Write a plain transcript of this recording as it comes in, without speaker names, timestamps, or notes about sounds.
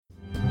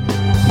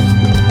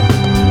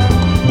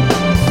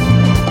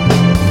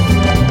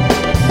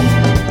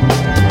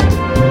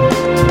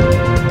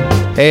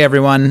Hey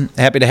everyone,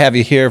 happy to have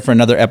you here for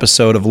another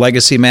episode of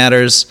Legacy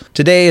Matters.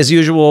 Today, as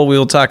usual, we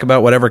will talk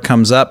about whatever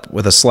comes up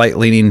with a slight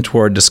leaning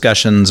toward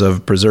discussions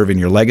of preserving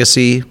your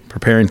legacy,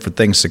 preparing for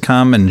things to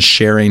come, and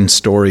sharing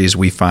stories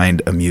we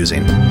find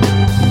amusing.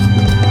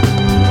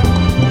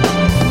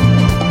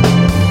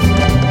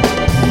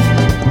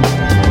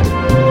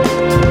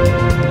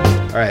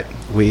 All right,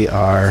 we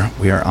are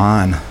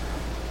on.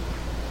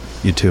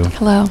 You too.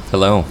 Hello.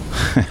 Hello.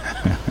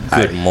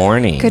 Good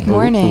morning. Good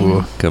morning.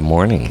 Ooh. Good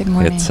morning. Good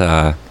morning. It's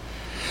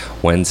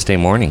Wednesday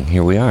morning.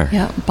 Here we are.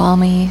 Yeah,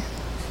 balmy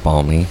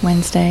Balmy.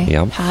 Wednesday.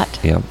 Yep. Hot.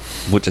 Yep.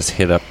 We'll just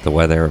hit up the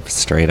weather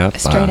straight up.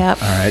 Straight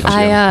up. All right,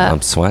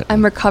 I'm sweating.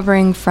 I'm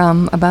recovering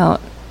from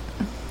about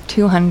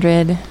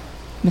 200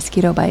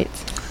 mosquito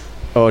bites.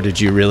 Oh, did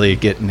you really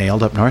get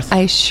nailed up north?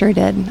 I sure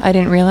did. I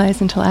didn't realize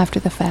until after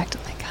the fact.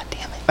 I'm like, God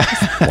damn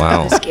it.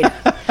 Wow. Mosquito.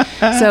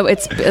 So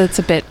it's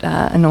a bit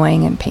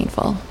annoying and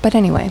painful. But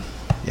anyway.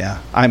 Yeah,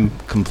 I'm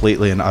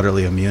completely and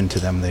utterly immune to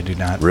them. They do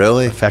not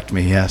Really? affect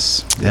me.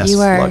 Yes. Yes. You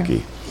are Lucky.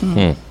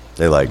 Hmm.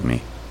 They like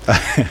me.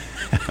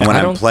 And when I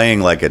I'm don't- playing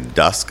like at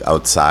dusk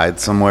outside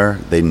somewhere,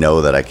 they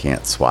know that I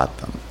can't swat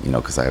them,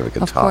 because I have a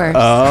guitar. course.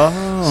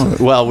 Oh,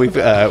 well, we've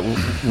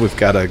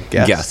got a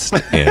guest. Guest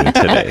in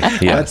today.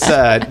 Yes.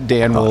 Let's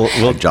Dan. We'll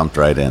I jumped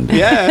right in.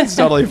 Yeah, it's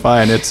totally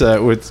fine. It's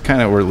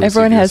kind of we're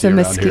Everyone has a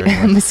loosey-goosey around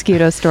here.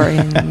 mosquito story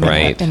in,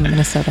 Right. in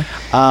Minnesota.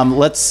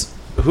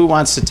 Who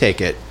wants to take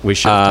it? We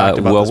should have talked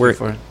about well, this we're-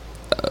 before.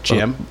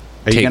 Jim,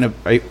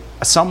 take-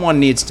 someone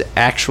needs to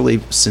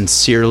actually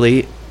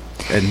sincerely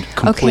and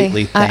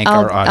completely thank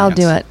our audience. I'll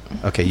do it.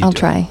 Okay, I'll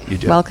try. You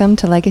do it. Welcome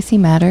to Legacy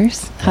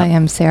Matters. Hi,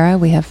 I'm Sarah.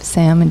 We have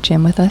Sam and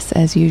Jim with us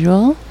as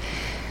usual.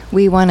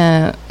 We want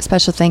a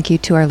special thank you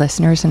to our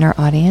listeners and our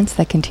audience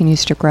that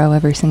continues to grow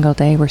every single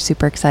day. We're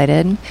super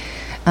excited.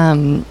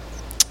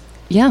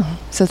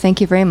 So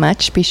thank you very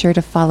much. Be sure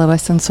to follow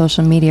us on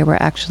social media. We're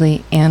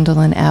actually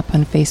Andelin app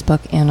on Facebook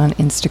and on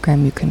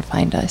Instagram. You can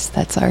find us.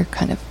 That's our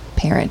kind of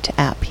parent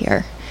app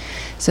here.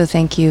 So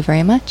thank you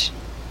very much.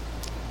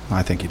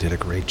 I think you did a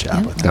great job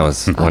Yep. with That that.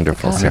 was Off the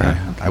wonderful, cuff.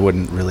 Sarah. I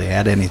wouldn't really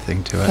add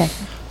anything to it. Okay.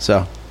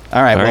 So,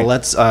 all right. All Well, right.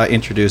 let's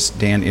introduce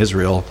Dan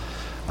Israel.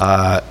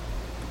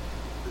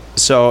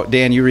 So,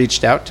 Dan, you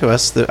reached out to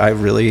us. I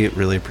really,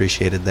 really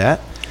appreciated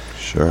that.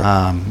 Sure.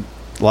 A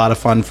lot of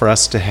fun for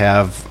us to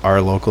have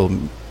our local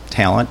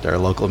talent, our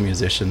local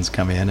musicians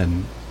come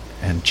in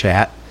and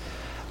chat.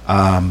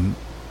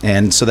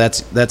 And so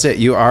that's it.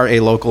 You are a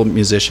local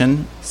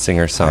musician,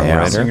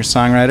 Singer-songwriter.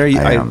 singer-songwriter.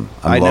 I am.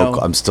 I'm know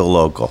local. I'm still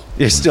local.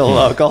 you're still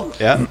local.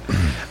 Yeah.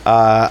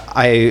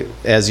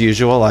 As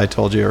usual, I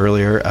told you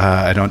earlier,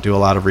 I don't do a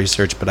lot of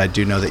research, but I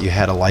do know that you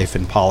had a life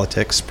in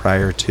politics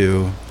prior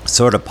to.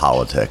 Sort of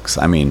politics.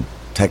 I mean,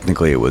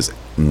 technically it was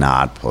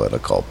not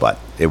political, but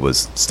it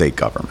was state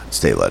government,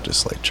 state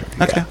legislature.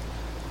 Yeah. Okay.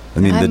 I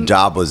mean, the I'm-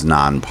 job was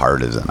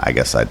nonpartisan. I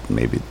guess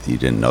maybe you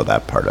didn't know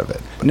that part of it.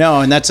 But No,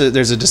 and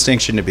there's a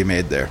distinction to be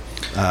made there.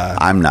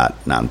 I'm not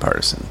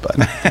nonpartisan, but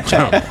But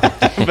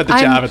the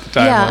job at the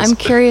time Yeah, was. I'm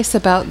curious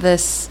about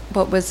this.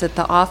 What was it?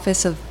 The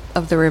Office of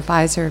the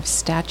Reviser of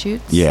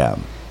Statutes? yeah,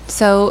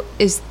 So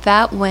is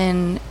that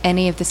when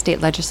any of the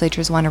state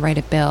legislatures want to write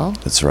a bill?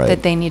 That's right.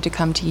 That they need to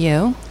come to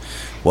you,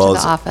 well, to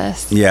it's- the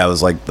office? Yeah, it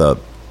was like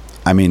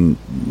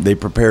they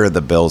prepare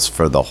the bills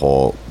for the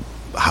whole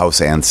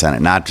House and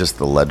Senate, not just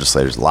the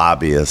legislators,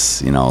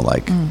 lobbyists,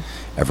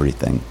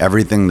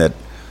 everything that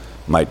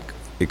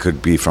it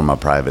could be from a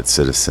private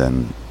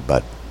citizen,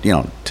 but,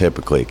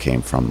 typically it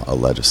came from a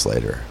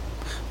legislator,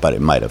 but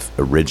it might have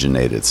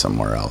originated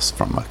somewhere else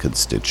from a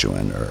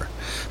constituent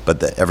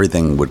but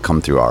everything would come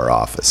through our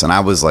office. And I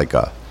was like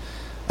a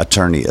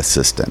attorney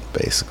assistant,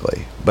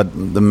 basically.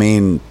 But the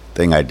main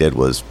thing I did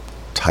was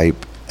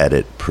type,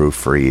 edit,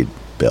 proofread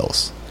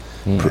bills.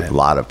 A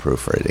lot of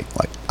proofreading,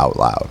 like out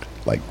loud.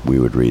 Like we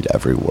would read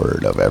every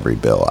word of every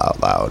bill out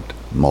loud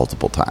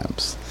multiple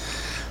times.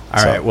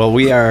 All right. Well,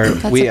 we are.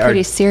 That's we a are.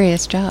 pretty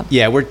serious job.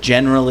 Yeah, we're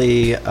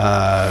generally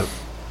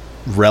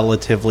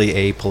relatively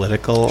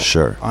apolitical.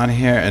 Sure. On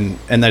here, and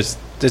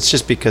it's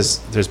just because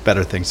there's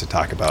better things to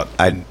talk about.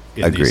 I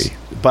agree.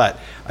 But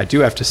I do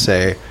have to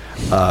say,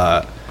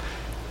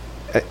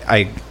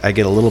 I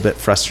get a little bit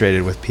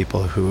frustrated with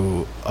people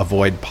who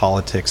avoid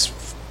politics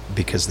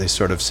because they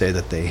sort of say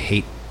that they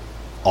hate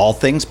all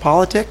things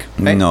politic.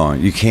 Right? No,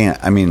 you can't.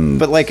 I mean,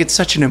 But like it's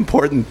such an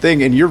important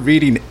thing, and you're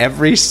reading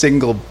every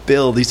single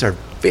bill. These are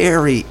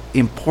very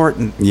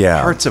important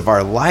parts of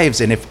our lives,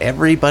 and if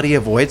everybody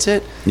avoids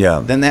it,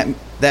 then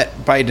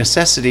that by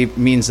necessity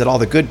means that all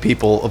the good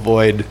people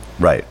avoid.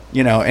 right.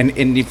 And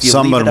if you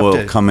Someone leave it up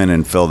will to, come in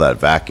and fill that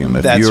vacuum.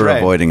 If That's you're right.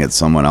 avoiding it,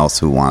 someone else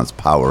who wants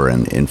power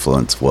and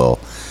influence will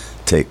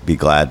be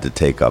glad to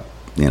take up,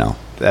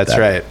 That's that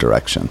right.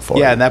 direction for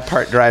yeah, you. and that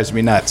part drives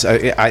me nuts.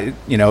 I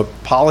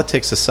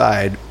politics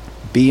aside,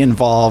 be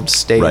involved,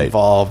 stay Right.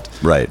 involved,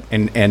 Right.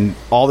 And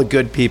all the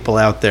good people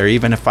out there,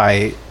 even if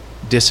I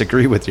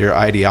disagree with your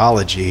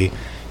ideology,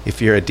 if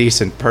you're a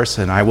decent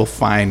person, I will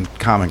find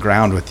common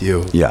ground with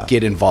you. Yeah.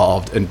 Get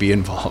involved and be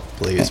involved,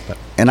 please. But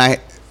And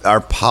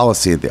our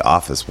policy at the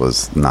office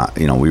was not,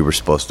 we were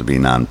supposed to be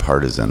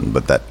nonpartisan,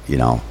 but that,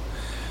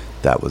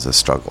 that was a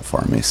struggle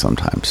for me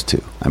sometimes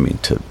too. I mean,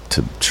 to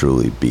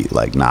truly be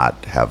like,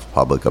 not have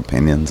public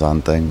opinions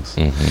on things.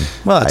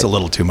 Mm-hmm. Well, that's a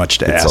little too much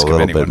to ask. It's a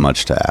little of anyone. bit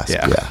much to ask.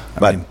 Yeah.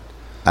 But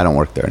I don't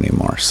work there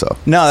anymore, so.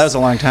 No, that was a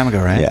long time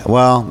ago, right? Yeah.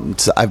 Well,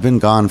 I've been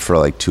gone for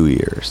like 2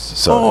 years,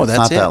 so it's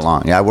not that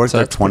long. Yeah, I worked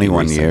there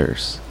 21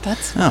 years.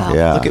 That's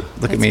yeah.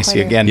 Look at me. See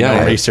again.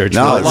 Yeah. No research.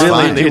 No, really. it's How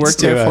long fine. did you work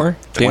there for?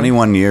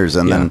 21 years,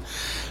 and then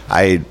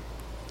I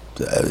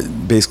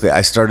basically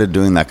I started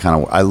doing that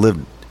kind of. I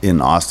lived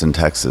in Austin,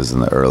 Texas, in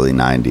the early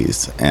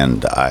 90s,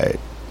 and I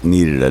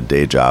needed a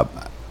day job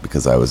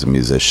because I was a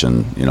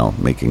musician,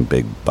 making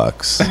big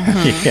bucks.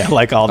 Yeah,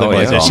 like all the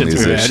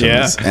musicians.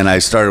 Yeah. And I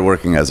started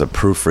working as a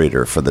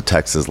proofreader for the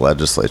Texas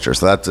legislature.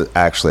 So that's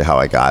actually how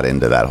I got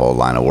into that whole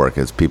line of work.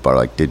 Is people are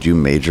like, "Did you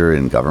major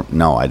in government?"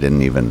 No, I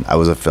didn't even. I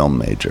was a film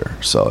major,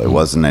 so it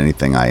wasn't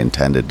anything I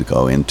intended to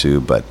go into.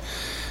 But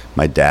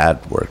my dad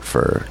worked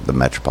for the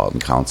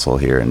Metropolitan Council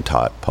here and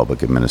taught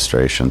public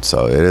administration,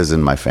 so it is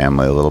in my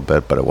family a little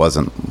bit. But it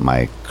wasn't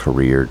my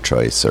career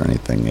choice or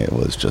anything. It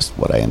was just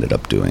what I ended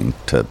up doing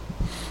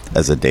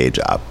as a day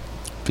job,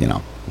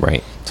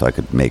 Right. so I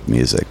could make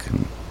music.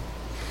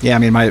 Yeah, I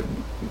mean, my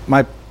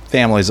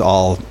family's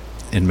all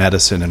in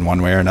medicine in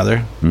one way or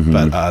another,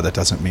 but that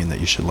doesn't mean that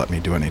you should let me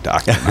do any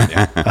doctoring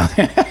on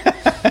you.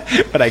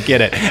 But I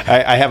get it.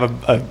 I have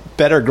a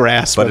better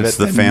grasp of it. But it's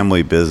the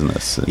family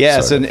business.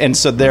 Yes, and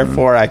so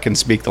therefore I can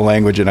speak the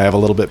language and I have a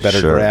little bit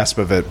better grasp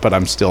of it, but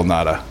I'm still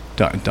not I'm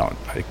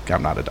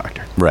not a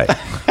doctor. Right.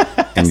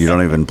 And you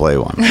don't even play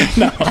one.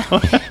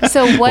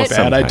 So what?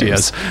 Bad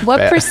ideas.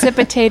 What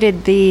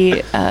precipitated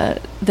the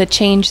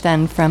change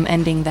then from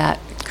ending that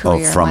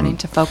career, wanting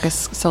to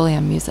focus solely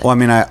on music? Well, I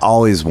mean, I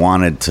always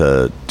wanted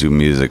to do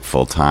music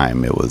full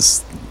time. It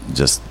was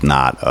just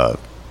not a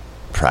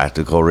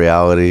practical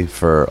reality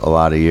for a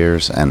lot of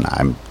years, and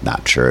I'm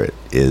not sure it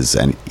is,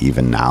 and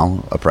even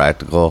now, a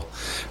practical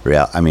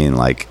reality. I mean,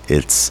 like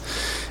it's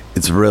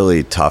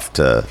really tough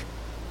to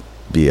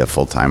be a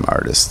full-time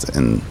artist,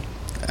 and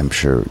I'm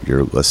sure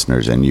your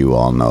listeners and you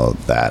all know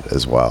that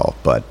as well.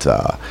 But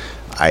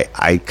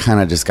I kind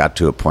of just got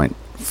to a point,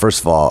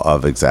 first of all,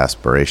 of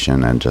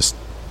exasperation and just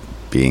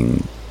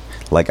being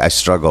like, I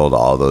struggled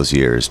all those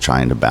years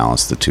trying to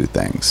balance the two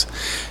things.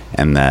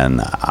 And then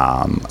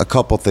a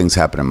couple things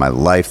happened in my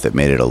life that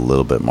made it a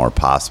little bit more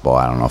possible.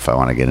 I don't know if I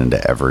want to get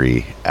into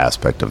every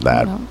aspect of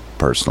that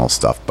personal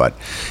stuff, but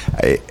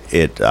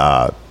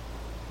I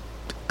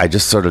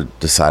just sort of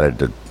decided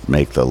to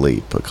make the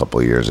leap a couple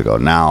of years ago.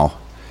 Now,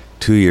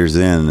 2 years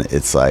in,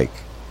 it's like,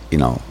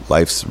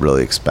 life's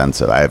really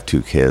expensive. I have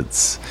 2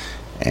 kids,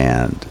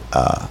 and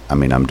I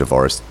mean, I'm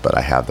divorced, but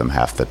I have them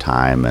half the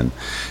time, and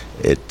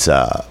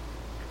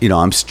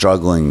I'm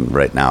struggling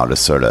right now to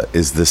sort of,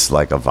 is this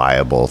like a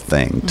viable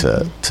thing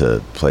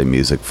to play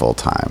music full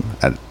time?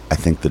 I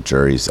think the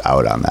jury's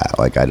out on that.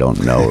 Like, I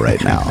don't know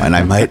right now. And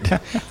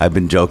I've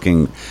been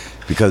joking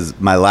because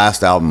my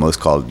last album was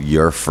called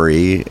You're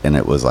Free, and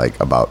it was like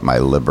about my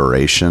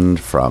liberation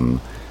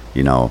from,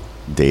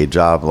 day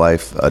job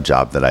life, a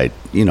job that I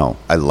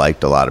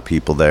liked a lot of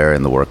people there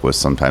and the work was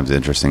sometimes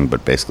interesting,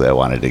 but basically I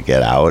wanted to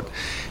get out.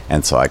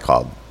 And so I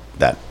called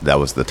that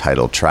was the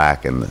title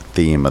track, and the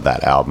theme of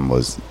that album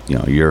was,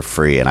 You're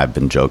Free. And I've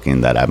been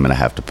joking that I'm going to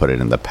have to put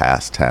it in the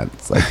past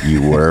tense, like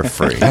you were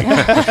free when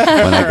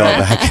I go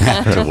back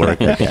to work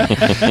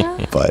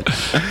again. But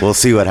we'll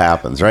see what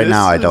happens. Right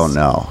now, I don't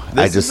know.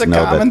 I just is a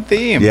know common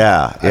theme.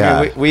 Yeah.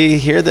 I mean, we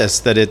hear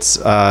this, that it's,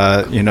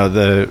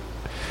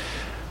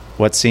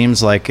 what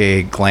seems like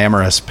a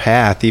glamorous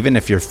path, even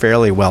if you're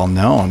fairly well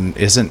known,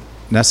 isn't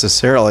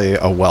necessarily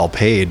a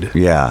well-paid.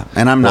 Yeah,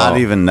 and I'm not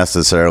even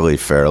necessarily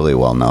fairly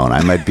well-known.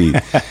 I might be,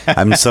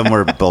 I'm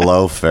somewhere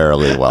below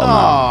fairly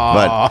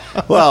well-known.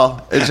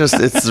 But,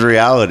 it's the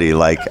reality.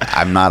 Like,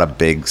 I'm not a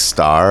big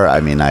star.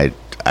 I mean, I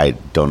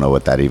don't know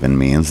what that even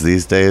means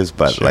these days,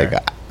 but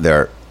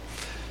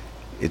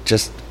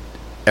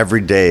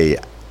every day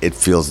it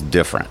feels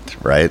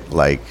different, right?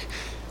 Like,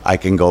 I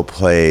can go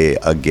play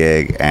a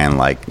gig and,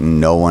 like,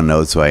 no one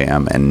knows who I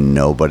am and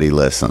nobody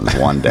listens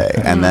one day.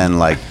 And then,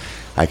 like,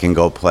 I can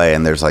go play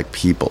and there's like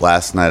people.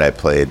 Last night I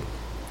played,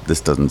 this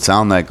doesn't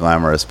sound that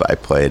glamorous, but I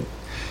played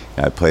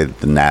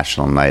the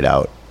National Night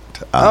Out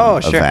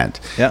event.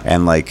 Yeah.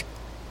 And like,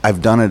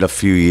 I've done it a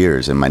few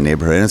years in my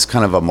neighborhood, and it's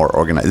kind of a more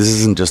organized, this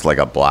isn't just like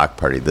a block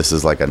party. This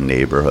is like a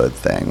neighborhood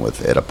thing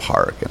at a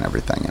park and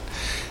everything.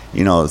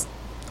 And,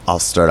 I'll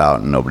start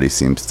out and nobody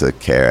seems to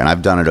care. And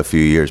I've done it a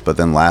few years, but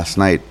then last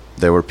night,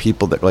 there were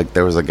people that, like,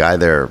 there was a guy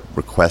there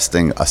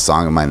requesting a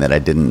song of mine that I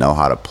didn't know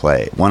how to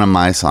play. One of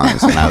my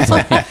songs. And I was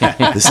like,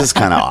 this is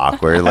kind of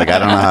awkward. Like, I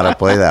don't know how to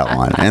play that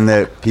one. And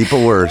the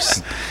people were,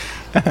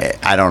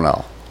 I don't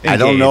know. Engaged. I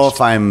don't know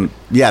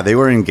if they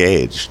were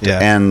engaged. Yeah.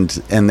 And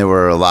there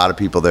were a lot of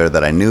people there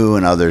that I knew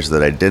and others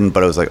that I didn't.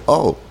 But I was like,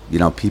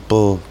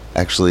 people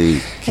actually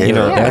care.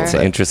 That's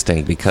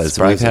interesting because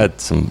we've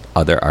had some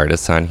other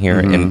artists on here,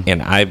 and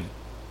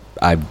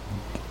I've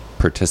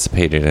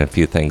participated in a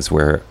few things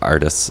where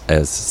artists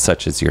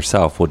such as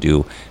yourself will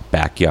do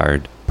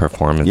backyard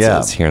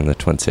performances here in the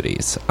Twin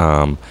Cities.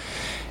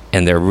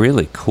 And they're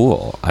really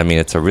cool. I mean,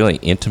 it's a really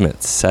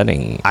intimate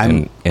setting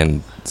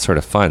and sort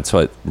of fun. So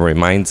it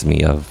reminds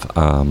me of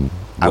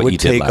I would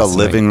take a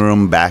living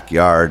room,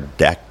 backyard,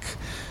 deck,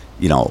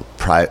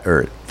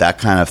 or that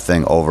kind of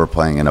thing over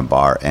playing in a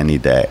bar any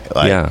day.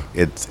 Like,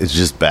 it's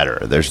just better.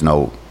 There's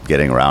no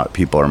getting around.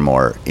 People are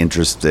more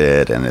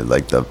interested, and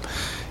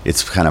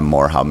it's kind of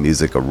more how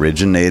music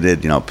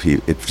originated.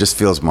 It just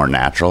feels more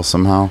natural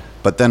somehow.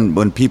 But then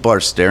when people are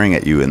staring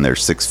at you and they're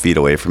 6 feet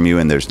away from you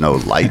and there's no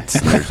lights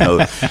and there's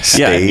no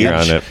stage, you're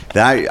on it.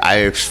 Then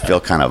I feel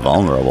kind of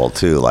vulnerable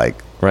too.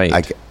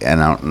 Right.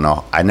 And I don't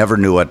know. I never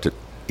knew what to.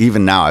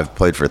 Even now, I've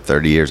played for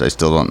 30 years. I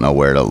still don't know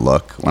where to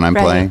look when I'm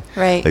playing.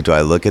 Right. Like, do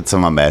I look at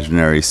some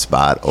imaginary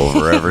spot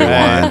over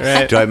everyone?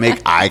 Right. Do I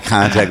make eye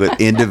contact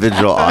with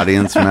individual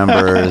audience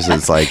members?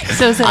 It's like,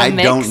 so is it a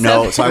mix don't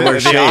know. So I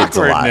wear shades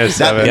a lot. If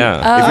you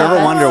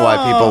ever wonder why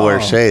people wear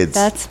shades,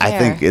 that's fair. I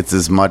think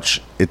it's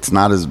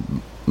not as,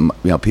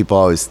 people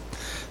always,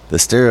 the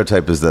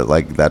stereotype is that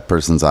that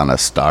person's on a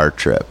star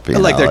trip. They're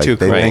too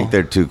cool. They think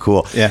they're too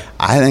cool. Yeah.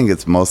 I think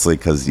it's mostly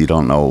because you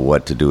don't know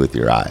what to do with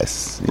your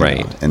eyes.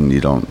 Right. And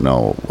you don't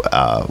know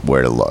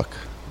where to look.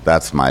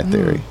 That's my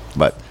theory.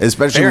 But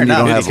especially Fair when you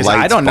enough, don't have because lights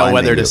I don't know blinding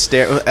whether to you.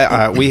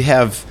 stare.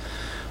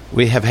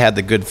 We have had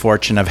the good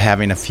fortune of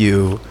having a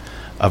few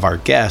of our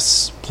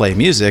guests play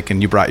music,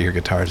 and you brought your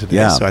guitar today.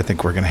 Yeah. So I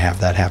think we're going to have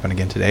that happen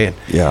again today.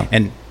 Yeah.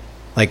 And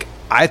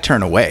I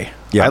turn away.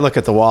 Yeah. I look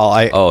at the wall.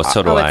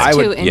 So do I. It's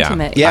too would-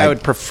 intimate. I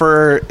would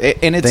prefer,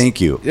 and it's.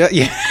 Thank you. Yeah.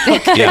 Yeah.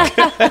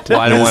 Well,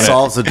 I don't It want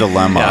solves a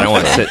dilemma. I don't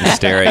want to sit and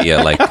stare at you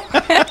like,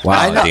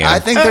 wow, I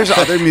think there's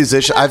other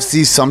musicians. I've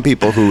seen some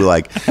people who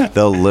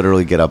they'll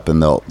literally get up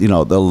and they'll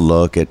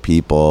look at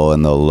people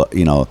and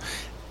they'll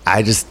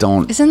I just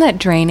don't. Isn't that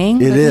draining?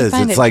 It Don't you is.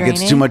 find It's it like it's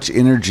draining? too much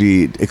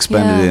energy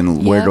expended Yeah.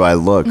 in where Yep. do I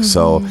look.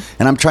 So,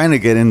 and I'm trying to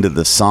get into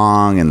the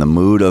song and the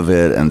mood of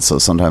it. And so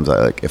sometimes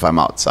if I'm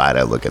outside,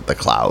 I look at the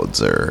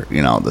clouds or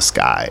the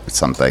sky,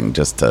 something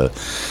just to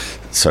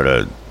sort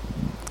of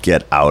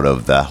get out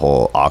of the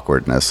whole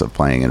awkwardness of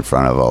playing in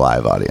front of a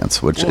live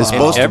audience, which is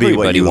supposed to be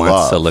what everybody you wants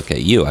love. to look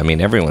at you. I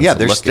mean, everyone's Yeah,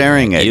 they're looking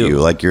staring at you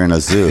like you're in a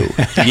zoo.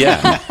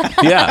 Yeah.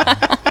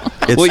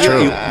 It's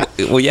true.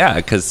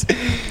 Because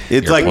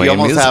It's like you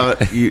almost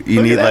have you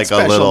need like a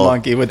special little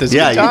monkey with his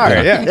yeah,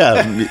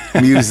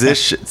 guitar.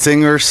 Musician,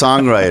 singer,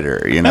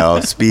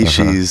 songwriter,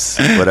 species,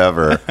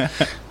 whatever.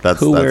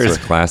 Who wears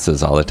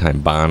glasses all the time?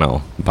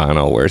 Bono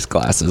wears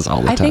glasses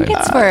all the I time. think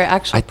it's for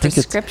actual I think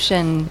it's-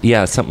 prescription.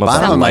 Yeah, something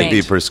about Bono might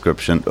Something. be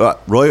prescription.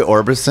 Roy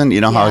Orbison,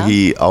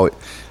 how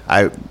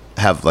I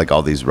have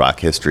all these rock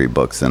history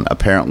books, and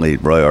apparently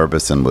Roy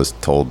Orbison was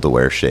told to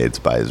wear shades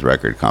by his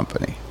record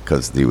company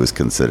because he was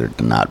considered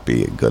to not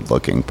be a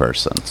good-looking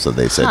person. So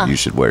they said you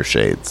should wear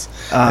shades,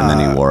 and then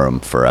he wore them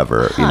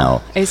forever.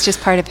 It's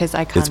just part of his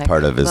iconic. It's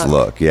part of his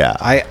look. Yeah,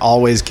 I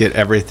always get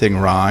everything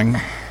wrong,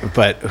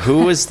 but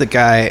who is the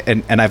guy?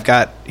 And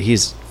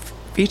he's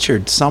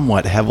featured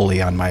somewhat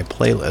heavily on my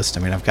playlist.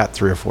 I mean, I've got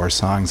 3 or 4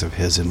 songs of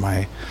his in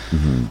my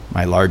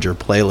larger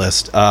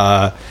playlist.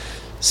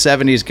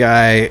 70s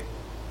guy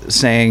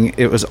saying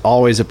it was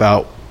always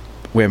about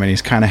women.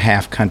 He's kind of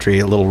half country,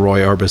 a little Roy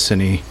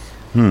Orbison-y.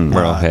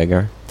 Merle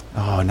Haggard.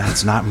 Oh, no,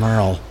 it's not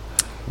Merle.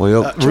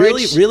 well,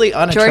 Really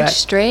unattractive. George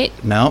Strait.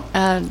 No,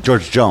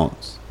 George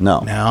Jones.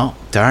 No,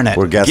 darn it.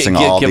 we're guessing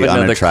all give the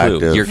another unattractive.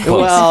 clue. You're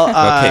close. Well,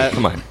 okay,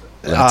 come on.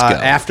 Let's go.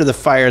 After the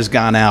Fire's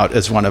Gone Out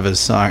is one of his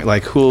songs.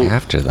 Like who?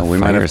 After the we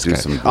might have fire's to do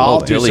gone- some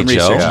I'll Googling. do Billy some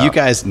Joel? research. Yeah. You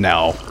guys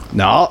know.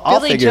 No, I'll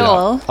Billy figure Joel.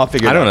 it out. I'll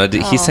figure it I out. don't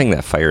know. He sang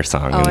that fire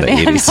song in the no.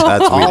 80s. That's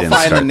we I'll didn't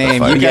find start the name.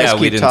 fire. You guys Yeah, we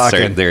keep didn't talking.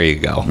 start. There you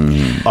go.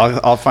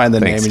 I'll find the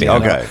Thanks, name.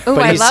 Dan. Okay. Ooh,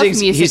 But I he love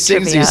sings, music He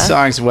sings trivia. these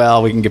songs.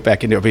 Well, we can get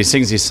back into it. But he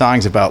sings these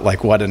songs about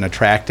what an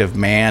attractive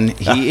man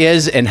he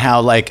is, and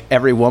how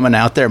every woman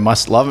out there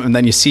must love him. And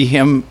then you see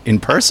him in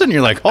person,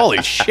 you're like,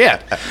 holy shit.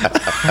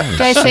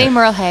 Did I say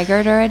Merle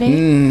Haggard already?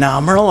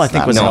 No, Merle, I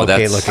think was an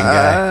okay-looking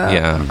guy.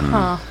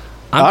 Yeah.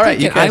 All right,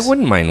 you thinking, guys. I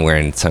wouldn't mind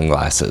wearing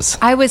sunglasses.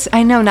 I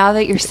know now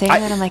that you're saying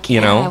that, I'm like,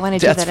 I want to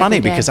do that. That's funny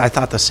every day. because I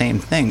thought the same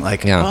thing.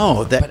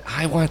 Yeah. But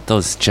I want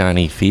those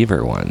Johnny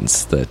Fever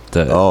ones, the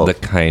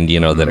kind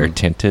that are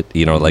tinted,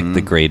 like the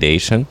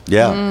gradation.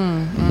 Yeah.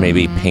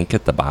 Maybe pink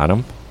at the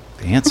bottom.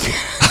 fancy.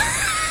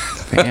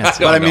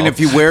 Fancy. But I mean, if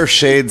you wear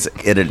shades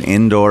at an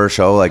indoor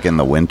show, like in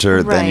the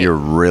winter, then Right. you're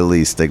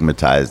really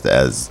stigmatized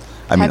as.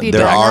 I Have mean, you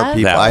there done are that?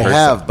 people That I person.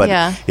 have, but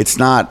Yeah. it's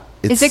not.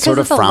 It's Is it 'cause sort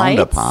of of the frowned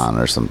lights? upon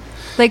or something.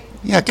 like,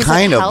 Yeah, does it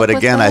kind of. help But with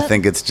again, I that?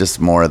 think it's just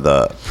more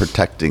the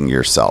protecting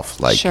yourself.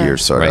 Like Sure. you're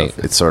sort Right.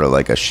 of, it's sort of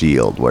like a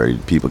shield where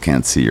people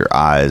can't see your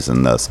eyes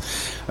and thus.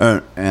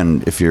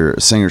 And if you're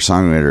a singer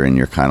songwriter and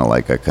you're kind of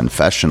like a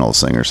confessional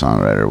singer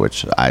songwriter,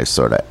 which I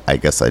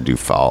guess I do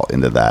fall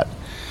into that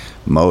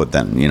mode,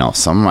 then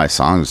some of my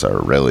songs are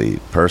really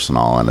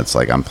personal, and it's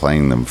like I'm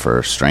playing them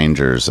for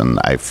strangers, and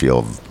I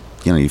feel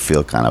you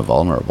feel kind of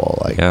vulnerable.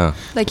 Like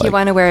you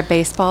want to wear a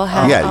baseball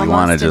hat. Yeah, you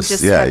want to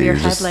just have your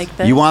head like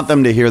this. You want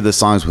them to hear the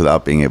songs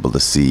without being able to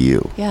see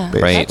you. Yeah,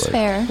 basically. That's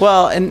fair.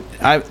 Well, and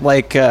I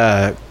like.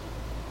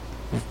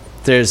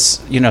 There's,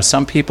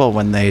 some people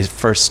when they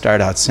first start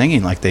out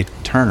singing, like they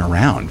turn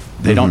around.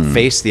 They don't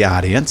face the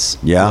audience.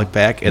 Yeah. Look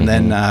back. And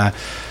then,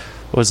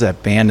 what was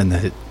that band in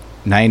the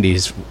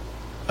 90s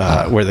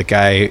where the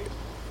guy,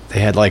 they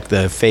had like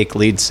the fake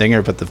lead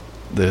singer, but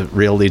the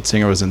real lead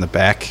singer was in the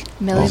back?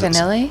 Milli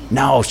Vanilli?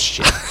 No,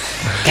 shit.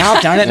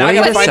 God darn it. Now I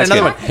got to find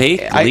another one.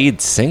 Fake lead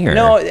singer?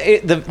 No,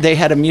 they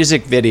had a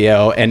music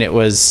video, and it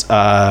was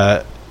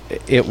the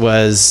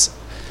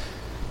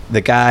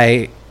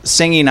guy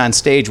singing on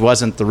stage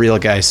wasn't the real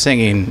guy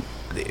singing.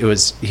 He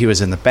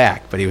was in the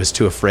back, but he was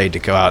too afraid to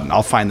go out. And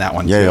I'll find that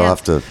one. Yeah, you'll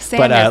have to.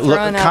 But look,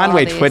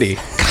 Conway Twitty.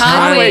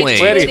 Conway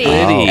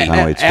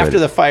Twitty. After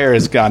the fire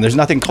is gone, there's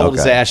nothing cold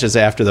as ashes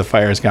after the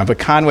fire is gone. But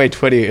Conway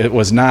Twitty, it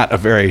was not a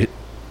very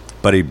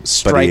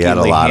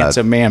strikingly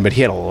handsome man, but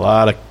he had a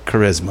lot of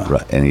charisma.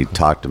 Right, and he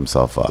talked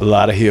himself up. A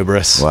lot of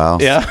hubris. Wow.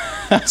 Yeah.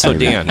 So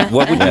Dan,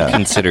 what would you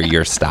consider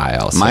your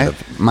style?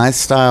 My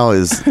style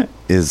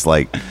is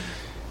like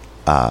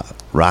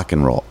rock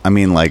and roll. I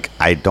mean, like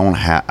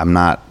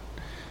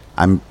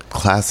I'm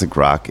classic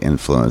rock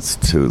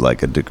influenced to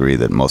like a degree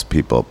that most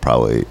people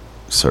probably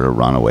sort of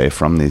run away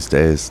from these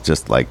days.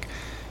 Just like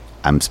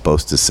I'm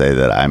supposed to say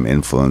that I'm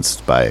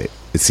influenced by,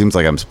 it seems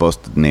like I'm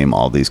supposed to name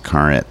all these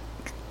current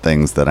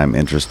things that I'm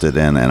interested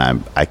in,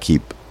 and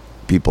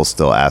people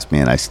still ask me,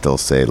 and I still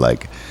say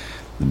like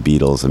the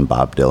Beatles and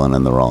Bob Dylan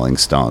and the Rolling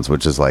Stones,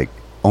 which is like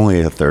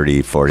only a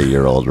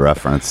 40-year-old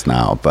reference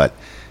now. But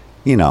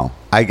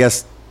I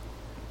guess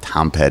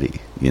Tom Petty,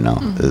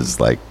 is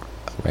like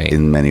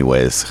in many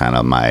ways kind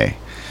of my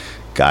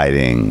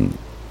guiding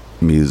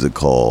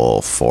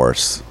musical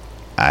force.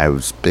 I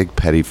was a big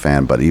Petty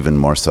fan, but even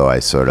more so,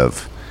 I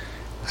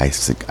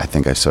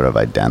think I sort of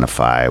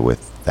identify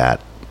with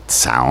that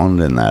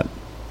sound, and that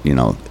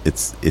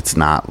it's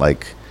not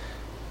like,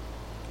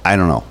 I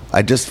don't know.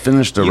 I just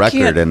finished a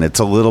record, and it's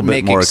a little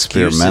bit more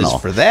experimental.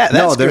 For that,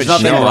 no, there's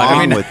nothing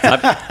wrong with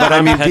that. But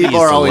I mean, people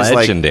are always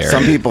legendary. Like,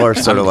 some people are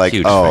sort of like,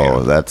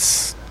 oh,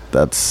 that's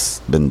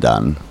been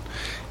done,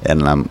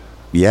 and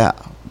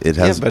it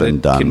has been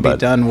done. It can be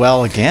done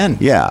well again.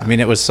 Yeah, I mean,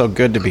 it was so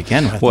good to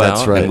begin with. Well,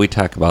 that's right. And we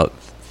talk about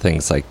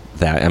things like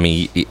that. I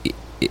mean,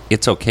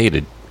 it's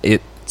okay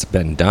it's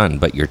been done,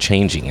 but you're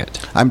changing it.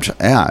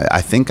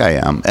 I think I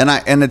am,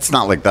 and it's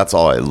not like that's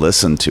all I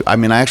listen to. I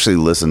mean, I actually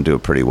listen to a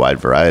pretty wide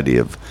variety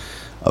of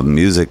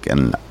music,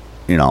 and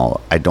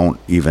I don't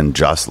even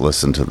just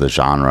listen to the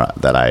genre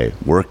that I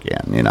work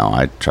in.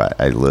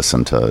 I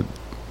listen to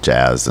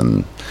jazz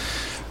and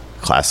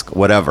classical,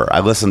 whatever.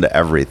 I listen to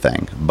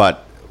everything,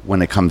 but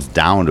when it comes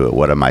down to it,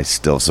 what am I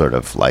still sort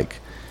of like?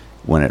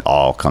 When it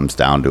all comes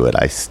down to it,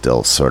 I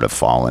still sort of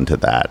fall into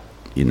that,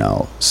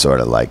 sort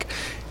of like.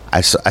 I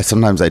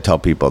sometimes I tell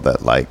people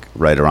that like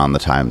right around the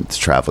time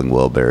Traveling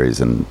Wilburys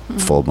and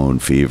Full Moon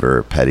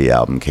Fever Petty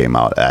album came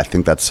out, I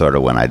think that's sort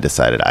of when I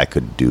decided I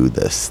could do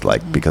this,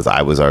 like because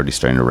I was already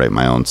starting to write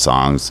my own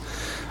songs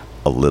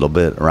a little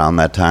bit around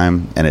that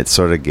time, and it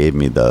sort of gave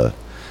me the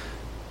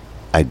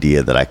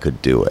idea that I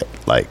could do it.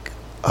 Like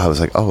I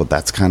was like, oh,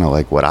 that's kind of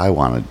like what I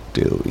want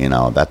to do,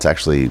 that's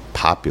actually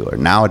popular.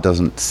 Now it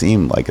doesn't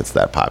seem like it's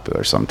that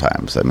popular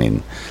sometimes. I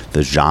mean,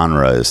 the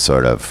genre is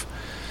sort of,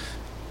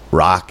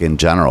 rock in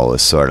general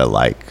is sort of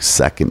like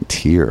second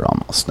tier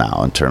almost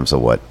now in terms of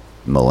what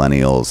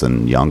millennials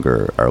and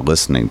younger are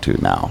listening to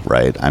now,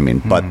 right? I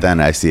mean, but then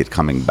I see it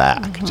coming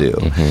back too,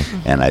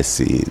 and I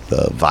see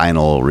the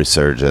vinyl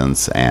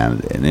resurgence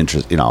and an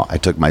interest. I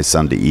took my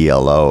son to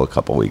ELO a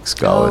couple weeks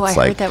ago. Oh, I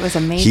heard that was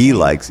amazing. He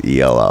likes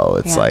ELO.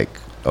 It's like,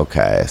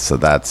 okay, so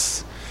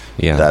that's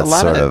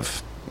sort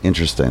of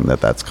interesting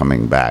that's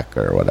coming back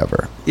or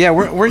whatever. Yeah,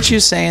 weren't you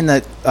saying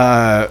that,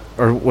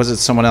 or was it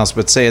someone else,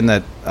 but saying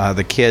that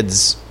the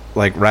kids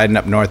like riding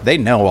up north, they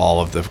know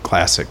all of the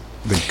classic,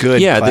 the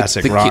good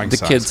classic rock songs.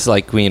 The kids,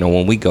 like,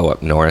 when we go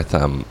up north,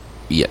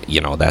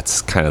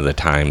 that's kind of the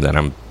time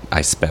that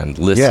I spend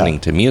listening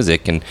to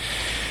music, and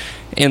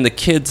the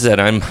kids that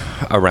I'm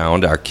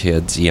around are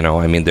kids,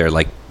 I mean, they're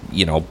like,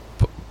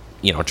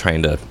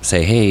 trying to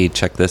say, hey,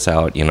 check this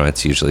out,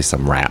 it's usually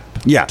some rap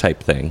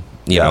type thing.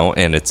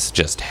 And it's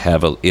just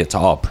it's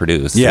all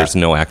produced. Yeah. There's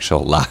no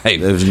actual live.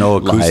 There's no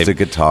acoustic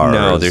guitar.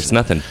 No, there's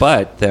nothing.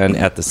 But then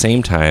at the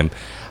same time,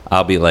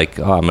 I'll be like,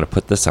 oh, I'm going to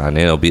put this on, and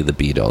it'll be the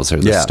Beatles or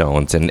the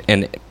Stones,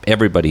 and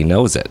everybody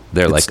knows it.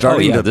 They're like, oh,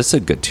 yeah, this is a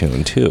good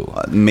tune, too.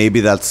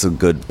 Maybe that's a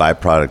good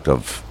byproduct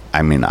of,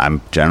 I mean,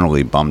 I'm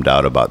generally bummed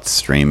out about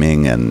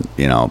streaming and,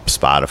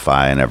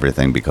 Spotify and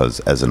everything, because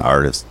as an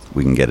artist,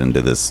 we can get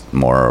into this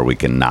more or we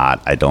can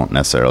not. I don't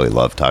necessarily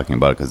love talking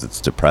about it because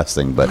it's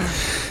depressing, but,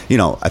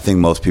 I think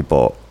most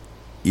people,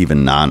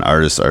 even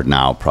non-artists, are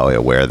now probably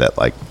aware that,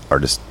 like,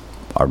 artists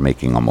are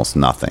making almost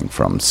nothing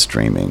from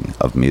streaming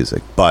of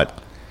music. But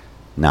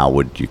now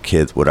would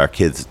our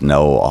kids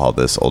know all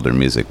this older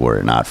music were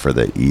it not for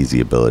the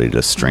easy ability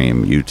to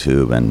stream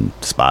YouTube and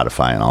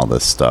Spotify and all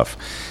this stuff?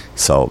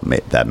 So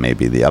that may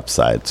be the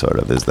upside, sort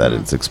of, is that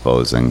it's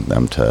exposing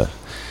them to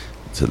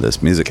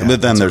this music. God,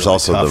 but then there's really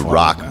also the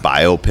rock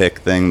biopic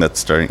thing that's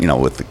starting,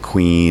 with the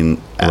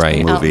Queen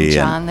Right. movie. Elton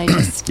John, they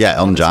just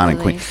Elton John and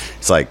Queen. released.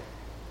 It's like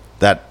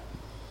that,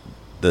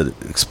 the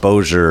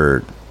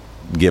exposure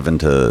given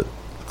to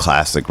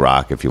classic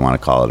rock, if you want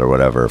to call it, or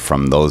whatever,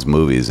 from those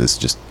movies is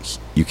just,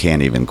 you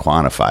can't even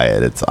quantify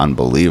it. It's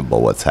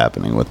unbelievable what's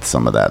happening with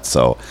some of that.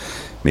 So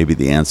maybe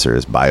the answer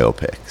is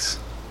biopics.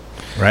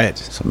 Right.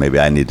 So maybe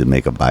I need to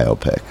make a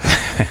biopic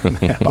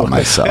about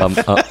myself.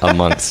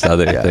 Amongst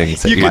other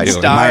things that You you're could doing.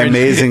 start- My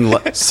amazing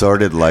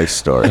sordid life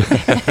story.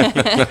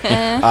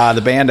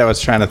 The band I was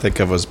trying to think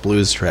of was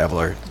Blues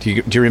Traveler. Do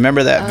you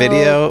remember that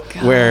video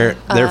God. where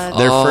their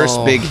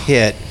first big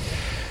hit?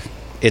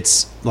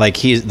 It's like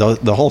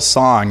the whole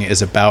song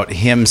is about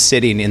him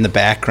sitting in the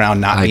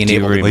background, not I being do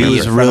able to remember. Well, he be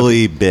was in front of-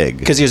 really big.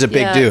 because he was a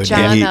big Yeah, dude.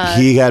 John- Yeah.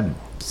 He had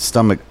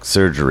stomach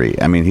surgery.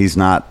 I mean, he's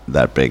not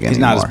that big anymore. He's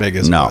not as big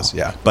as he was,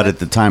 yeah. But at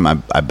the time,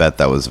 I bet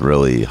that was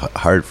really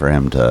hard for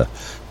him to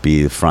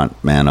be the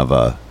front man of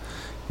a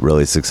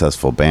really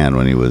successful band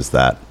when he was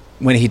that.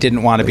 When he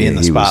didn't want to be in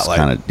the he spotlight.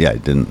 Was he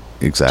didn't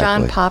exactly.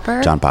 John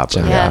Popper? John Popper.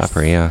 John Yes.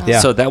 Popper, yeah. Yeah.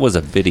 So that was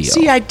a video.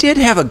 See, I did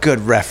have a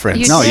good reference.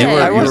 You No, did. you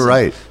I were was-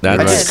 right. That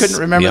I was- just couldn't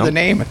remember Yep. the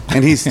name.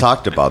 And he's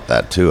talked about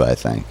that too, I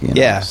think.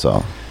 Yeah.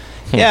 So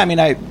Yeah, I mean,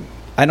 I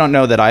don't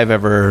know that I've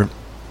ever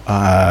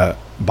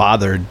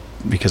bothered,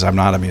 because I'm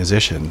not a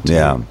musician,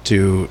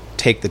 to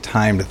take the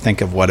time to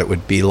think of what it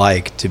would be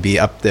like to be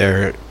up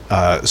there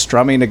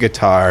strumming a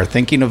guitar,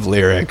 thinking of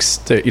lyrics,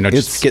 to, It's-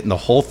 just getting the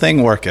whole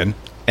thing working,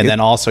 and then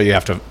also you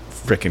have to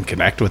freaking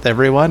connect with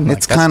everyone.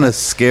 it's kind of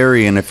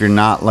scary, and if you're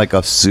not like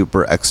a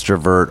super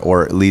extrovert,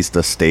 or at least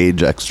a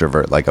stage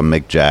extrovert, like a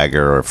Mick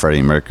Jagger or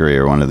Freddie Mercury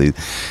or one of these,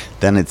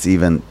 then it's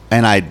even.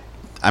 And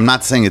I'm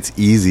not saying it's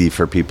easy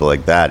for people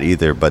like that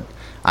either, but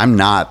I'm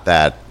not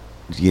that.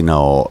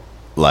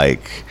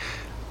 Like,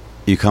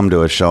 you come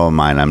to a show of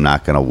mine, I'm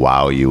not going to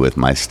wow you with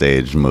my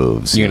stage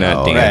moves. You're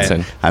not and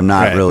dancing. I'm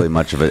not Right. really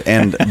much of it,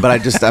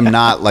 but I'm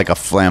not like a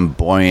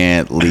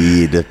flamboyant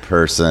lead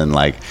person.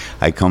 Like,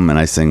 I come and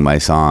I sing my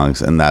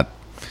songs, and that.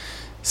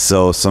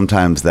 So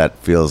sometimes that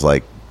feels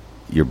like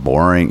you're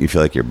boring. You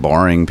feel like you're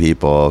boring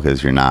people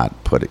because you're not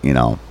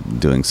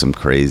doing some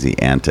crazy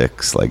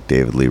antics like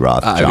David Lee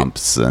Roth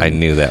jumps. And, I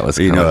knew that was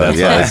coming. That's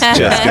That's what I was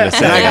just going to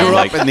say. And I grew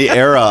I'm up in the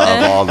era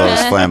of all those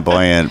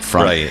flamboyant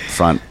Right.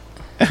 front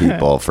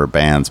people for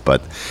bands,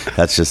 but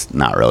that's just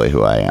not really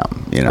who I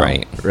am.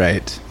 Right.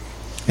 right.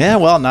 Yeah,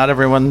 well, not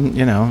everyone.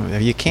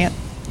 We can't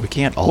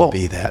all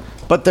be that.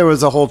 But there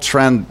was a whole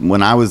trend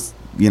when I was,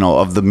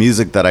 of the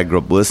music that I grew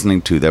up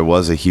listening to, there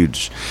was a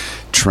huge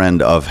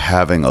trend of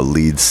having a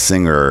lead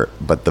singer,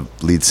 but the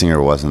lead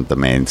singer wasn't the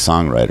main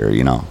songwriter,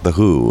 The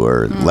Who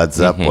or Led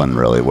Zeppelin,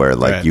 really, where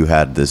like Right. you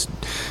had this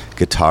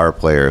guitar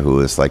player who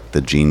was like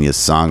the genius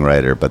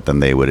songwriter, but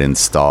then they would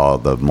install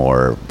the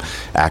more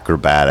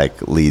acrobatic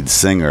lead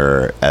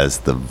singer as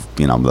the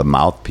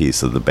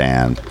mouthpiece of the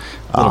band.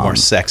 A little more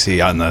sexy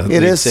on the It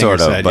lead is singer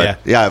sort of, side, but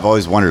yeah, I've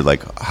always wondered,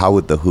 like, how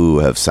would the Who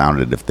have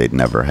sounded if they'd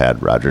never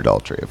had Roger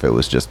Daltrey? If it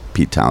was just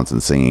Pete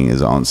Townsend singing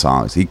his own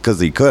songs, because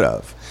he could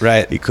have,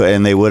 Right. He could,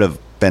 and they would have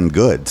been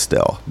good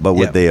still. But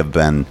would Yeah. they have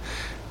been?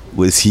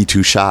 Was he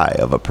too shy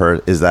of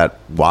a Is that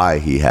why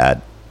he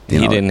had? He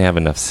didn't have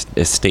enough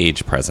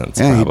stage presence.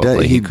 Yeah,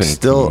 Probably he couldn't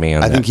still.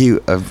 command I think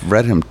that. I've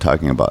read him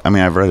talking about. I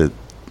mean, I've read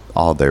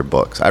all their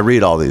books. I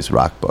read all these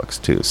rock books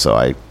too, so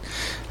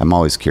I'm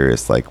always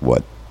curious, like,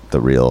 what the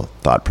real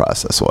thought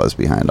process was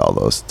behind all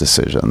those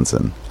decisions,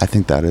 and I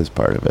think that is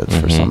part of it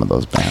for some of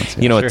those bands.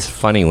 You know, it's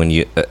funny when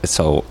you.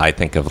 So I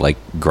think of like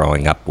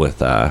growing up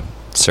with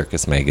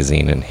Circus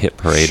Magazine and Hit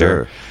Parader,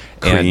 Sure.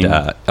 Cream.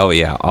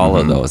 and all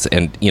of those.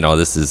 And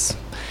this is,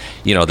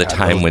 the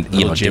time when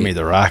little Jimmy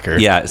the Rocker.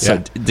 Yeah,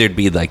 so there'd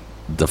be like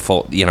the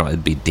full,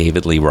 it'd be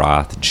David Lee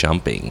Roth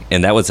jumping,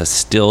 and that was a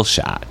still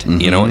shot,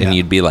 and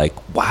you'd be like,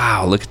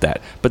 wow, look at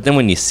that. But then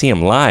when you see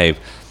him live,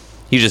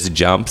 he just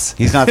jumps.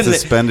 He's not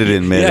suspended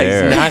in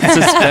midair. Yeah, he's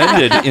not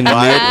suspended in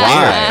midair.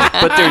 Why?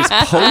 But there's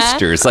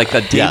posters like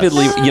a David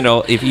Lee.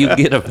 If you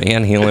get a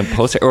Van Halen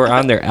poster or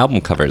on their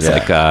album covers,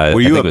 like were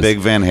you a big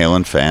Van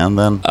Halen fan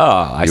then? Oh,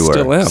 I You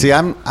still were. am. See,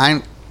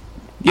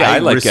 I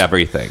like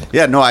everything.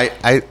 Yeah, no,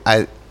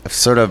 I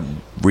sort of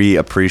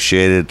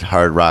reappreciated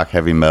hard rock,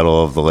 heavy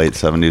metal of the late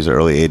 70s,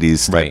 early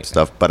 80s type Right.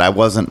 stuff, but I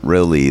wasn't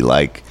really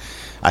like.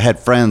 I had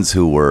friends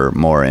who were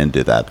more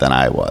into that than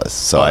I was,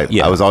 so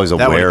I was always That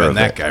would aware have of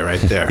been that it. guy right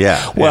there.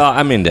 Yeah. Well,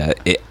 I'm into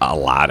a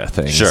lot of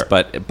things, Sure.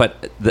 but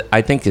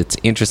I think it's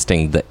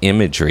interesting the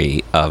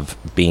imagery of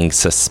being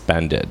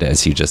suspended,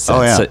 as you just said.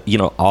 Oh, yeah.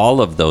 So,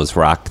 all of those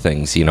rock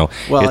things. Well,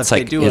 it's if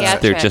like they do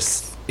they're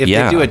just If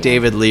they do a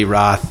David Lee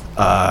Roth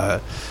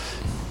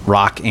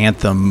rock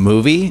anthem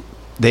movie,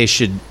 they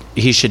should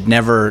he should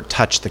never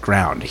touch the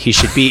ground. He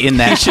should be in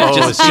that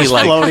pose, just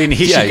like, floating.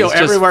 He should go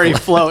everywhere he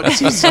floats.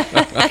 He's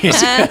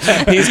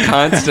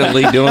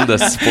constantly doing the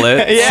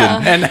splits.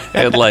 Yeah.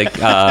 And like,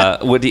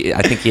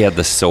 I think he had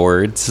the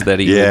swords that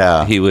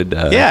he would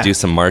do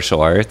some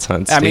martial arts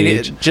on stage. I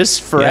mean,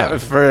 just for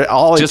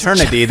all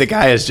eternity, the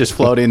guy is just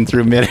floating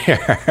through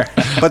midair.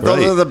 But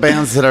those are the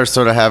bands that are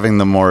sort of having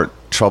the more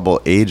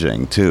trouble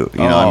aging too. You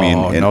know, I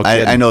mean,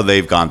 I know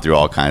they've gone through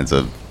all kinds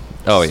of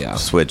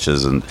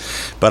switches,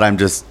 but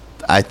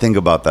I think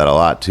about that a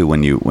lot too.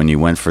 When you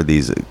went for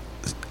these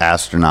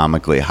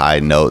astronomically high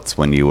notes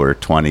when you were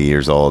 20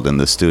 years old in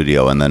the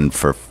studio, and then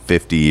for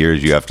 50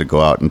 years you have to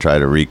go out and try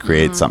to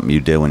recreate something you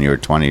did when you were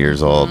 20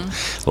 years old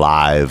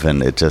live,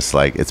 and it just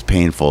like it's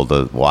painful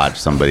to watch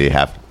somebody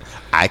have.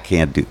 I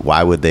can't do.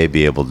 Why would they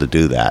be able to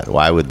do that?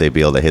 Why would they be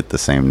able to hit the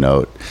same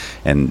note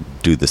and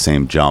do the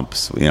same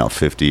jumps?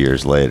 50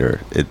 years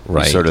later,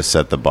 you sort of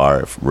set the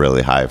bar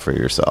really high for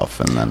yourself,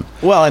 and then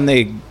and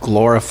they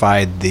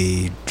glorified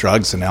the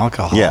drugs and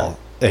alcohol. Yeah,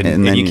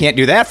 and you can't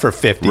do that for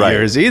 50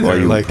 years either. Well,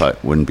 you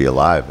wouldn't be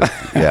alive.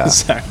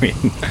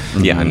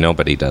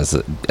 Nobody does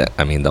it.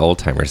 I mean, the old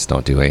timers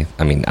don't do it.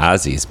 I mean,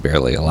 Ozzy's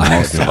barely alive.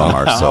 Most of them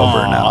are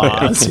sober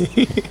now.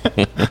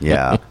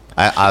 Yeah.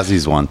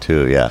 Ozzy's one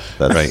too, yeah.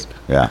 That's right.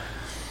 Yeah.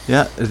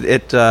 Yeah,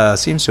 it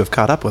seems to have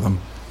caught up with him,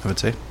 I would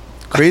say.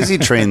 Crazy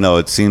Train, though,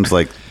 it seems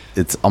like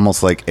it's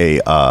almost like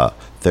a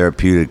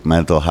therapeutic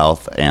mental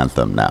health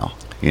anthem now.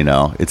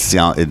 It's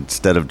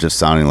instead of just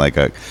sounding like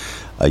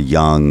a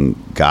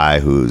young guy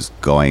who's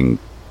going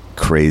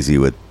crazy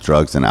with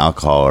drugs and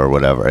alcohol or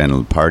whatever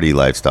and party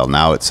lifestyle,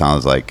 now it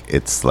sounds like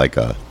it's like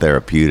a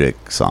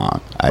therapeutic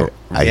song.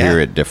 I hear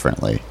it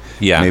differently.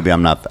 Yeah. Maybe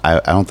I'm not. I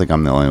don't think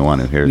I'm the only one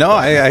who hears. No,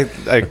 I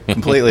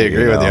completely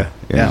agree with you.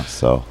 Yeah.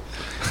 So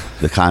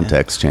the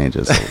context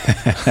changes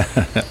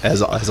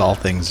as all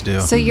things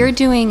do. So you're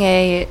doing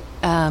a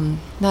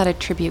not a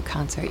tribute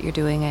concert. You're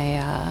doing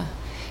a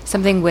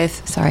something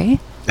with Bob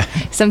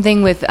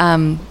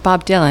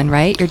Dylan,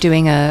 right? You're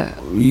doing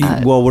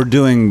well, we're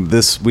doing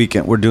this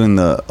weekend. We're doing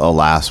the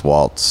Last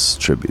Waltz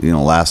tribute.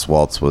 Last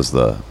Waltz was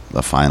the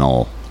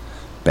final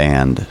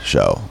band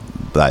show,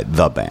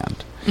 the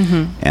band.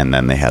 Mm-hmm. And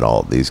then they had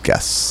all these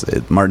guests.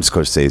 Martin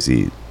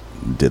Scorsese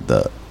did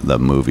the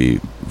movie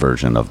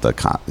version of the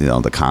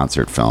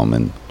concert film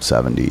in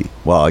 70.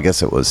 Well, I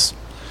guess it was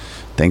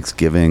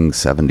Thanksgiving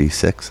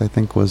 76. I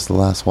think was the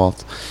Last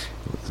Waltz.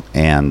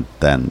 And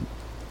then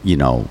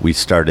we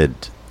started.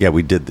 Yeah,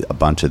 we did a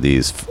bunch of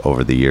these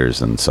over the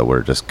years, and so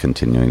we're just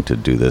continuing to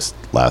do this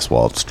Last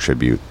Waltz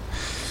tribute.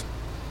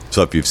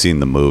 So if you've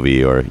seen the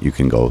movie, or you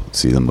can go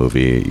see the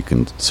movie, you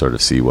can sort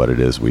of see what it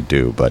is we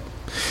do. But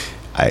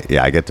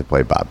I get to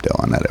play Bob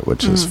Dylan at it,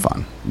 which is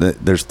fun.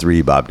 There's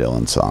 3 Bob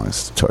Dylan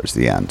songs towards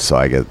the end, so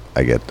I get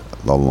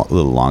a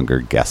little longer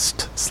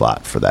guest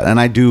slot for that. And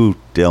I do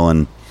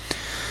Dylan.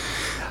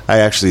 I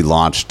actually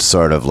launched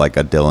sort of like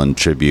a Dylan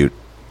tribute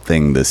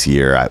thing this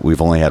year.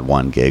 We've only had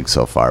one gig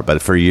so far,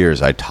 but for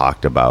years I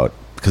talked about,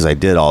 because I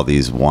did all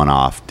these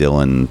one-off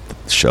Dylan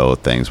show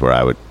things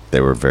where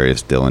there were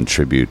various Dylan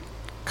tribute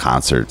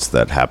concerts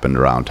that happened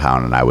around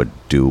town, and I would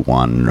do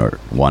 1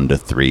 to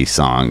 3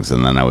 songs,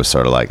 and then I was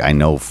sort of like, I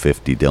know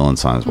 50 Dylan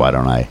songs, why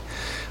don't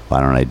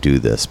I do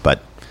this?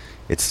 But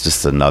it's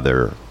just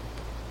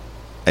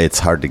it's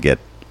hard to get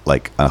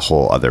like a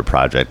whole other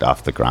project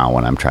off the ground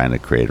when I'm trying to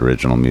create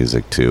original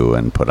music too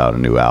and put out a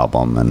new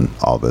album and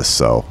all this,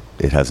 so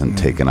it hasn't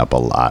taken up a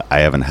lot. I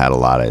haven't had a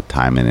lot of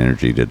time and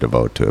energy to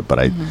devote to it, but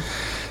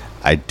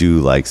I do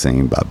like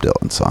singing Bob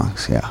Dylan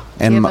songs. Yeah.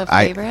 And do you have a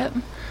favorite?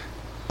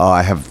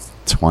 I have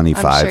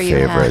 25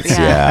 favorites.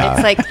 Yeah.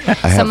 It's like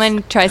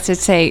someone tries to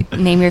say,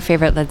 name your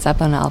favorite Led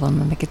Zeppelin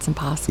album, and like it's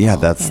impossible. Yeah,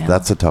 that's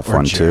a tough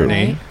one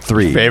Journey. too.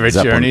 3 favorite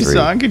Zeppelin Journey 3.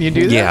 song? Can you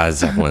do that? Yeah,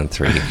 Zeppelin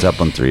 3.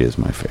 Zeppelin 3 is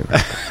my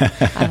favorite.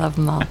 I love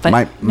them all.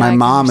 But my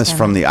mom is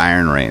from the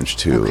Iron Range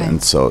too,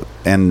 and so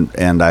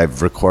and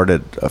I've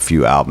recorded a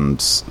few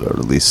albums, or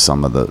at least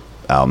some of the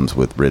albums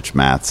with Rich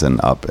Mattson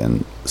up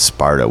in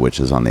Sparta, which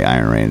is on the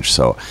Iron Range.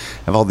 So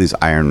I have all these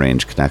Iron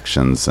Range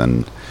connections,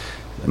 and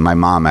my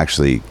mom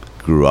actually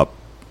grew up.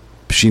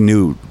 She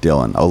knew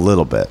Dylan a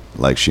little bit,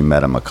 like she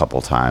met him a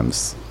couple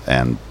times,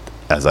 and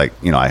as I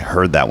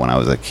heard that when I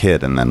was a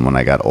kid, and then when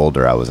I got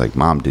older, I was like,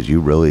 Mom, did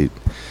you really?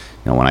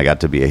 When I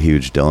got to be a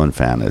huge Dylan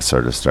fan, it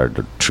sort of started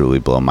to truly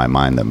blow my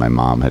mind that my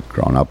mom had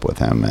grown up with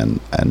him and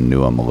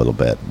knew him a little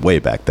bit way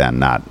back then,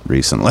 not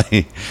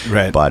recently.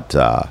 Right. But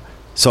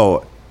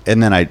so,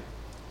 and then I,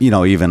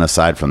 even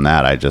aside from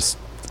that,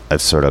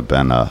 I've sort of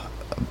been a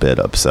bit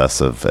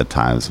obsessive at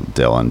times with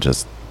Dylan,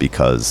 just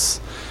because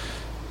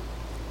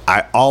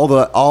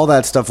all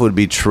that stuff would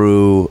be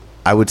true.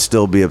 I would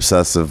still be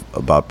obsessive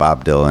about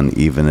Bob Dylan,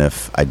 even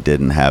if I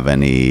didn't have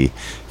any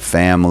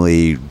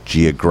family,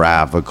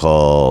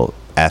 geographical,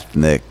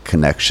 ethnic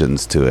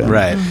connections to him.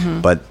 Right.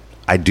 Mm-hmm. But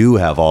I do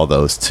have all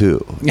those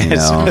too.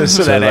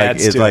 So that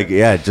adds it's to like, it.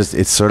 yeah,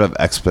 it sort of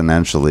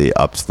exponentially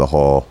ups the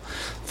whole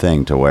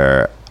thing to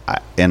where,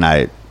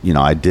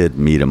 I did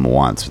meet him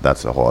once.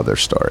 That's a whole other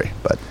story,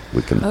 but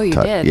we can. Oh, you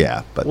did?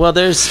 Yeah, but Well,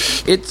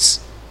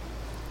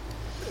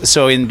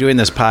 so in doing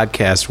this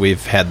podcast,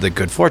 we've had the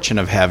good fortune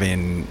of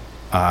having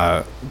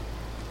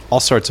all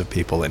sorts of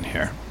people in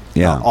here.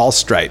 Yeah. All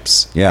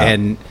stripes. Yeah.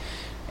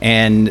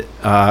 And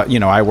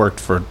I worked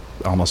for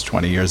almost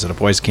 20 years at a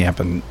boys camp,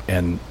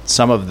 and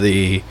some of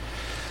the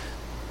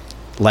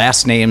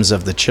last names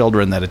of the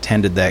children that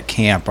attended that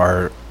camp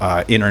are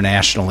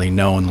internationally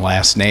known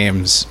last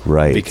names,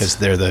 right? Because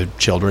they're the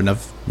children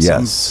of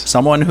yes.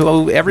 someone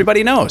who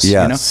everybody knows.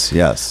 Yes,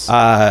 yes.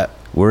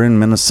 We're in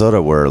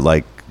Minnesota, where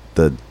like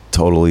the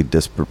totally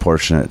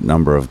disproportionate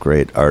number of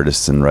great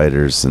artists and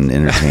writers and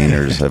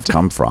entertainers have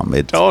come from.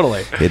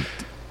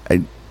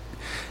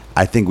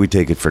 I think we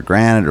take it for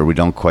granted, or we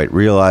don't quite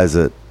realize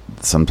it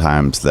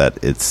sometimes, that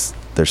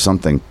there's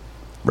something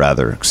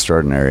rather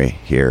extraordinary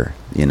here.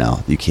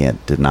 You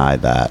can't deny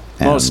that.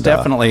 Most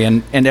definitely,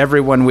 and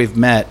everyone we've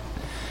met,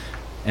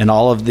 and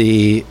all of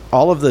the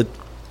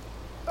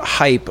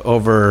hype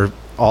over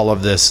all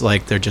of this,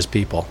 like, they're just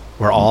people.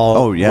 We're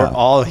all we're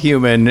all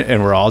human,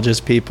 and we're all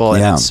just people,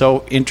 and it's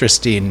so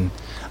interesting.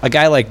 A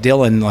guy like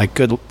Dylan, like,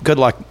 good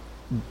luck,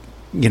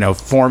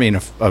 forming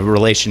a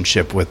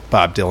relationship with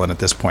Bob Dylan at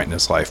this point in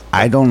his life.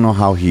 I don't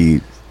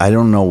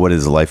know what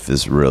his life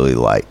is really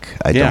like.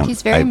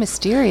 He's very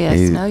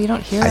mysterious. No, you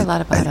don't hear a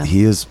lot about him.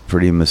 He is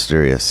pretty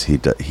mysterious. He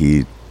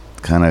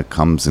kind of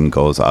comes and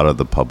goes out of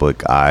the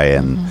public eye,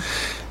 and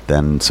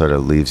then sort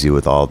of leaves you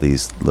with all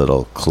these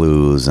little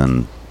clues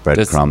and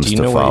breadcrumbs to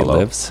follow. Do you know where he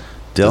lives?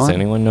 Dylan? Does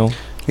anyone know?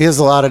 He has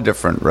a lot of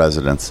different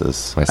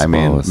residences. I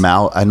mean,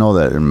 I know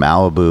that in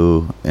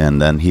Malibu,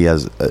 and then he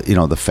has,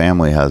 the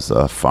family has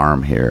a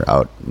farm here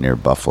out near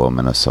Buffalo,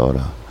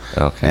 Minnesota.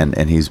 Okay. And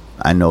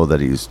I know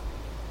that he's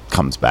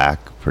comes back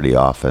pretty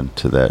often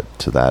to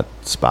that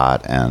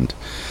spot, and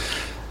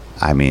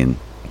I mean,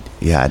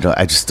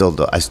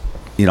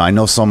 I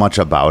know so much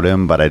about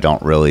him, but I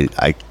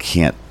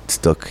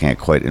still can't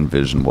quite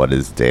envision what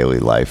his daily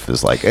life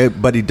is like.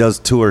 But he does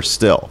tour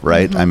still,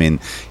 right? Mm-hmm. I mean,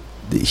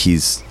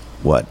 he's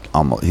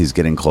he's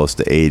getting close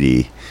to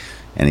 80,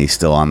 and he's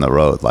still on the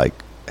road like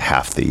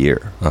half the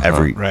year,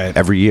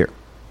 every year.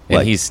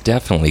 And he's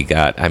definitely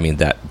got, I mean,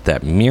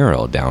 that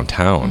mural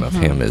downtown of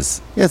him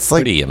is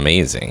pretty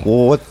amazing.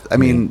 Well,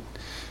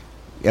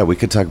 we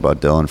could talk about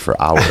Dylan for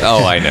hours.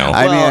 Oh, I know.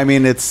 I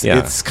mean,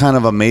 it's kind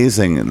of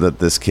amazing that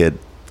this kid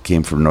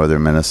came from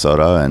northern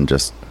Minnesota and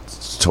just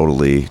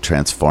totally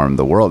transformed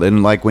the world.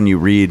 And like when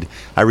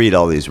I read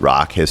all these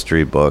rock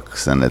history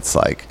books, and it's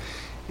like,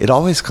 it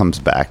always comes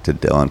back to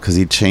Dylan, because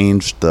he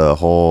changed the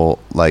whole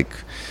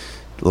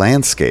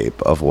landscape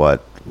of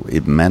what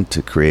it meant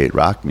to create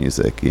rock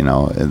music.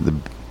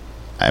 The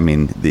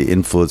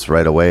influence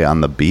right away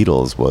on the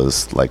Beatles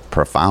was like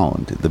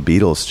profound. The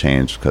Beatles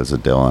changed because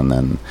of Dylan,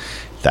 and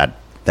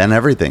then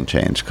everything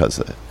changed because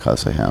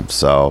of him.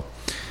 So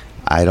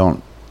I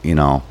don't,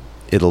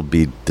 it'll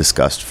be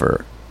discussed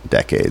for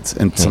decades,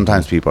 and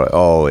sometimes people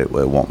are, it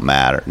won't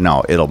matter.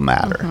 No, it'll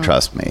matter.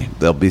 Trust me.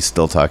 They'll be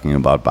still talking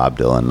about Bob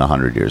Dylan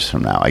 100 years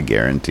from now. I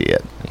guarantee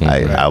it.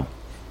 I'll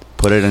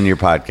put it in your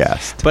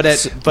podcast. But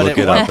at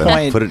one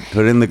point, put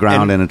it in the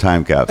ground in a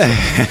time capsule.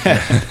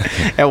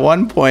 At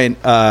one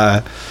point,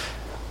 Bob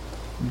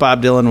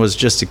Dylan was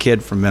just a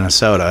kid from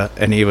Minnesota,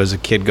 and he was a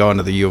kid going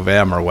to the U of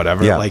M or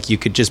whatever. Yeah. Like, you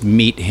could just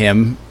meet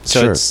him.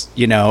 So it's,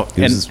 he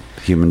was a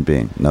human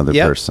being, another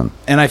person.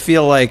 And I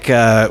feel like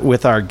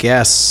with our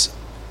guests,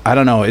 I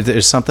don't know,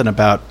 there's something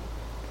about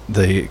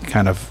the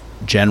kind of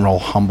general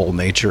humble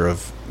nature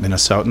of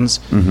Minnesotans.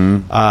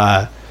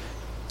 Mm-hmm.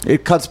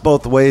 It cuts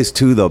both ways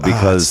too, though,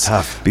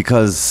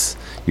 because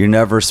you're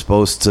never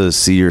supposed to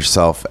see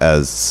yourself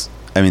as,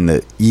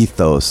 the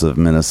ethos of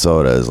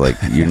Minnesota is like,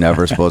 you're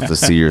never supposed to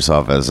see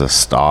yourself as a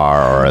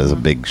star or as a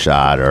big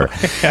shot or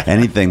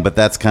anything, but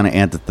that's kind of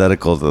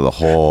antithetical to the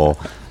whole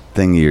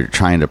thing you're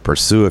trying to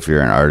pursue. If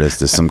you're an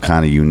artist, is some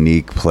kind of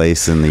unique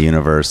place in the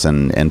universe,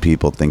 and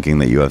people thinking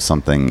that you have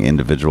something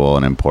individual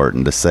and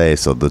important to say,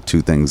 so the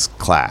two things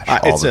clash all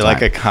it's the time.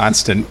 Like a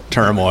constant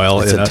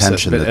turmoil. It's a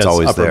tension that's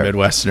always upper there.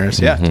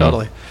 Midwesterners. Yeah,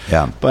 totally.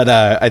 Yeah. But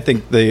I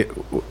think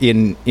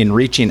in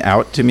reaching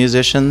out to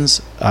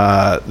musicians,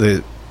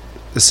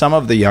 some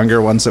of the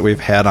younger ones that we've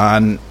had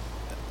on,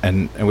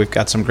 and we've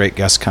got some great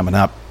guests coming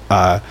up,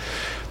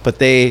 but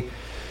they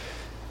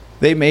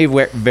may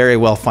very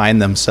well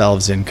find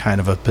themselves in kind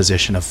of a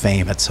position of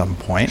fame at some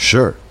point.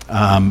 Sure.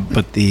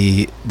 But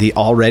the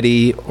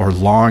already or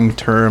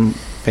long-term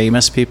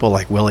famous people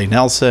like Willie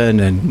Nelson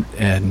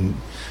and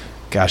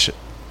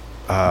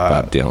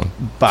Bob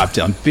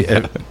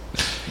Dylan.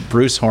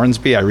 Bruce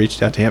Hornsby, I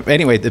reached out to him.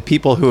 Anyway, the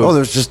people who...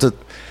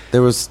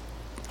 there was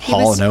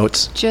Hall &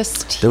 Oates.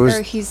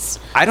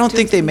 I don't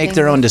think they make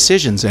their own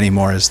decisions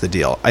anymore is the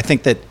deal. I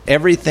think that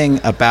everything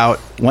about...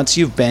 Once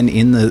you've been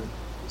in the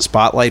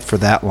spotlight for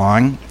that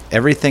long,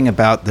 everything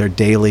about their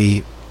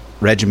daily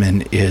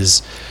regimen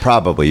is...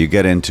 Probably. You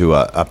get into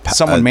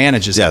someone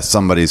manages it. Yeah,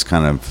 somebody's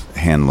kind of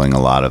handling a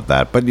lot of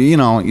that. But,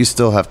 you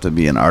still have to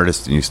be an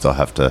artist, and you still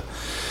have to...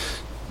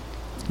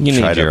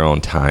 You need your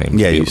own time.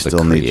 Yeah, you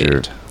still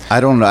need I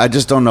don't know. I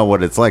just don't know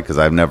what it's like because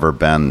I've never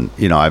been.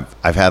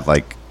 I've had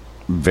like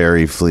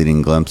very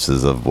fleeting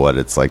glimpses of what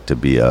it's like to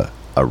be a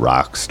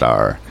rock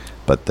star,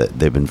 but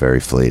they've been very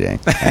fleeting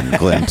and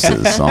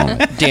glimpses only.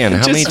 Dan,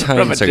 how many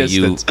times are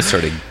you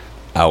sort of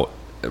out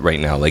right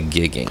now, like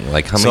gigging?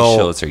 Like how many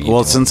shows are you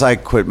doing? Since I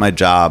quit my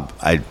job,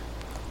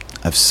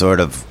 I've sort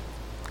of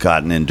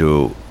gotten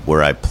into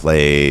where I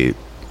play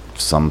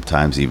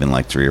sometimes even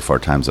like 3 or 4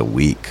 times a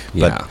week.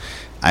 Yeah. But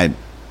I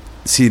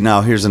see now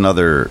there's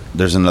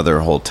another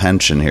whole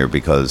tension here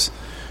because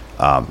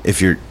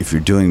if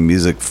you're doing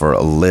music for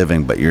a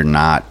living but you're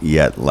not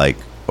yet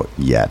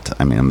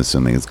I mean I'm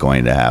assuming it's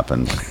going to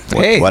happen.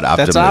 What optimism.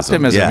 That's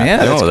optimism. Yeah.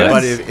 That's good.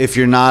 But if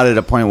you're not at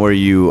a point where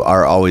you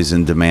are always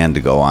in demand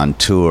to go on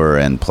tour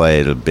and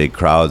play to big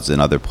crowds in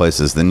other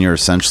places, then you're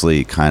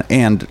essentially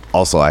and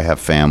also I have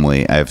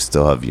family,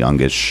 still have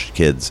youngish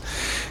kids,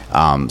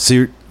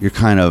 so you're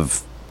kind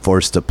of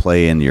forced to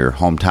play in your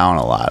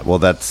hometown a lot. Well,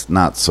 that's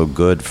not so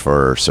good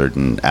for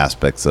certain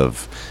aspects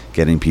of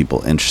getting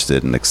people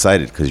interested and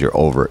excited because you're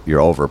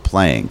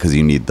overplaying because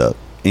you need the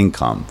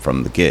income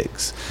from the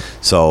gigs.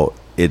 So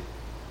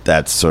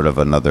that's sort of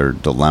another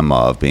dilemma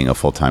of being a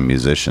full-time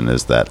musician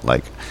is that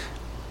like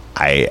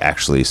I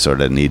actually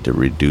sort of need to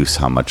reduce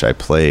how much I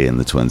play in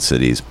the Twin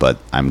Cities, but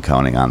I'm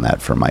counting on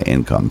that for my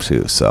income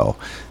too. So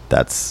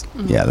that's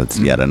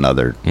yet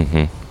another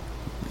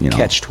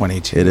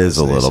catch-22. It is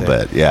a little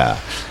bit, yeah.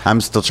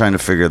 I'm still trying to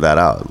figure that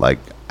out. Like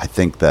I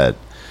think that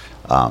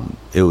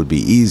it would be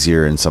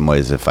easier in some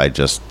ways if I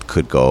just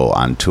could go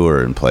on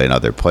tour and play in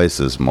other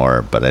places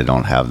more, but I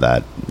don't have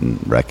that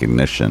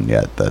recognition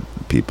yet that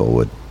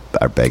people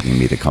are begging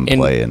me to come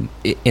play. And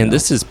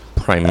this is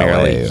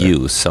primarily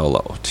you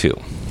solo too,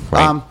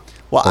 right?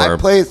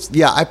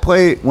 I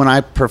play when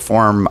I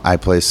perform, I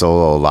play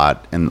solo a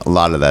lot, and a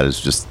lot of that is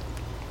just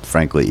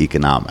frankly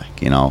economic,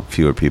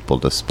 fewer people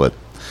to split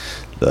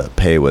the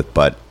pay with,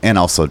 and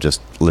also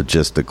just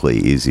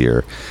logistically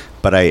easier.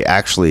 But I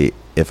actually,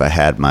 if I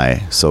had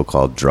my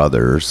so-called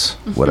druthers,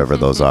 whatever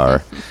those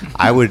are,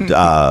 I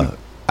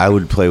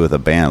would play with a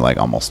band like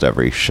almost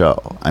every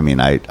show. I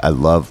mean, I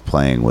love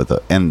playing with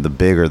and the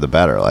bigger the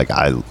better. Like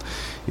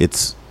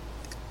it's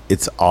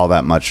all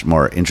that much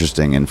more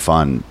interesting and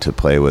fun to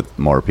play with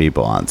more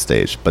people on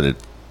stage, but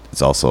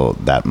it's also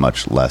that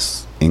much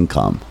less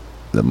income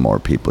the more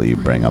people you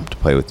bring up to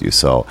play with you.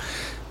 So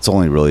it's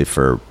only really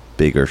for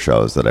bigger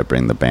shows that I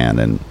bring the band,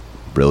 and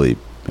really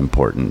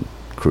important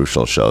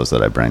crucial shows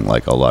that I bring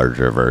like a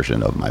larger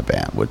version of my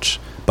band,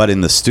 but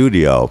in the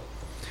studio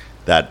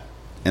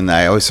and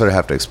I always sort of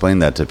have to explain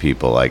that to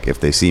people. Like if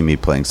they see me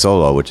playing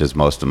solo, which is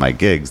most of my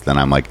gigs, then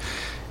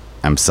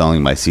I'm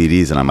selling my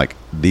CDs and I'm like,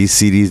 these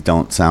CDs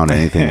don't sound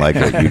anything like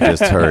what you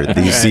just heard.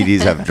 These CDs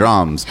have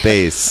drums,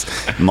 bass,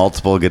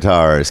 multiple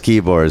guitars,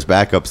 keyboards,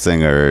 backup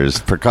singers,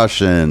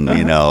 percussion,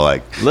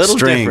 like little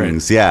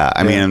strings. Different. Yeah.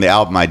 I mean, and the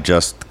album I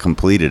just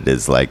completed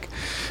is like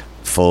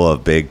full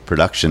of big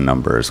production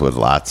numbers with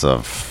lots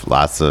of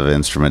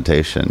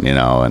instrumentation,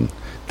 and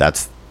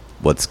that's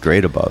what's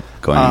great about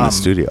going in the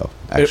studio,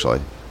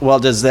 actually. Well,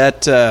 does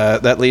that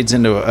leads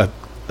into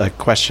a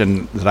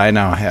question that I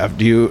now have.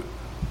 Do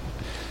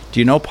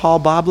you know Paul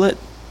Boblet?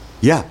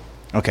 Yeah.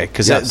 Okay,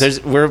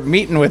 because we're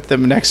meeting with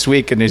them next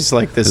week, and he's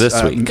like this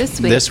week.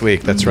 This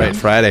week, that's right,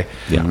 Friday.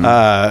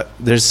 Yeah.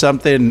 There's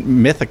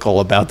something mythical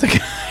about the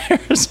guy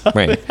or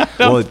something. Right. I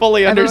don't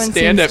fully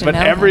understand it, but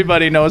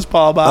everybody knows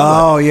Paul Boblet.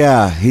 Oh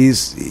yeah, he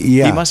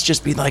must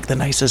just be like the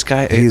nicest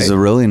guy. He's a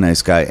really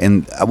nice guy,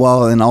 and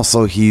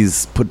also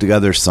he's put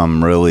together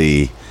some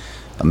really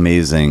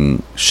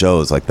amazing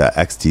shows, like that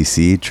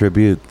XTC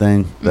tribute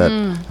thing that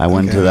I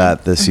went to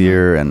that this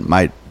year, and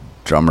my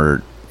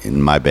drummer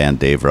in my band,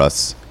 Dave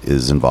Russ,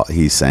 is involved.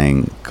 He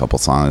sang a couple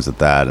songs at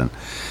that, and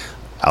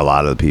a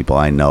lot of the people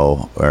I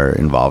know are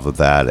involved with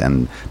that.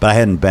 But I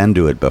hadn't been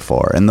to it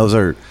before, and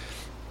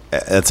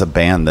it's a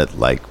band that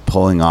like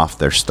pulling off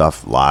their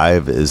stuff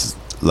live is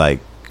like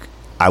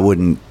I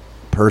wouldn't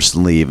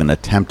personally even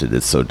attempt it.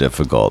 It's so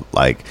difficult.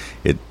 Like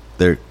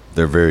they're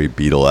very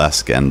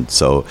Beatlesque, and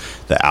so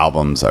the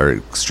albums are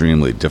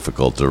extremely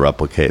difficult to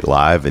replicate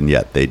live, and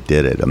yet they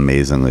did it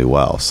amazingly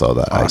well. So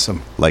that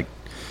awesome.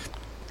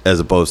 As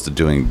opposed to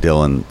doing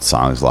Dylan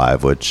songs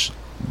live, which,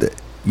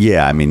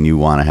 I mean, you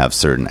want to have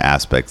certain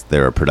aspects.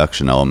 There are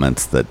production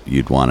elements that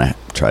you'd want to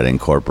try to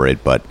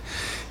incorporate, but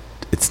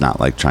it's not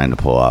like trying to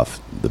pull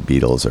off the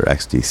Beatles or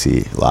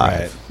XTC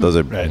live. Right. Those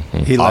are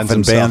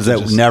often bands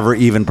that never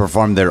even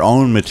perform their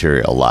own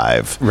material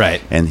live.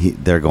 Right. And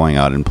they're going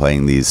out and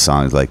playing these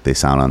songs like they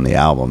sound on the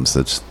albums.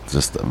 It's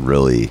just a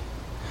really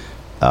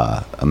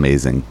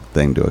amazing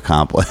thing to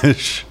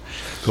accomplish.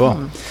 Cool.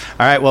 All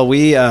right. Well,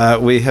 we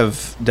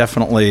have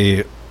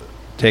definitely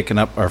taken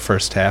up our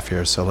first half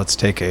here, so let's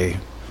take a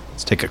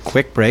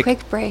quick break.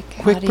 Quick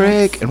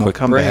break, and we'll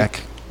come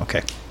back.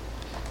 Okay.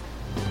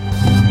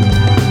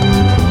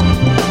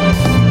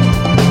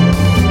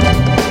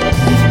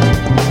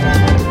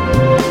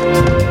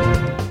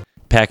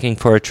 Packing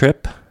for a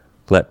trip?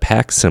 Let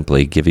Pack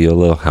Simply give you a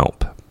little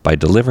help. by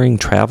delivering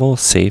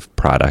travel-safe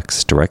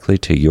products directly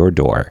to your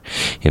door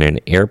in an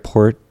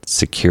airport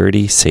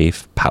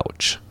security-safe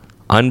pouch.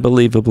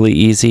 Unbelievably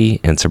easy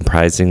and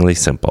surprisingly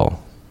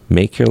simple.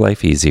 Make your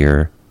life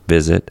easier.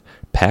 Visit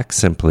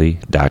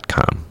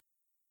PackSimply.com.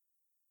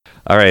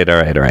 All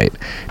right.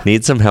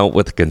 Need some help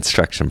with a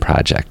construction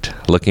project?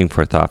 Looking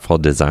for thoughtful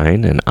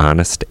design and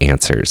honest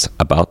answers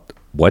about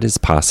what is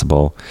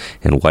possible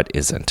and what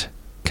isn't?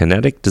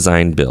 Kinetic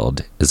Design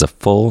Build is a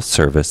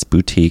full-service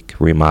boutique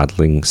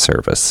remodeling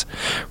service,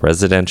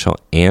 residential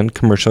and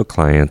commercial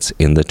clients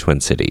in the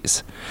Twin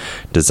Cities.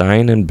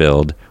 Design and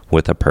build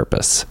with a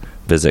purpose.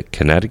 Visit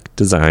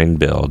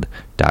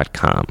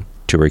kineticdesignbuild.com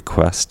to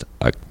request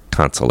a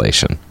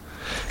consultation.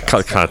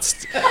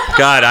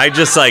 God, I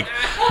just like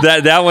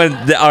that one.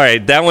 All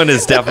right, that one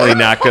is definitely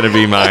not going to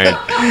be mine.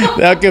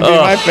 That could be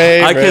my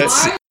favorite.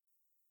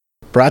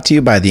 Brought to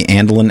you by the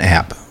Andelin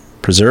app.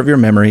 Preserve your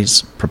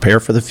memories, prepare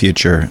for the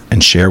future,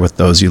 and share with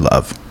those you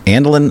love.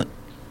 Andelin,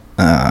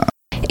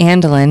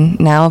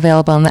 now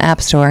available in the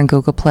App Store and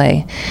Google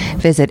Play.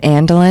 Visit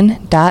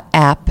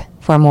andelin.app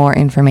for more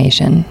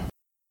information.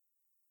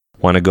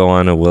 Want to go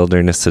on a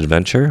wilderness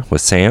adventure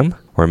with Sam?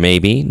 Or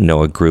maybe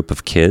know a group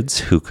of kids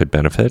who could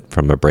benefit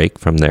from a break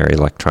from their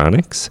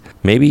electronics?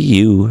 Maybe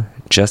you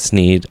just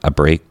need a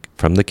break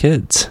from the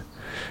kids.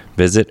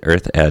 Visit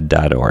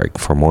earthed.org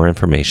for more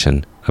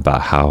information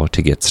about how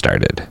to get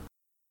started.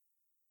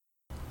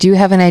 Do you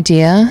have an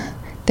idea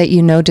that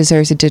you know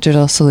deserves a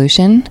digital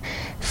solution?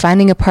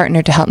 Finding a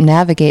partner to help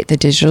navigate the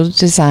digital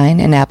design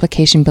and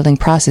application building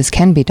process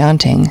can be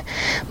daunting.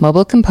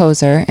 Mobile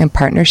Composer, in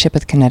partnership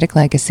with Kinetic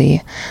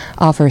Legacy,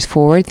 offers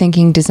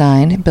forward-thinking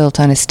design built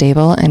on a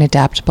stable and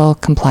adaptable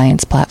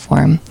compliance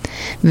platform.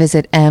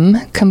 Visit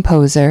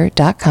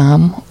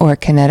mcomposer.com or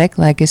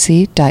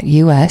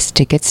kineticlegacy.us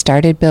to get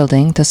started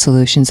building the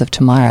solutions of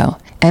tomorrow.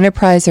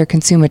 Enterprise or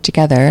consumer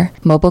together,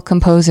 Mobile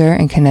Composer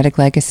and Kinetic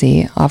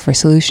Legacy offer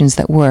solutions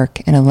that work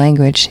in a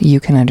language you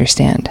can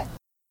understand.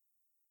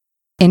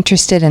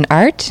 Interested in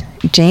art?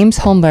 James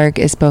Holmberg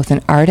is both an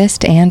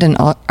artist and an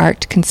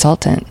art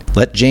consultant.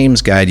 Let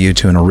James guide you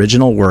to an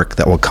original work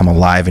that will come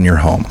alive in your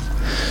home.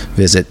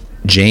 Visit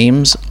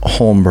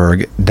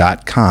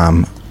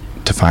jamesholmberg.com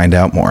to find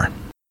out more.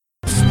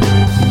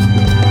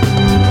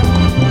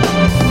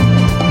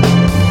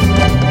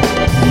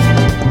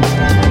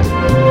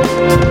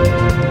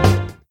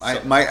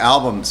 My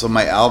album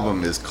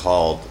is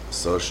called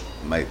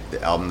the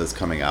album that's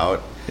coming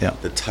out. Yeah.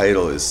 The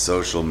title is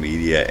Social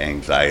Media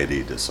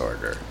Anxiety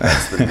Disorder.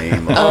 That's the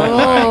name of it.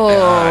 Oh my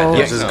God.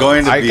 Which is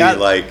going to be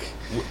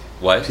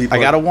what? I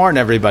got to warn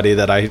everybody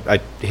that I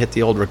hit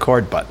the old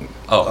record button.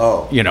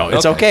 Oh. You know,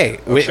 it's okay.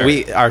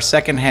 We our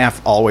second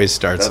half always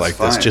starts That's like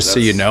fine. this, just so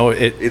you know.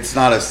 It's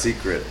not a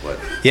secret, but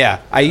Yeah,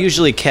 I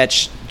usually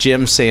catch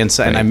Jim saying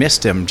something, and I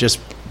missed him just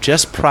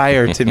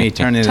prior to me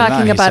turning it on.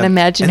 Talking He about said,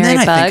 imaginary and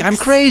then I think bugs.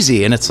 I'm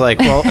crazy, and it's like,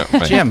 well,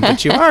 Jim,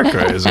 but you are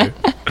crazy.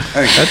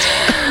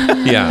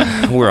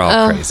 Yeah, we're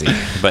all crazy,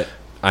 but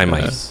I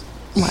might.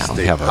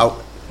 Wow.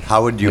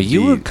 How would you? Well, you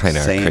be were kind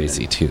of saying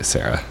crazy too,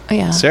 Sarah.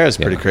 Yeah. Sarah's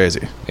pretty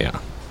crazy. Yeah.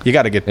 You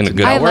got to get In a to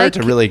good know way. her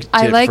to really.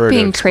 I like for her to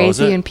being expose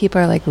crazy, it. and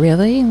people are like,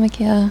 "Really?" I'm like,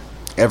 "Yeah."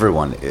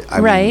 Everyone,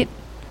 Right.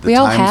 The We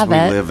all times have we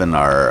it. live in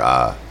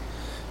are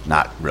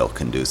not real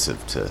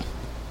conducive to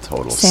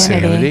total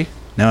Sanity. Sanity?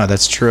 No,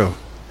 that's true.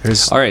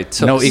 There's All right,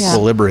 so- no Yeah.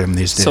 equilibrium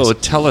these days. So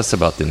tell us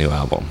about the new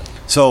album.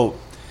 So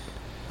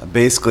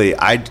basically,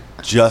 I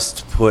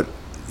just put.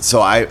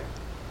 So I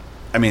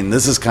mean,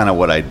 this is kind of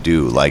what I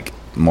do. Like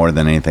more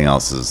than anything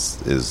else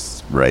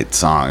is write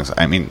songs.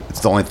 I mean,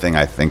 it's the only thing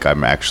I think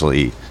I'm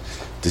actually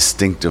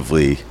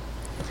distinctively.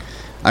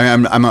 I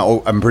mean, I'm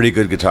a pretty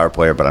good guitar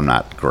player, but I'm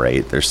not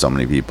great. There's so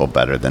many people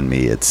better than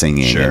me at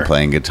singing Sure. and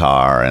playing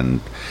guitar,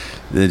 and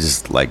they're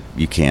just like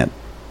you can't.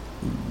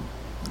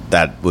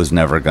 That was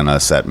never gonna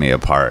set me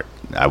apart.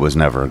 I was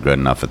never good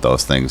enough at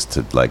those things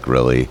to like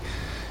really,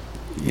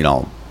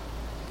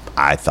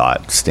 I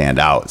thought stand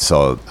out.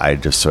 So I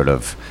just sort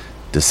of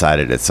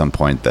decided at some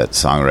point that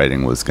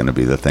songwriting was going to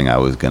be the thing I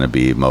was going to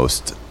be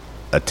most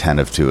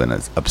attentive to and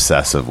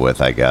obsessive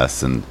with, I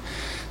guess. And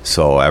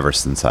so ever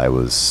since I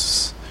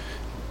was,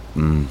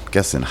 I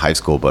guess in high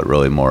school, but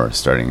really more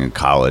starting in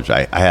college,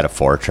 I had a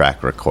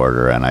 4-track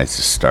recorder, and I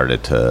just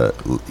started to,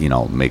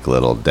 make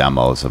little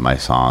demos of my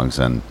songs.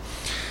 And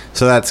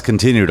so that's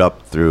continued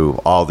up through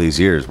all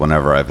these years.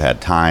 Whenever I've had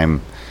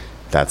time,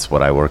 that's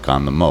what I work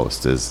on the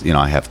most is,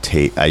 I have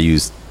tape.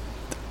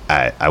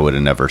 I would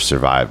have never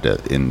survived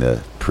it in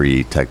the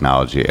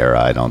pre-technology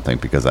era, I don't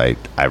think, because I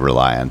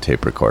rely on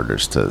tape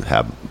recorders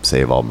to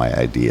save all my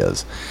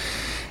ideas.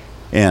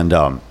 And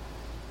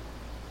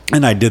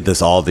I did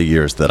this all the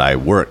years that I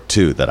worked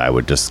too, that I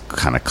would just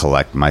kind of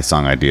collect my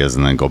song ideas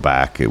and then go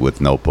back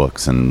with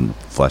notebooks and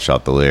flesh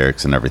out the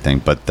lyrics and everything.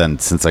 But then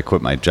since I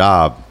quit my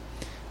job,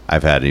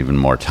 I've had even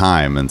more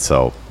time, and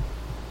so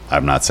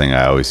I'm not saying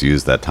I always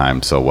use that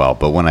time so well,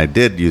 but when I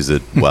did use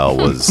it well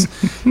was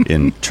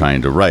in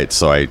trying to write.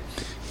 So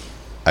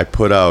I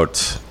put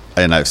out,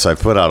 I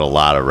put out a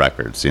lot of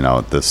records.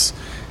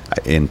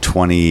 in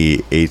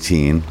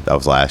 2018, that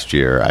was last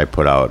year, I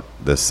put out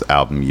this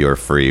album, You're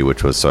Free,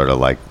 which was sort of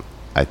like,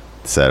 I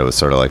said it was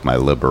sort of like my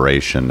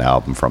liberation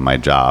album from my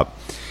job.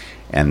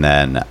 And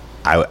then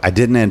I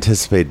didn't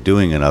anticipate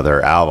doing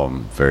another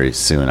album very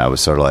soon. I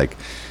was sort of like,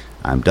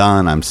 I'm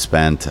done, I'm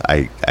spent,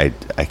 I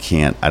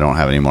don't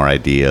have any more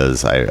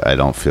ideas, I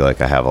don't feel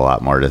like I have a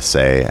lot more to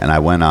say. And I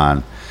went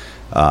on,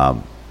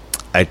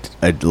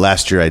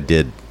 last year I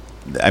did,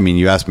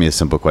 you asked me a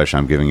simple question,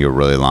 I'm giving you a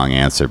really long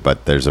answer,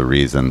 but there's a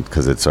reason,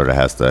 because it sort of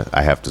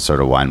I have to sort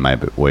of wind my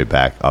way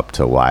back up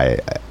to why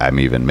I'm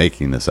even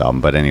making this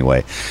album. But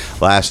anyway,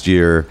 last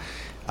year,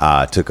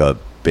 took a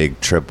big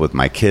trip with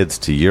my kids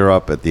to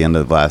Europe at the end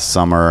of last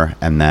summer,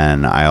 and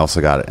then I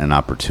also got an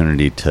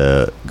opportunity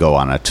to go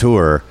on a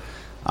tour,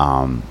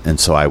 and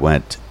so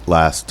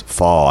last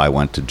fall I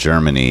went to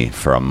Germany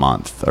for a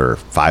month, or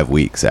 5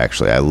 weeks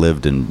actually. I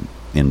lived in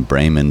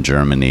Bremen,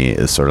 Germany.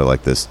 Is sort of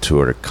like this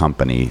tour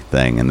company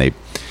thing, and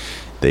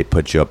they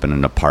put you up in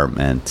an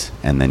apartment,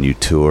 and then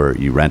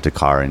you rent a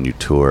car and you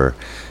tour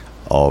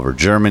all over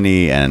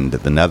Germany and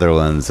the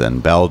Netherlands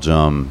and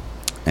Belgium.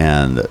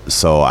 And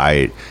so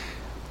I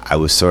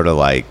was sort of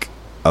like,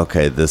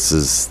 okay, it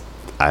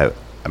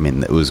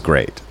was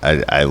great.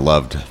 I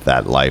loved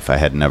that life. I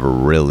had never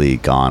really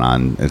gone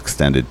on an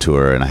extended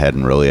tour, and I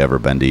hadn't really ever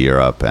been to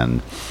Europe,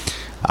 and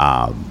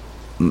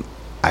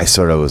I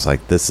sort of was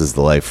like, this is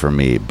the life for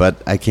me.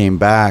 But I came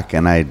back,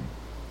 and I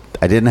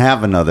didn't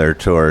have another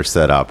tour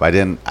set up.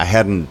 I'm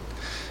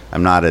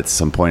not at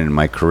some point in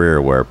my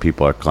career where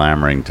people are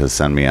clamoring to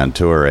send me on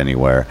tour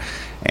anywhere.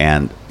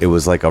 And it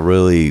was like a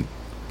really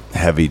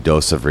heavy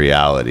dose of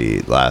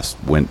reality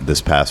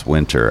this past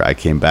winter. I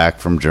came back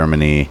from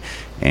Germany,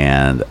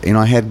 and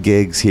I had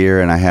gigs here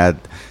and I had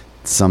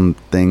some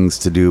things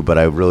to do, but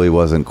I really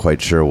wasn't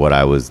quite sure what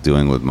I was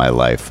doing with my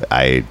life.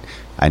 I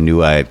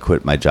knew I had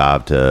quit my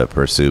job to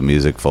pursue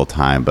music full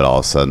time, but all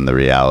of a sudden the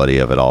reality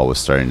of it all was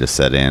starting to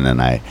set in, and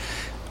I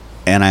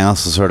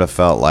also sort of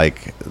felt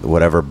like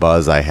whatever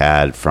buzz I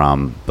had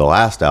from the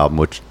last album,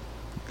 which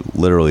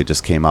literally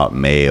just came out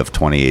May of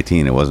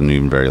 2018. It wasn't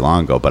even very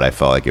long ago, but I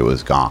felt like it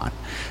was gone.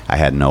 I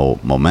had no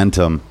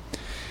momentum.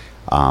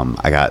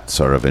 I got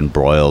sort of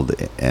embroiled,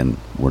 and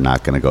we're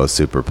not going to go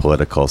super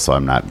political, so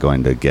I'm not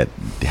going to get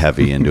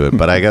heavy into it,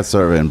 but I got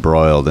sort of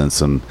embroiled in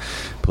some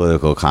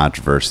political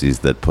controversies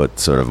that put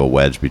sort of a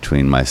wedge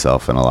between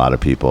myself and a lot of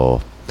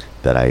people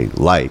that I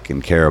like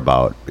and care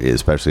about,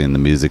 especially in the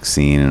music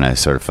scene. And I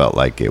sort of felt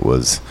like it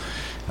was,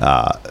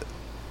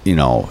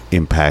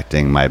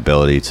 impacting my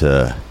ability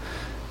to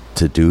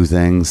do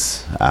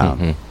things.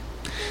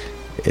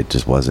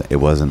 It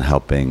wasn't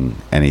helping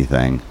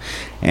anything.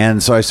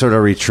 And so I sort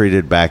of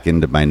retreated back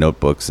into my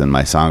notebooks and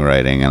my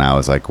songwriting, and I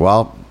was like,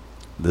 well,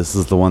 this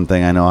is the one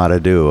thing I know how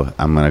to do.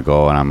 I'm going to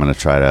go and I'm going to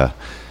try to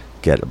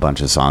get a bunch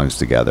of songs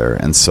together.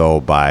 And so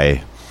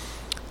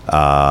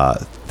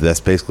that's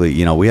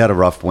basically, we had a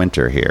rough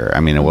winter here.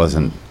 It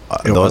wasn't,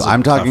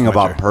 I'm talking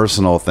about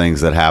personal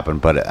things that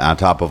happened, but on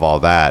top of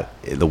all that,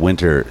 the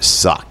winter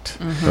sucked.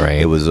 Mm-hmm.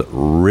 Right. It was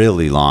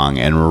really long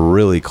and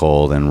really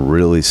cold and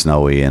really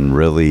snowy and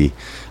really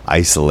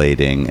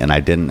isolating, and I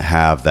didn't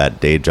have that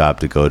day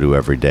job to go to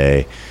every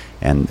day.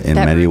 And in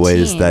many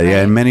ways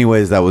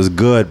that was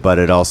good, but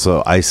it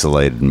also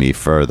isolated me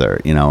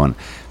further, and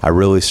I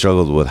really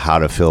struggled with how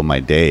to fill my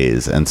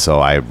days. And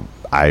so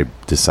I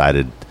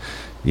decided,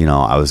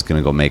 I was going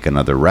to go make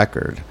another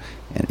record.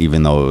 And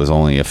even though it was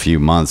only a few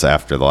months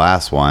after the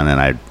last one,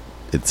 and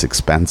it's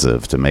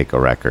expensive to make a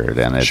record,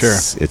 and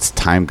it's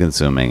time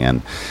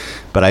consuming,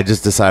 but I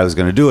just decided I was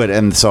going to do it.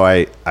 And so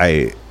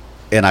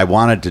I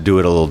wanted to do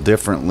it a little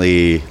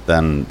differently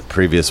than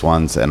previous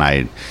ones, and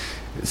I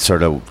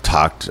sort of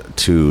talked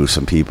to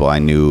some people I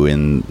knew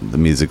in the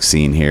music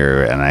scene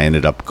here, and I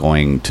ended up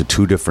going to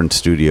 2 different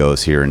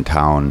studios here in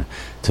town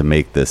to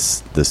make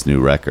this new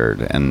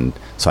record. And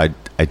so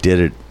I did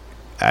it.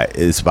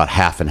 It's about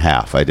half and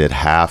half. I did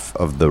half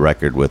of the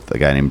record with a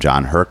guy named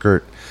John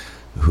Herkert,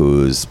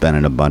 who's been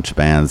in a bunch of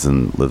bands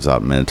and lives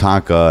out in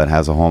Minnetonka and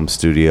has a home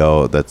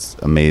studio that's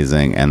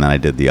amazing. And then I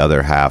did the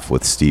other half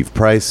with Steve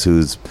Price,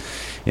 who's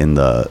in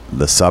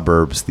the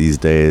suburbs these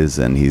days,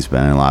 and he's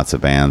been in lots of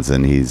bands,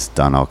 and he's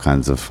done all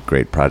kinds of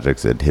great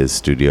projects at his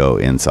studio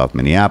in South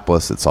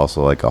Minneapolis. It's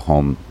also like a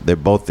home. They're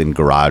both in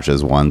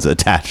garages. One's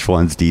attached,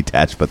 one's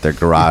detached, but they're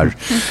garage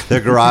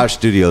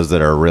studios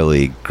that are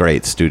really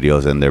great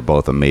studios, and they're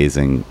both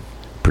amazing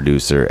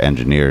producer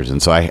engineers.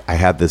 And so I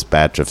had this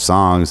batch of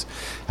songs.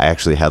 I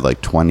actually had like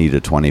 20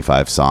 to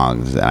 25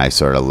 songs, and I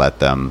sort of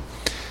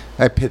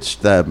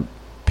pitched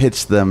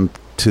them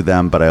to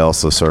them, but I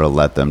also sort of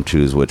let them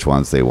choose which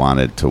ones they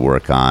wanted to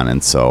work on.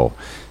 And so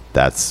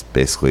that's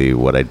basically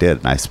what I did.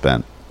 And I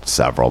spent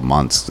several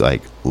months,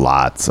 like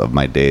lots of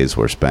my days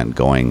were spent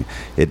going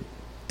it.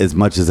 As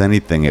much as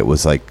anything, it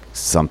was like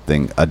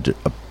something, a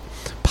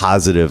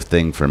positive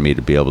thing for me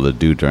to be able to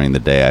do during the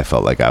day. I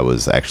felt like I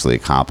was actually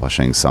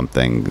accomplishing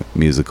something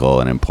musical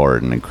and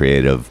important and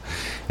creative,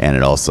 and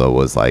it also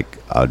was like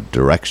a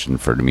direction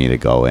for me to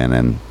go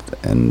in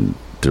and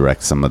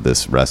direct some of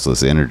this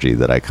restless energy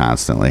that I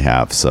constantly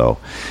have. So,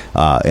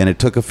 and it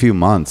took a few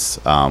months.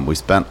 We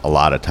spent a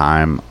lot of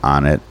time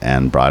on it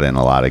and brought in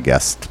a lot of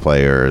guest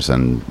players,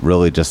 and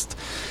really just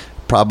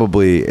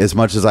probably, as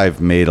much as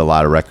I've made a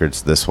lot of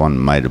records, this one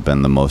might have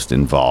been the most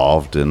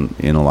involved in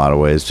a lot of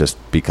ways, just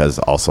because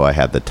also I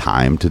had the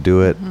time to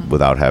do it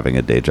without having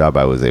a day job.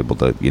 I was able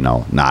to,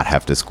 not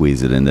have to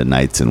squeeze it into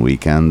nights and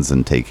weekends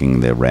and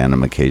taking the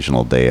random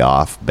occasional day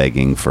off,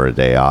 begging for a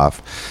day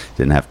off.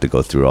 Didn't have to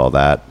go through all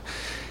that.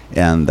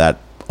 And that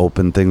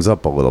opened things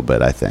up a little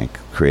bit, I think,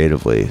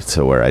 creatively,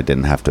 to where I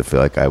didn't have to feel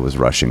like I was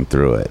rushing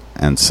through it.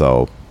 And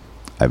so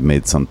I've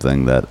made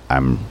something that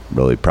I'm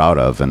really proud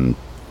of, and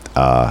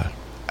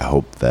I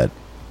hope that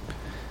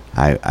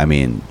I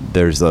mean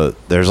there's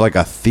like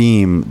a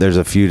theme. There's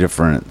a few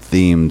different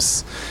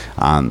themes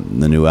on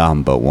the new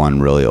album, but one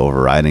really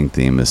overriding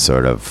theme is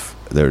sort of,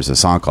 there's a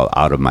song called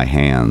Out of My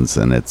Hands,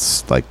 and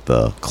it's like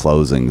the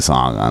closing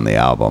song on the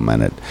album,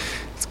 and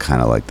it's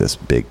kind of like this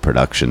big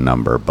production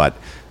number, but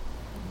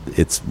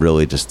it's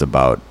really just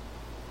about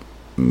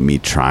me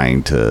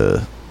trying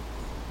to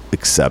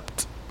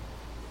accept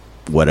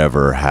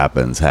whatever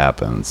happens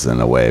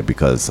in a way,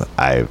 because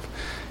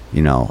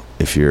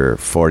if you're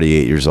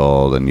 48 years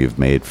old and you've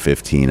made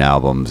 15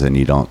 albums and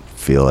you don't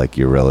feel like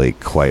you're really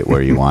quite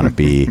where you want to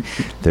be,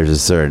 there's a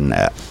certain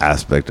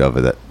aspect of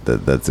it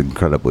that's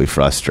incredibly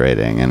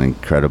frustrating and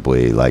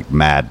incredibly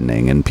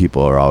maddening. And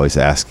people are always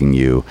asking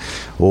you,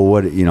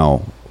 well,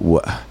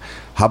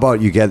 how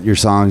about you get your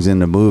songs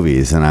into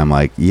movies? And I'm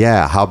like,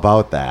 yeah, how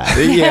about that?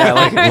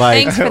 Yeah,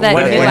 thanks for that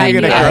new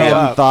idea. I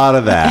hadn't thought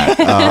of that.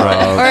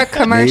 Or a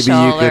commercial.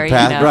 Maybe you could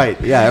pass. Right,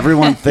 yeah,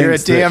 everyone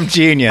thinks you're a damn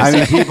genius. I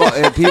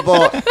mean,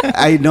 people,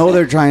 I know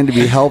they're trying to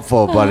be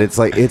helpful, but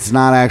it's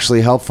not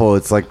actually helpful.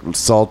 It's like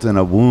salt in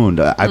a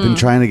wound. I've been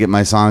trying to get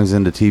my songs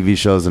into TV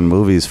shows and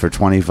movies for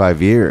 25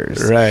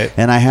 years. Right.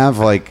 And I have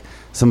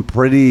some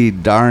pretty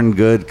darn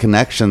good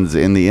connections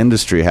in the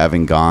industry,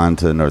 having gone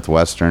to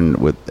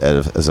Northwestern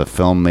as a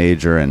film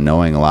major and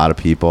knowing a lot of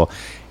people.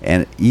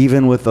 And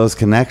even with those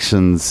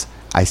connections,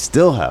 I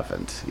still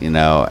haven't,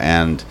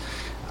 and,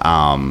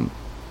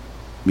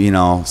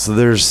 so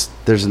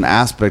there's an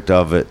aspect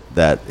of it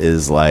that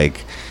is I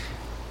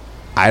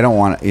don't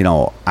want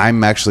to,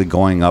 I'm actually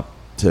going up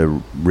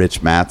to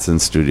Rich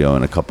Matson's studio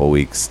in a couple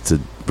weeks to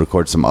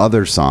record some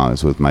other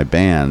songs with my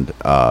band.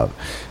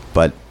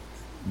 But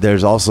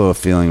there's also a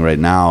feeling right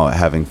now,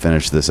 having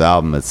finished this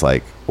album, it's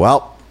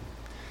well,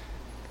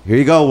 here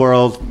you go,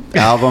 world.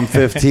 Album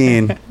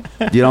 15.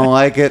 You don't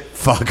like it?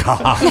 Fuck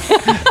off.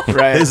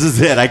 Right. This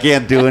is it. I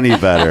can't do any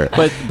better.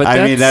 But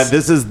I mean,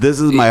 this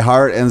is my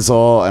heart and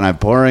soul, and I'm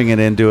pouring it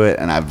into it,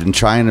 and I've been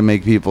trying to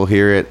make people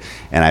hear it,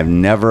 and I've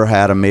never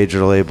had a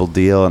major label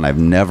deal, and I've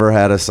never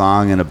had a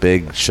song in a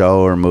big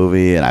show or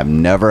movie, and I've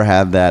never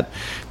had that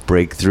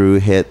breakthrough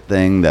hit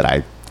thing that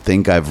I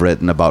think I've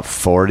written about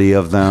 40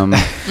 of them.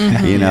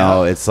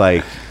 It's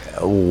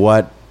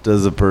what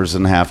does a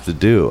person have to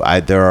do?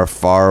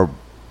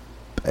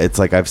 It's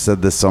I've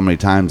said this so many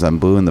times, I'm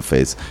blue in the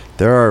face.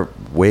 There are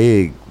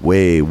way,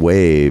 way,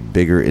 way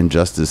bigger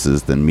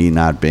injustices than me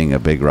not being a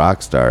big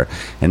rock star,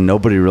 and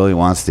nobody really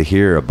wants to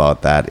hear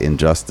about that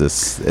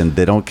injustice, and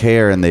they don't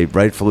care, and they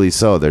rightfully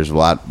so. There's a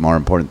lot more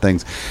important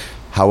things.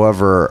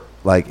 However,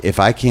 if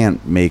I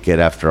can't make it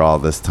after all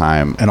this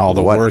time and all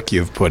the work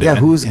you've put in,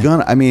 who's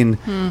gonna? I mean,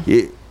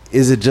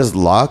 is it just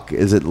luck?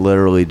 Is it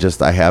literally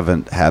just I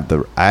haven't had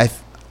I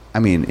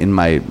mean, in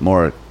my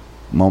more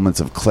moments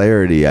of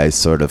clarity, I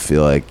sort of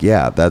feel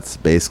that's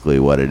basically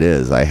what it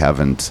is. I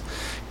haven't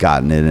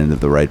gotten it into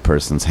the right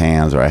person's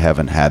hands, or I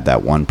haven't had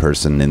that one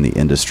person in the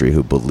industry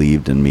who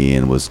believed in me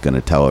and was going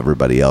to tell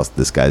everybody else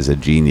this guy's a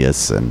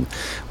genius and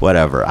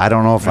whatever. I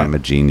don't know if I'm a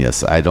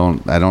genius. I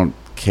don't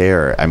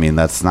care. I mean,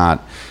 that's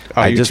not.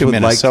 Oh, you're too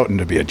Minnesotan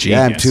to be a genius.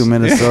 Yeah, I'm too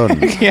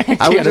Minnesotan.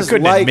 I would just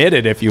couldn't admit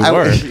it if you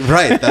were.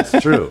 Right, that's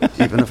true.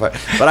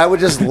 But I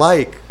would just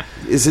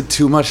is it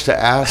too much to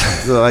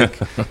ask to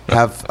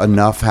have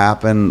enough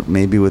happen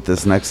maybe with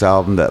this next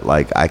album that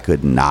I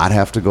could not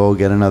have to go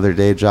get another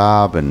day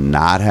job and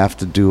not have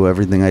to do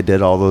everything I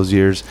did all those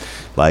years?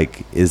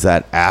 Is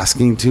that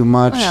asking too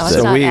much? Well,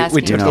 so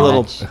we took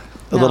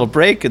a little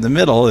break in the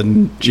middle,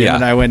 and Jim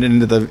and I went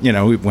into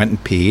we went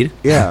and peed.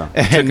 Yeah.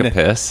 And took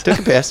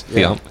a piss.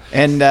 Yeah.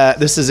 And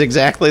this is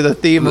exactly the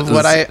theme of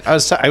what I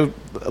was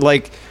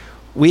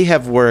we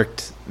have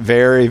worked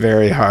very,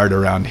 very hard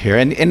around here.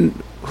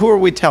 And who are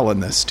we telling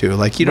this to?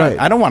 Right.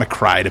 I don't want to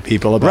cry to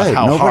people about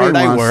how Nobody hard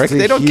I work.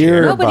 They don't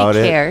care.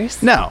 Nobody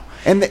cares. No.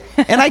 And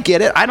I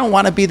get it. I don't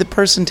want to be the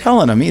person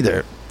telling them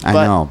either. I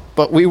know.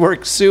 But we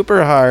work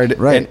super hard.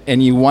 Right.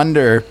 And you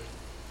wonder,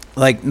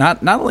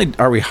 not only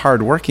are we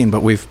hardworking,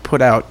 but we've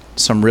put out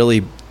some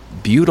really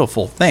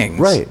beautiful things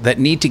that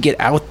need to get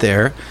out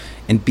there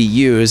and be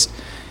used.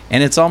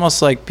 And it's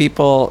almost like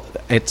people,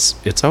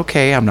 it's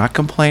okay. I'm not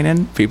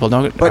complaining. People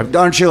don't. But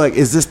aren't you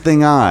is this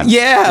thing on?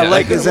 Yeah.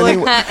 Is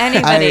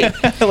anybody.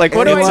 What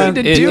do I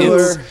need to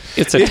do?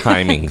 It's a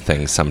timing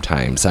thing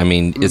sometimes. I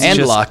mean, it's and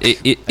just luck.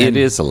 It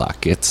is a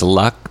luck. It's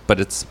luck,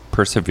 but it's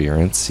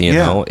perseverance. You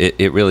know,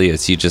 it really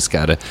is. You just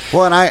gotta.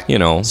 Well,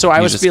 and So I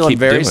was feeling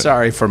very sorry.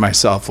 sorry for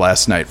myself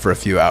last night for a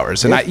few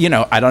hours, and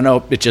I don't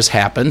know. It just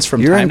happens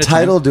from you're time to time.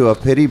 entitled to a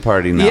pity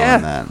party now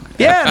and then.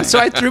 Yeah. So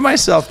I threw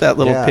myself that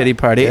little pity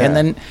party,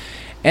 Yeah.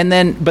 and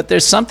then, but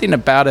there's something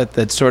about it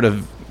that sort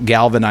of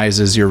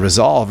galvanizes your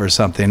resolve or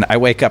something. I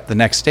wake up the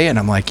next day and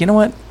I'm like, you know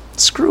what?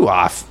 Screw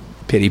off,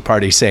 pity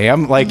party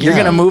Sam. Like you're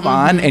gonna move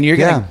on, and you're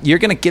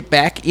gonna get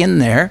back in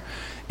there.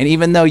 And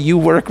even though you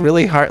work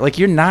really hard, like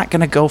you're not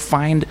gonna go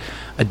find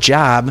a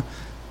job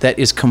that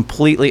is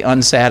completely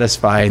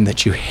unsatisfying,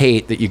 that you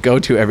hate, that you go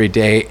to every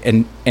day,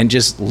 and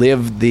just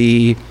live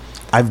the.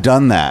 I've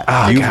done that.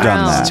 You've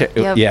done that.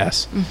 Yep.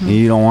 Yes. Mm-hmm.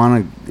 You don't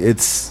want to.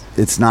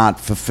 It's not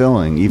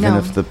fulfilling, even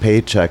if the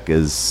paycheck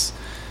is,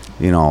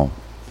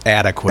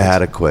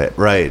 Adequate.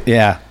 Right.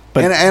 Yeah.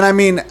 But And I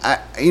mean,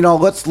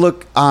 let's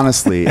look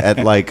honestly at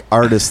like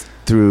artists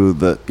through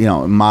the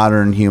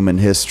modern human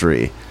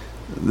history.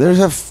 There's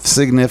a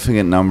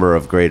significant number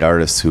of great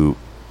artists who,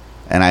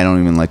 and I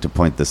don't even like to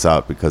point this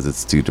out because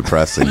it's too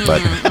depressing,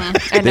 but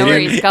I know where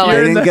he's going.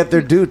 they didn't get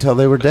their due till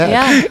they were dead.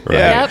 Yeah.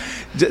 Yeah.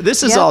 Yep.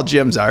 This is all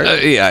Jim's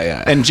art.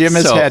 Yeah. And Jim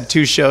has So- had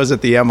 2 shows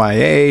at the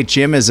MIA.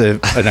 Jim is an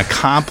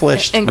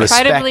accomplished,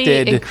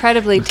 respected,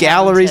 incredibly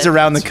galleries talented.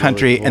 around the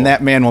country, and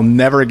that man will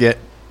never get,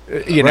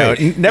 never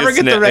get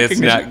the recognition. It's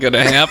not going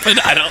to happen.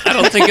 I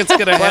don't think it's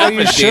going to happen.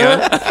 Are you sure?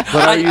 But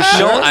are you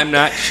sure? No, I'm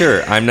not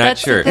sure. I'm not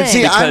That's the sure. thing.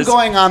 See, I'm Because-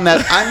 going on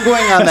that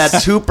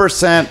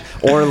 2%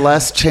 or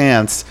less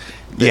chance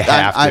You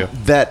have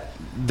to.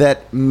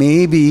 that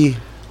maybe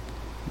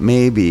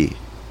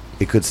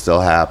it could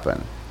still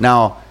happen.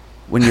 Now,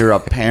 when you're a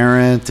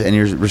parent and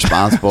you're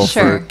responsible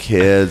Sure. for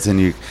kids and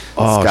you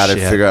got to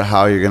shit. figure out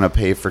how you're going to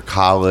pay for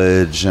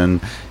college and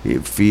you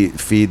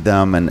feed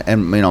them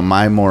and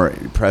my more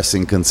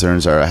pressing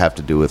concerns have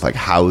to do with like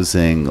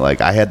housing. Like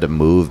I had to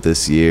move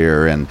this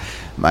year and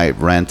my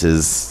rent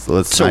is.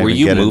 So were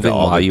you moving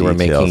while you were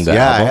making the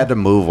Yeah, I album? had to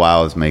move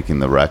while I was making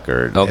the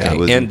record. Okay, It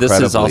was and this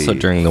is also incredibly-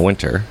 during the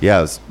winter.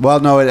 Yes. Well,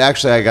 no,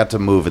 I got to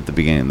move at the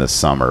beginning of the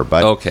summer,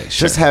 but Okay,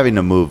 just sure. having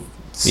to move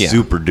Yeah.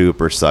 super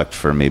duper sucked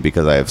for me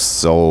because I have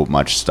so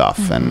much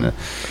stuff and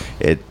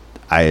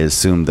I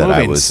assumed that I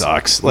Moving was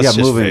sucks. Let's just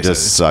moving face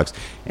just it. sucks.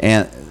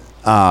 And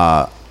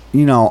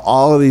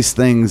all of these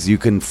things you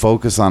can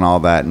focus on all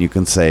that and you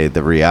can say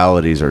the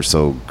realities are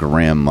so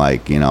grim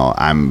like,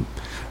 I'm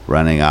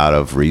running out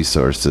of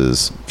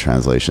resources,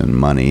 translation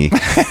money.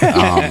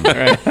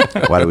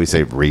 Why do we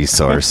say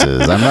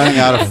resources? I'm running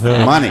out of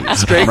money.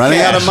 I'm running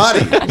out of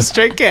money.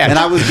 Straight cash. And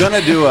I was going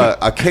to do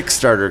a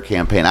Kickstarter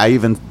campaign. I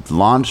even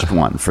launched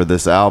one for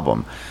this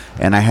album.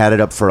 And I had it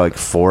up for like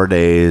 4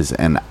 days.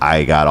 And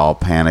I got all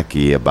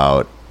panicky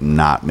about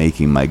not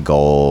making my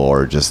goal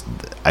or just,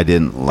 I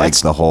didn't like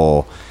the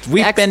whole.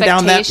 We've been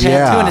down that path too,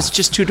 Yeah. and it's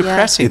just too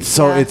depressing. It's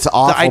so Yeah. it's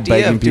awful idea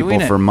begging of doing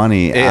people it. for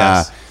money.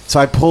 Yes. So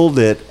I pulled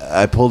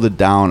it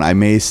down. I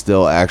may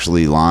still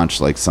actually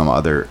launch like some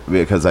other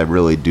because I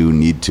really do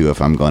need to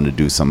if I'm going to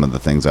do some of the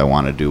things I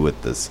want to do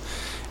with this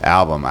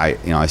album. I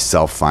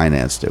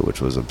self-financed it,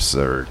 which was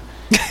absurd.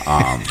 We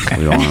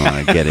don't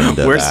want to get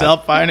into We're that.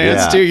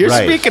 self-financed too. You're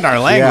speaking our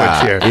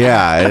language here.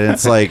 Yeah, and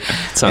it's like,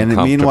 It's and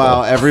uncomfortable.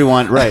 meanwhile,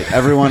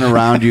 everyone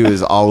around you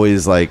is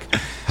always like,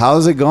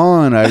 "How's it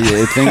going? Are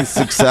things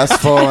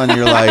successful?" And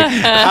you're like,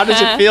 How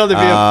does it feel to be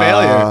a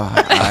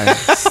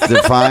failure?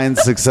 define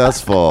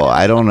successful.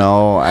 I don't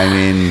know. I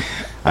mean,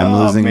 I'm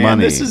losing man,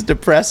 money. This is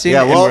depressing.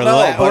 Yeah, and well, we're, no,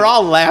 but- we're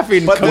all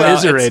laughing, but- Well,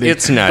 commiserating.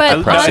 it's not But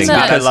depressing. on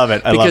the- Because, I love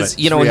it. I love because it.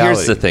 here's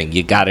reality. the thing: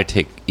 you got to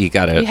take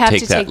have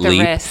take to that take the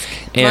leap. risk.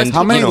 And Most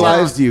How many people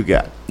lives don't. do you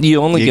get? you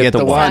only You get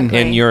the one,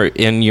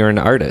 Exactly. and you're an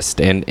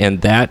artist,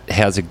 and that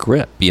has a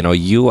grip.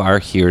 You are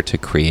here to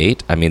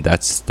create. I mean,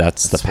 that's the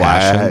That's why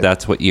passion.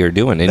 That's what you're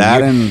doing, and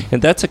That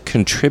and that's a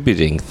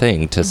contributing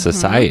thing to Mm-hmm.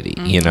 society.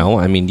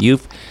 I mean,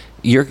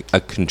 you're a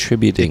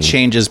contributing It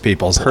changes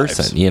people's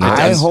person. lives.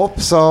 I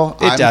hope so.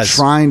 It I'm does.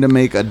 trying to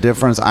make a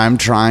difference. I'm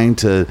trying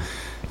to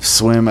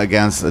swim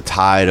against the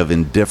tide of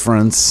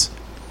indifference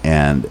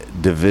and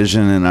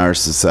division in our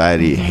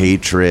society,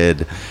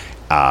 hatred,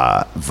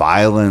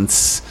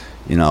 violence,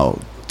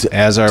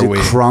 As are we.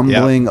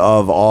 crumbling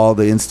of all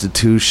the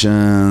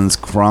institutions,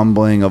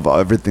 crumbling of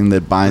everything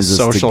that binds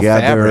The us social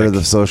together, fabric.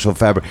 the social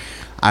fabric.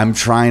 I'm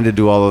trying to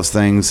do all those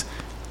things.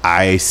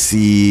 I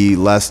see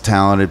less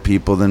talented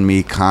people than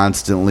me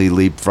constantly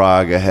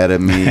leapfrog ahead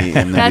of me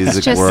in the That's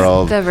music just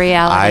world. the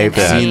reality I've of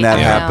it. seen that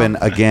I know. happen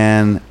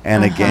again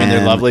and again. And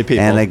they're lovely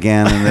people. And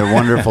again, and they're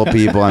wonderful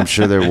people. I'm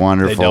sure they're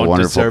wonderful, don't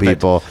wonderful deserve it.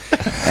 people.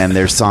 And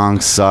their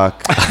songs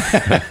suck.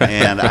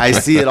 And I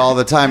see it all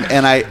the time.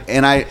 And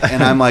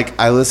I'm like,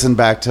 I listen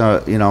back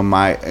to,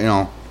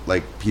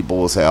 like people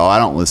will say, "Oh, I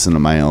don't listen to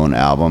my own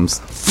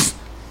albums."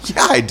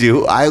 Yeah, I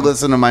do. I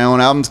listen to my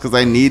own albums because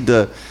I need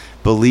to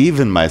believe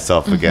in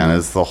myself again.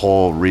 Is the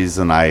whole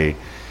reason I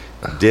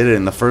did it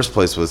in the first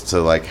place was to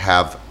like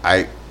have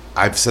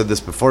I've said this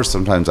before.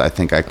 Sometimes I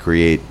think I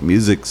create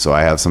music so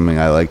I have something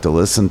I like to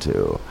listen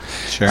to.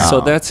 Sure.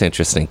 So that's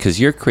interesting because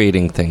you're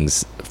creating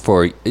things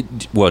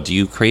do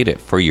you create it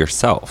for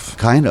yourself?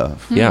 Kind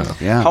of. Yeah.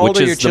 Yeah. How old Which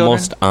are your is the children?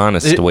 most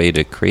honest way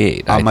to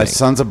create. I My think.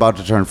 son's about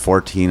to turn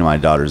 14 and my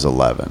daughter's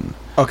 11.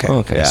 Okay.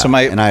 Okay. Yeah. So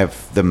and I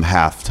have them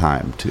half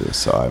time too,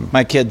 so I'm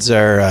my kids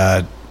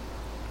are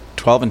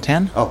 12 and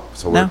 10. Oh,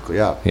 so No.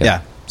 yeah.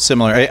 Yeah,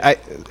 similar.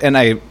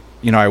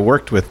 I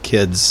worked with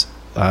kids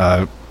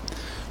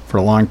for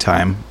a long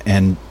time,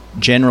 and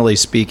generally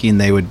speaking,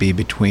 they would be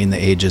between the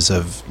ages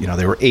of,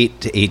 they were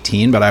 8 to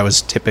 18, but I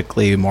was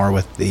typically more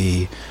with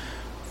the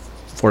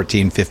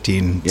 14,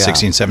 15, Yeah.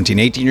 16, 17,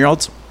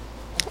 18-year-olds.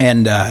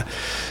 And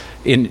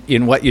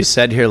in what you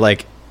said here,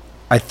 like,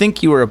 I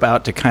think you were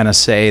about to kind of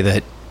say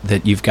that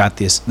you've got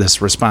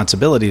this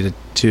responsibility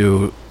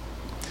to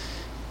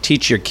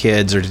teach your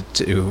kids or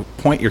to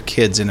point your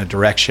kids in a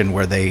direction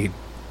where they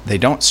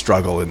don't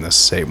struggle in the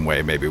same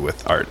way, maybe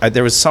with art.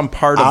 There was some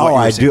part of what you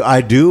were saying.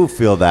 I do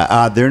feel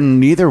that.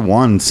 Neither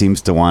one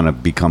seems to want to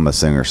become a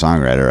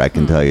singer-songwriter, I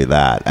can tell you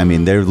that. I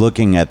mean, they're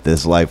looking at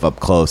this life up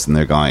close and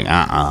they're going,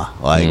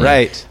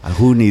 Right.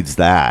 Who needs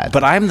that?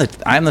 But I'm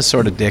the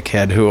sort of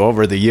dickhead who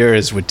over the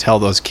years would tell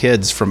those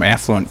kids from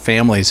affluent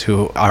families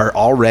who are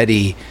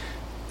already,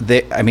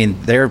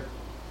 the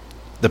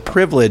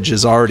privilege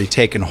is already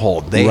taken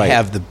hold. They Right.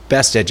 have the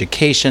best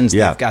educations.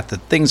 Yeah. They've got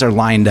things are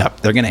lined up.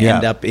 They're going to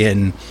end up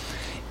in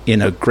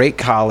a great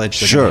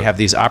college. They're going to have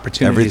these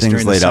opportunities. Everything's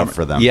during the laid out summer.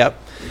 for them. Yep.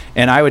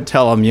 And I would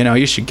tell them,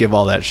 you should give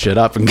all that shit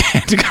up and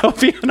go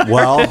be an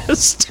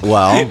artist.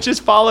 Well,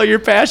 just follow your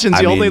passions.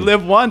 You only mean-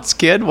 live once,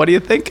 kid. What are you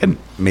thinking?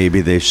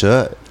 Maybe they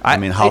should. I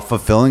mean, how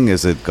fulfilling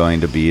is it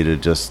going to be to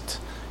just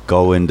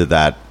go into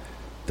the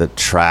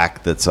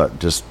track that's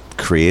just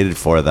created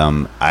for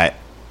them?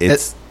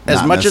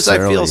 As much as I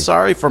feel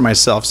sorry for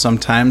myself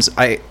sometimes,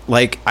 I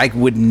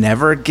would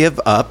never give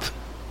up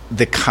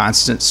the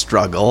constant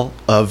struggle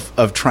of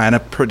trying to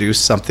produce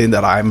something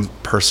that I'm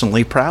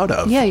personally proud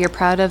of. Yeah, you're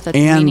proud of that's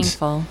And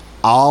meaningful.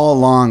 all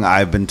along,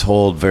 I've been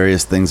told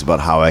various things about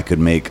how I could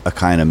make a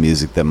kind of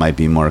music that might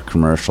be more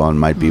commercial and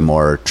might be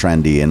more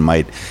trendy and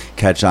might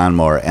catch on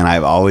more. And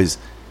I've always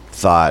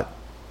thought,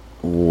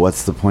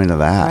 what's the point of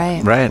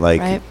that? Right.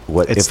 Like, Right.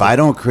 what It's if I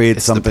don't create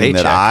it's the something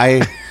that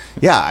paycheck.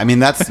 Yeah, I mean,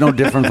 that's no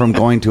different from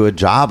going to a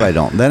job.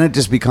 Then it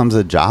just becomes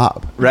a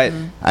job. Right.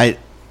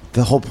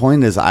 The whole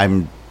point is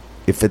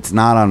if it's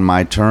not on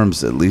my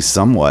terms, at least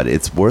somewhat,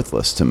 it's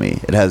worthless to me.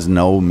 It has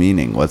no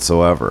meaning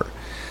whatsoever.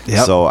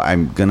 Yep. So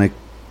I'm gonna,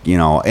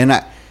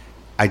 and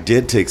I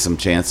did take some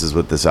chances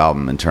with this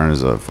album in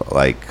terms of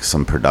like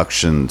some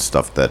production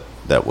stuff that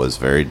was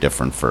very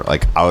different for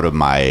like out of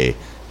my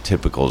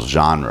typical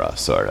genre,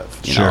 sort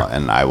of, you know.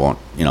 And I won't,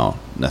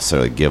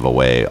 necessarily give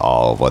away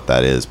all of what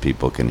that is.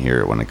 People can hear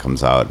it when it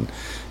comes out and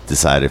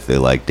decide if they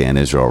like Dan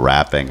Israel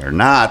rapping or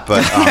not.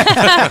 But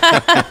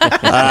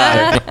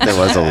there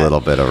was a little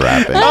bit of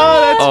rapping.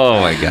 Oh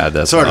my God,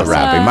 that's Sort of awesome.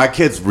 rapping. My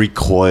kids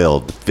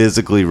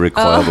physically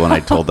recoiled when I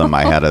told them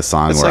I had a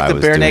song It's where like I the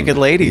was Bare doing- Naked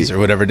Ladies or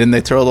whatever. Didn't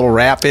they throw a little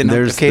rap in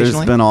There's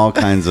occasionally? been all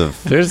kinds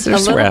of. There's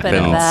little rap bit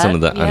of in that, some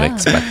of the yeah.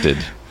 unexpected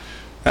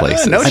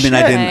places. No I mean, shit.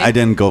 I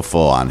didn't go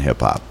full on hip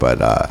hop, but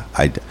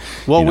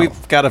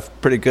We've got a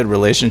pretty good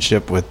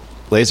relationship with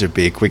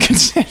Laserbeak. We can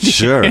send you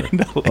Sure.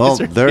 into Well,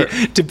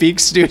 to Beak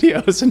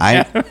Studios, and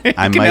I can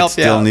might help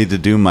you still out. need to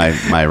do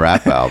my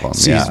rap album.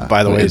 He's, Yeah.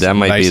 by the way, he's That the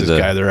might be nicest the-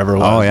 guy there ever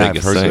was. Oh yeah, I've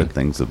biggest heard thing. good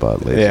things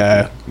about Laser.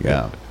 Yeah.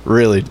 Yeah.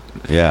 Really.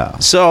 Yeah.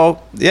 So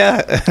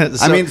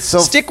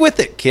stick with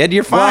it, kid.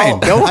 You're fine.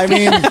 Well, I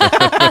mean,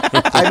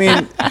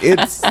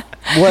 it's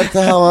what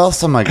the hell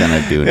else am I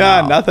gonna do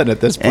now? Nothing at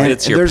this point. And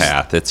It's your there's-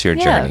 path. It's your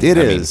Yeah. journey. It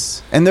I mean,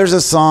 is. And there's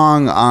a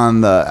song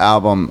on the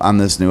album, on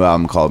this new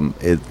album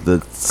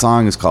the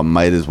song is called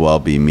Might As Well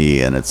Be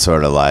Me, and it's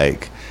sort of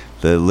like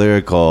the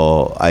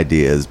lyrical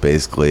idea is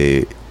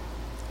basically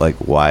like,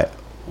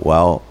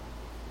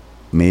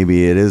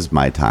 maybe it is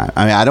my time.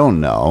 I mean, I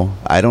don't know.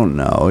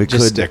 It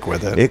Just could stick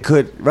with it. It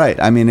could, right.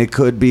 I mean, it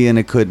could be and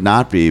it could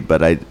not be,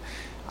 but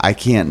I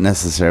can't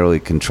necessarily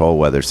control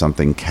whether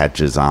something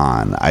catches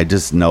on. I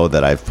just know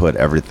that I've put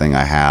everything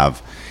I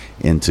have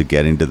into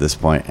getting to this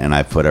point, and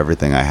I put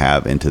everything I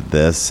have into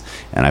this,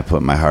 and I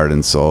put my heart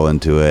and soul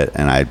into it,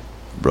 and I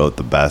wrote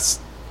the best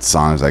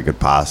songs I could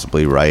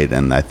possibly write,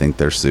 and I think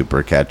they're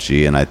super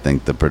catchy, and I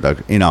think the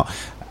production,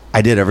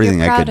 I did everything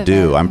You're I proud could of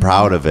do. it. I'm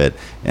proud of it,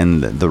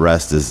 and the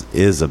rest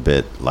is a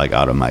bit like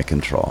out of my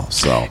control.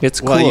 So it's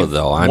cool Well, you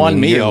though. won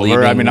me you're over.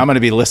 leaving I'm going to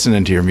be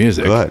listening to your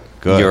music.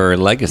 good. your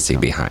legacy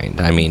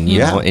behind. I mean, you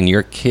Yeah. know, and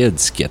your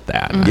kids get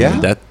that. Mm-hmm. I Yeah.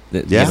 mean, that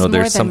Yeah. you know, More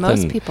there's than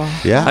something. most people.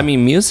 Yeah. I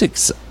mean,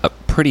 music's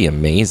pretty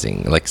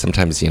amazing. Like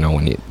sometimes,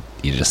 when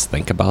you just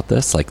think about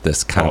this, like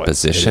this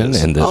composition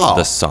is. and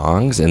the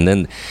songs, and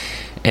then.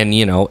 And,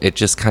 it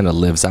just kind of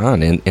lives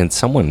on. And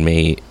someone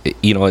may,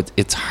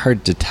 it's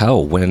hard to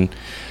tell when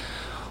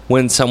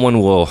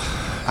someone will.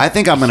 I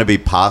think I'm going to be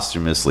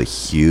posthumously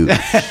huge.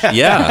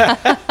 Yeah.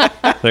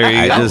 There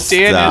you go.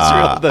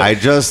 I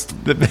just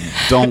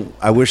don't.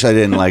 I wish I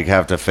didn't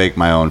have to fake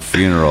my own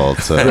funeral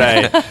to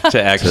Right. To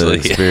to actually.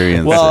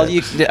 experience. Well,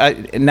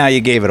 it. now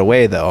you gave it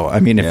away, though. I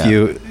mean, if Yeah.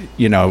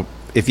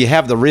 if you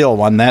have the real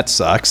one, that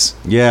sucks.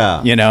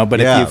 Yeah. But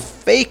if you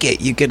fake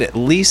it, you could at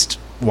least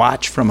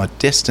watch from a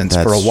distance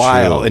for a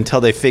while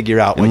until they figure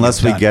out what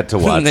unless we get to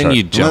watch and then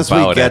you jump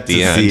out at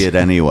the end. See it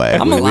anyway.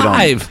 I'm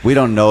alive. We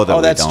don't know that.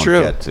 Oh, that's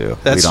true. Get to.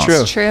 That's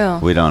true. It's true.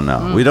 We don't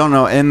know. We don't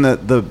know. And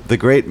the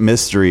great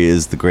mystery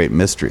is the great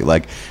mystery.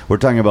 Like, we're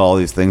talking about all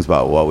these things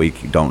about what we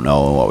don't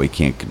know and what we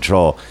can't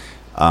control.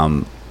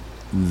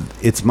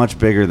 It's much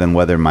bigger than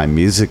whether my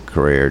music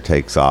career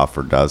takes off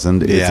or doesn't.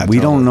 We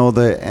don't know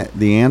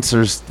the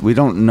answers. We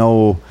don't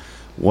know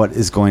what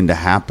is going to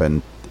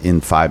happen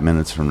in 5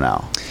 minutes from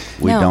now.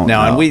 We don't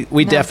know. And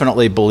we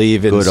definitely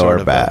believe in good sort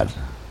or of bad.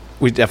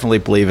 We definitely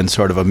believe in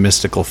sort of a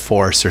mystical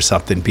force or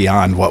something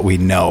beyond what we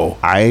know.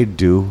 I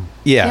do.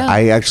 Yeah.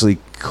 I actually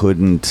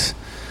couldn't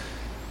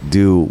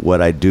do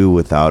what I do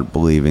without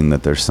believing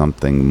that there's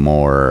something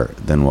more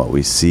than what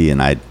we see,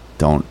 and I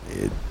don't.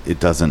 It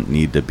doesn't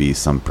need to be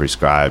some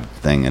prescribed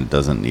thing, and it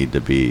doesn't need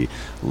to be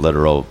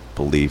literal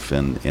belief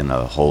in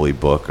a holy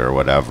book or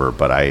whatever.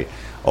 But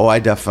I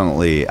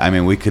definitely. I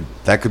mean,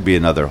 that could be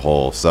another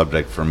whole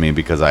subject for me,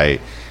 because I'm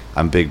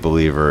a big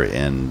believer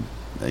in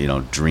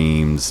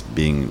dreams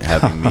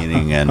having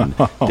meaning and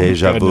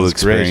deja vu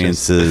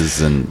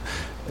experiences, and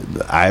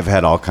I've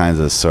had all kinds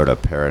of sort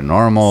of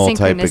paranormal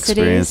type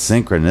experience,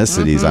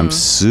 synchronicities. Mm-hmm. I'm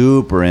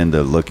super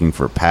into looking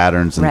for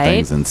patterns and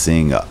things and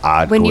seeing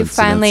odd when coincidences.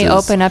 you finally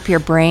open up your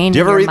brain,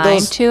 your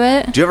mind to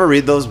it. Do you ever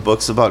read those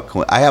books about?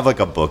 I have like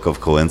a book of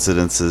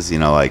coincidences.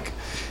 Like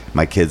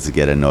my kids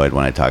get annoyed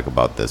when I talk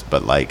about this,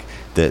 but like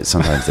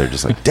sometimes they're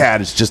just like, "Dad,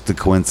 it's just a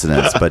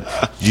coincidence." But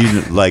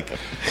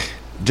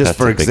just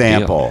for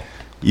example.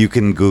 You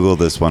can Google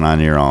this one on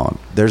your own.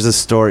 There's a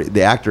story.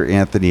 The actor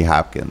Anthony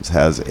Hopkins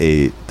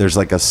there's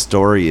like a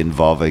story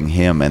involving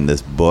him and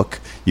this book.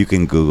 You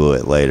can Google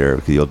it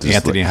later. You'll just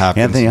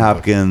Anthony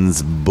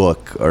Hopkins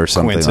book or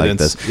something like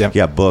this. Yep.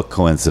 Yeah, book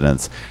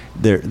coincidence.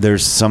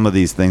 There's some of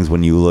these things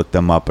when you look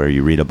them up or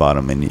you read about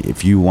them, and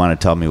if you want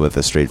to tell me with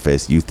a straight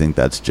face you think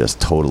that's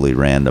just totally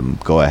random,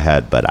 go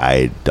ahead. But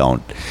I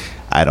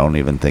don't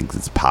even think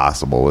it's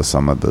possible with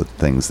some of the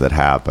things that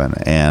happen.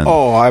 And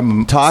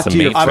talk to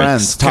your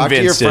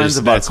friends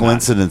about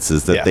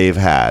coincidences that they've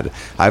had.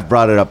 I've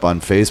brought it up on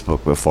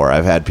Facebook before.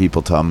 I've had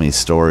people tell me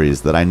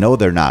stories that I know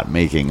they're not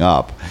making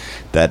up,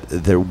 that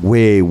they're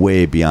way,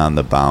 way beyond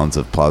the bounds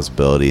of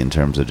plausibility in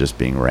terms of just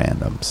being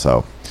random.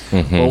 So,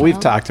 well,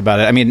 we've talked about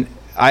it. I mean,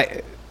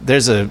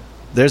 there's a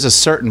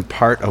certain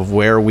part of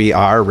where we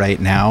are right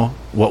now,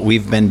 what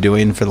we've been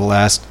doing for the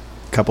last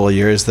couple of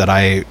years, that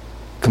I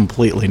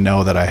completely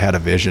know that I had a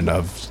vision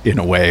of, in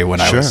a way,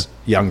 when I was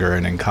younger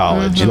and in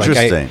college. Mm-hmm.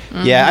 Interesting.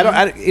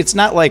 It's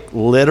not like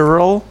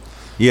literal.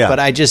 Yeah. But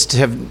I just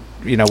have,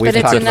 we've talked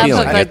about it's enough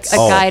of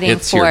a guiding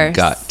force. Your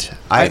gut.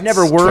 I've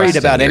never worried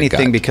about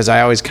anything because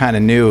I always kind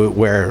of knew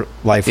where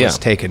life was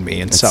taking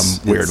me in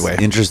some weird way.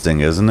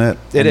 Interesting, isn't it?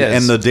 It is.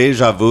 And the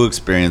deja vu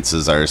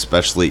experiences are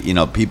especially,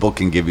 people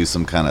can give you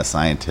some kind of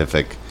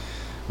scientific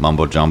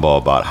mumbo jumbo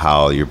about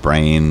how your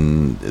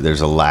brain,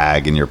 there's a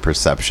lag in your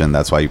perception,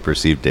 that's why you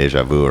perceive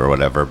deja vu or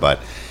whatever. But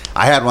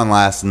I had one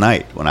last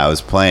night when I was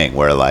playing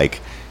where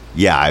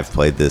I've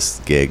played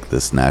this gig,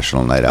 this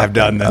national night out. I've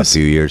done this a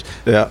few years,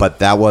 but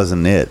that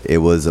wasn't it. It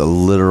was a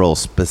literal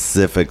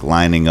specific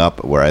lining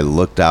up where I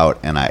looked out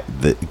and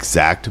the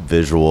exact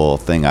visual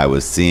thing I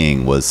was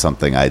seeing was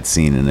something I'd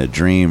seen in a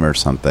dream or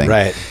something.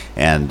 Right.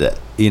 And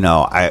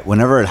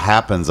whenever it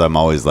happens, I'm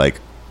always like,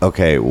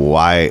 okay,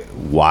 why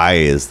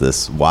is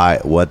this?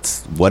 What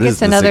is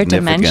the another significance?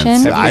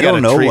 dimension? I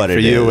don't know what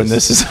it is. When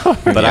this is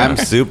over. But I'm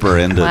super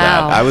into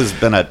that. I was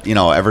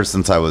ever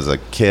since I was a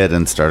kid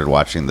and started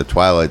watching The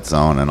Twilight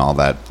Zone and all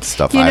that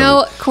stuff.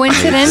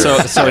 Coincidence?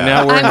 So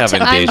now we're having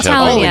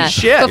deja vu. Holy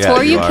shit.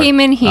 Before you came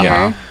in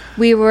here,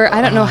 we were,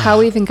 I don't know how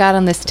we even got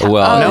on this topic.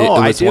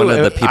 Well, it was one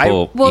of the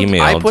people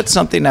emailed. I put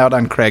something out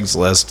on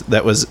Craigslist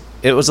that was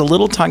a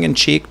little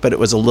tongue-in-cheek, but it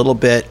was a little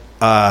bit,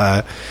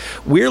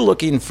 we're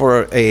looking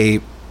for a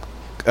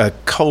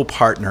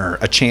co-partner,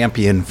 a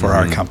champion for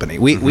our company.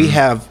 We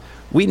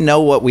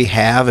know what we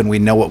have and we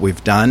know what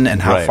we've done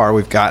and how far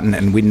we've gotten,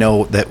 and we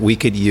know that we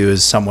could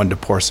use someone to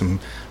pour some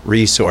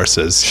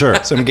resources,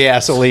 some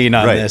gasoline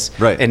on this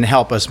and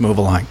help us move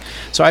along.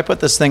 So I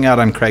put this thing out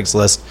on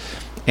Craigslist,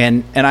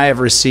 and I have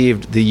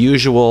received the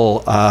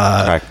usual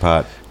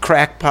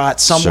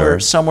crackpot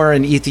somewhere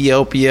in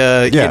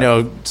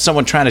Ethiopia,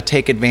 someone trying to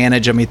take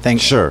advantage of me thing.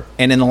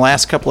 And in the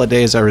last couple of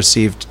days I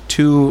received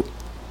 2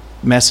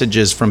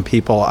 messages from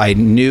people I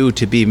knew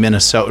to be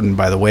Minnesotan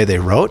by the way they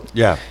wrote.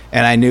 Yeah.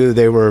 And I knew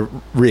they were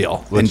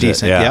real and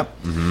decent. Yeah.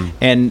 Yep. Mm-hmm.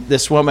 And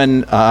this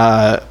woman,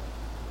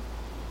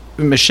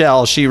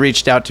 Michelle, she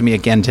reached out to me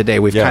again today.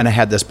 We've kind of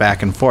had this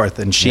back and forth,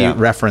 and she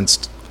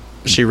referenced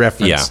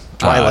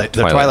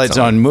Twilight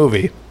Zone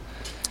movie.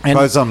 And,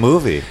 it's a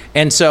movie.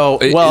 And so,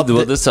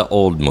 this is an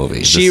old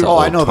movie.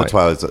 I know the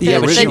Twilight Zone. Yeah,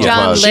 the original John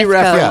Twilight Zone. she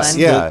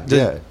Lithgow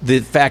referenced the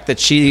fact that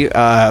she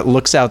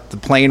looks out the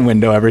plane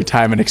window every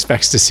time and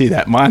expects to see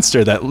that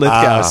monster that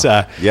Lithgow's,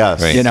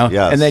 yes, you know.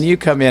 yes. And then you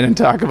come in and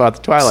talk about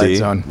the Twilight See?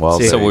 Zone. Well,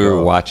 See? So there we you were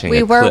go. watching. We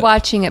a were clip.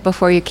 watching it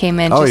before you came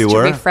in, Oh, just you to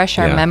were? refresh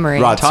our Yeah. memory.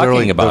 Rod Talking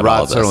Serling, about the Rod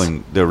all this.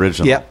 Serling, the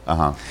original.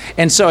 Yep.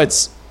 And so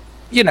it's,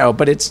 you know,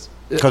 but it's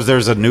Because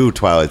there's a new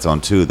Twilight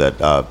Zone too that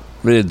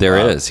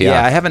There is,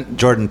 yeah. I haven't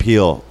Jordan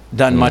Peele,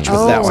 done much with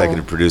that one.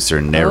 executive producer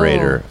and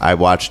narrator. I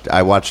watched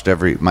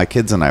my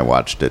kids and I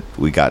watched it.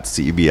 We got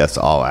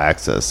CBS All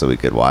Access so we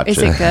could watch Is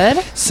it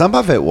good? Some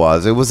of it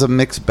was. It was a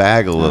mixed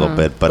bag a little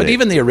bit, but But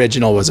even the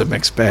original was a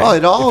mixed bag.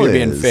 it all if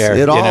you're is. being fair.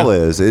 It you all know?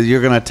 is.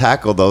 You're going to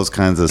tackle those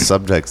kinds of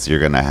subjects. You're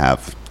going to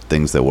have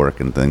things that work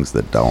and things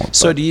that don't.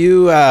 So But-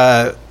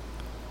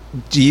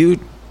 do you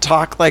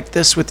talk like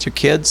this with your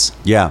kids?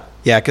 yeah.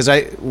 Yeah, because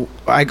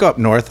I go up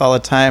north all the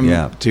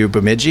time to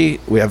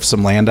Bemidji. We have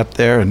some land up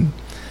there,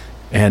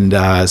 and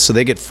so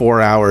they get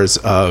 4 hours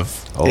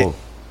of.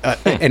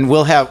 And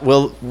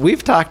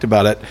we've talked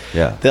about it.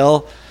 Yeah.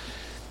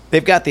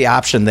 They've got the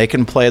option. They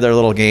can play their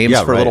little games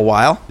for a little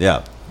while.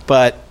 Yeah.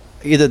 But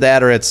either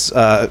that or it's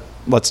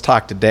let's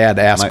talk to dad,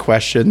 ask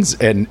questions,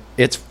 and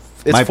it's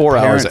 4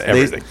 hours of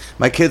everything.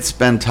 My kids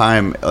spend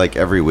time like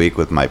every week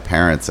with my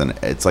parents, and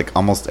it's like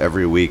almost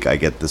every week I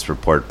get this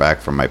report back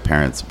from my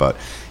parents about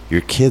your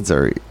kids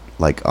are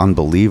like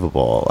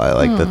unbelievable. I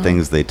like the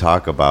things they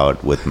talk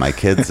about with my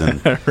kids,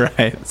 and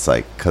Right. it's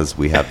like because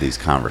we have these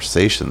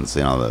conversations.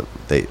 You know,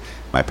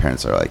 my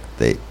parents are like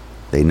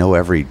they know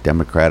every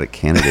Democratic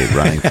candidate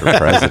running for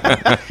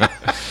president.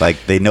 Like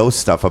they know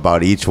stuff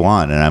about each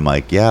one, and I'm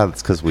like, yeah,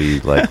 it's because we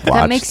like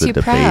watch makes the you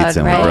debates proud,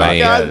 and right? we Right.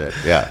 look at it.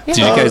 Yeah. Did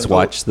you guys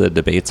watch the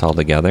debates all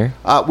together?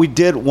 We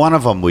did. One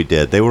of them we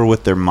did. They were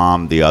with their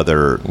mom. The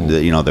other,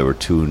 there were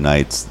 2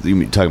 nights.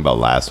 You talking about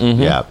last week?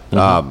 Yeah.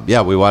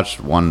 Yeah, we watched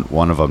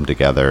one of them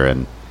together,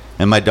 and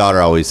my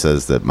daughter always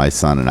says that my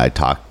son and I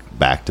talk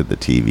back to the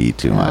TV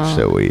too much.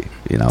 So we,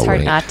 It's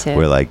hard not to.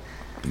 we're like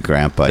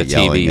grandpa The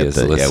yelling TV at is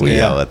the listening. we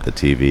yell at the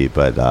TV,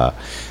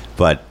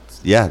 but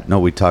yeah, no,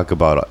 we talk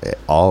about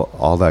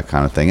all that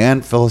kind of thing,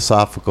 and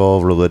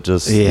philosophical,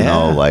 religious,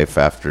 life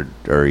after,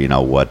 or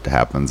what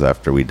happens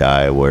after we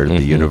die, where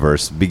the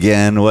universe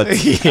began, how.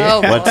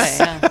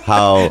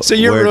 So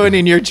you're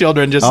ruining your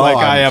children just like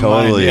I am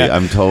totally, mine. Yeah.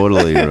 I'm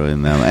totally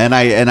ruining them, and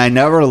I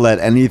never let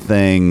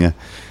anything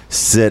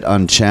sit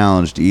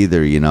unchallenged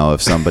either.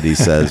 If somebody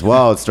says,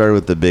 well, it started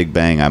with the Big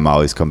Bang, I'm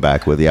always come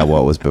back with,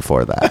 what was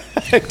before that?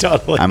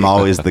 Totally. I'm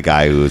always the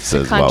guy who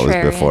says what was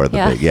before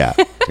the Big. Yeah.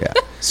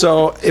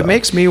 So it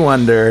makes me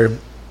wonder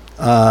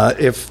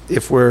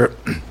if we're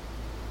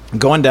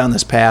going down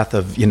this path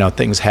of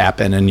things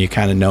happen and you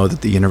kind of know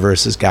that the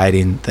universe is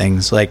guiding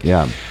things. Like,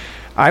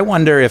 I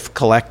wonder if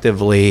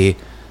collectively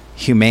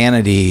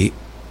humanity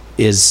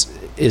is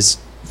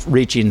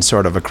reaching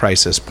sort of a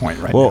crisis point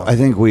right now. Well, I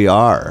think we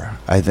are.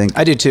 I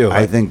do too.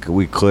 I think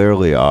we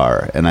clearly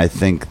are, and I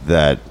think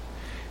that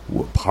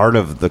part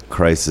of the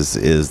crisis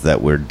is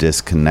that we're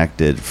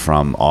disconnected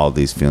from all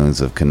these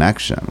feelings of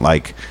connection.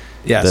 Like,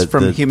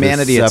 from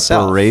humanity the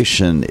itself.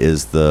 Separation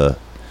is the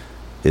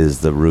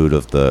root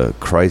of the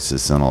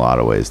crisis in a lot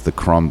of ways. The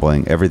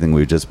crumbling, everything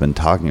we've just been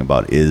talking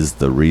about is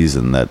the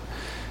reason that,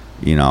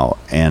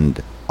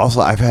 and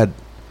also have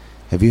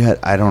you had,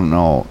 I don't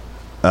know,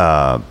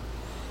 I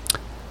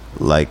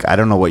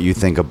don't know what you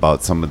think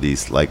about some of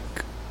these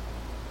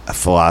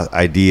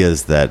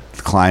ideas that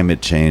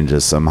climate change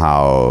is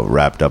somehow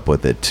wrapped up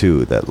with it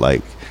too. That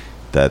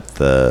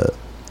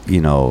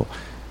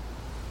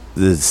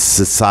the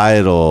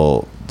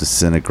societal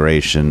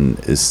disintegration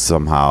is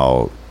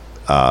somehow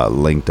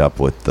linked up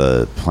with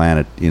the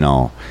planet.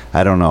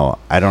 I don't know.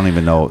 I don't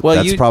even know.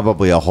 Well, That's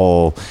probably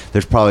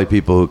there's probably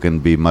people who can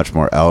be much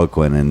more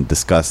eloquent in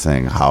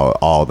discussing how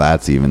all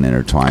that's even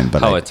intertwined.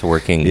 But it's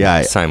working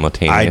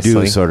simultaneously. I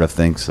do sort of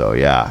think so.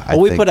 Yeah. Well,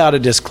 we put out a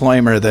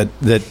disclaimer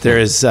that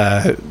there's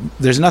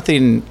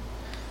nothing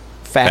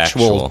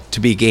factual to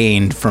be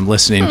gained from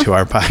listening to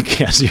our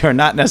podcast. You're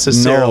not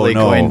necessarily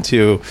going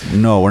to.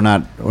 No, we're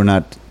not. We're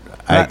not.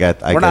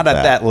 We're not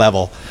at that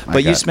level.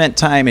 But you spent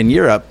time in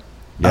Europe.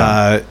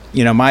 Yeah.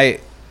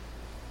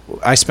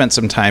 I spent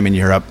some time in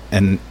Europe,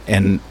 and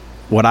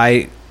what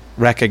I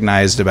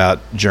recognized about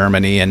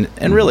Germany and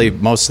really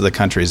most of the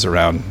countries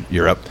around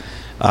Europe,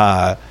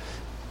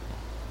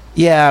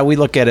 we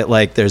look at it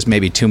like there's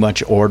maybe too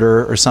much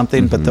order or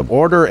something, but the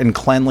order and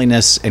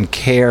cleanliness and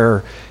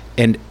care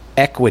and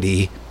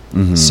equity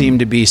seem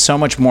to be so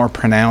much more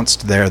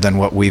pronounced there than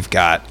what we've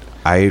got.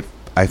 I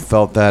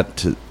felt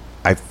that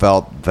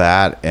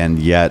and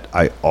yet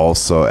I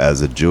also,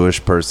 as a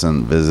Jewish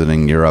person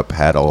visiting Europe,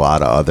 had a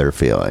lot of other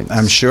feelings.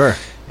 I'm sure.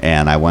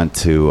 And I went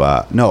to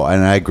and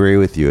I agree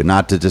with you,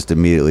 not to just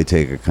immediately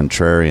take a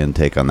contrarian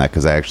take on that,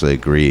 because I actually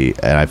agree,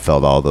 and I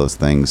felt all those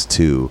things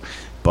too.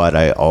 But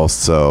I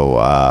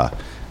also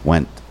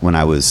went when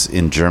I was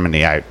in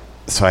Germany. I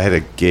had a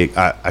gig.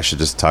 I should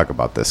just talk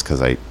about this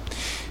because I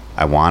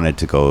wanted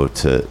to go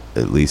to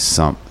at least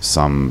some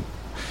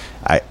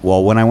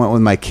When I went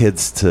with my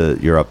kids to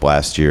Europe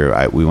last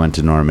year, we went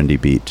to Normandy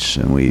Beach,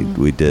 and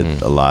we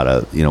did a lot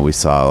of, we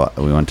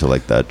went to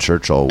like the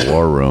Churchill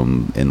War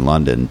Room in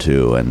London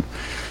too, and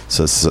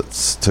so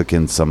took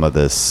in some of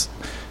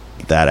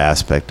that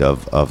aspect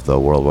of the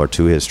World War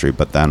II history.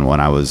 But then when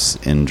I was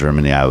in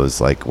Germany, I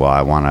was like, well,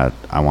 I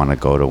want to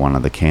go to one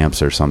of the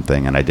camps or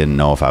something, and I didn't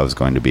know if I was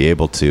going to be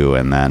able to.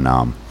 And then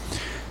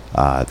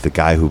the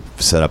guy who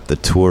set up the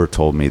tour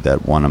told me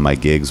that one of my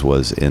gigs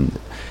was in,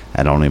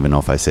 I don't even know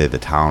if I say the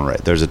town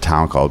right. There's a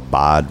town called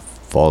Bad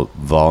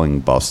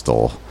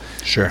Wallingbostel.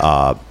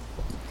 Sure.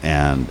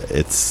 And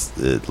it's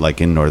like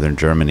in northern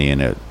Germany,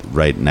 and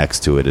right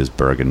next to it is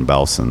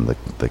Bergen-Belsen,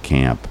 the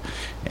camp.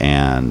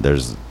 And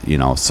there's,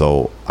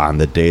 so on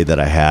the day that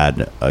I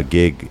had a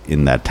gig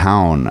in that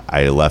town,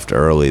 I left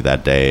early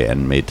that day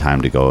and made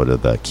time to go to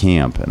the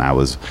camp. And I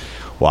was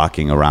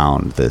walking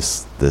around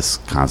this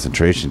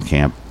concentration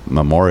camp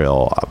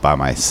memorial by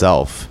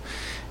myself,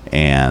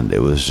 and it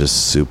was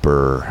just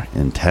super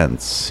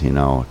intense.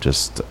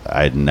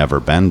 I'd never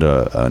been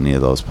to any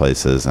of those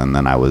places, and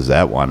then I was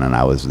at one, and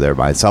I was there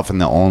by myself. And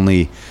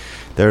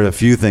there are a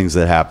few things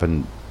that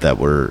happened that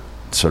were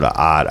sort of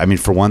odd. I mean,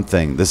 for one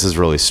thing, this is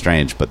really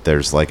strange, but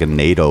there's like a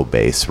NATO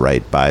base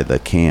right by the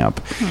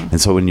camp. And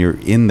so when you're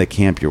in the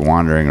camp, you're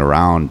wandering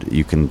around,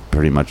 you can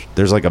pretty much,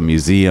 there's like a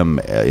museum,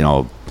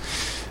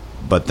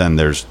 but then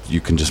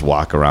you can just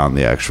walk around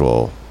the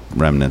actual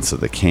remnants of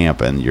the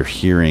camp, and you're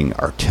hearing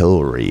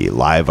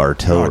live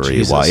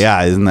artillery. Oh,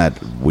 yeah, isn't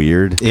that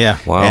weird? Yeah.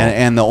 Wow.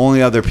 And the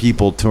only other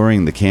people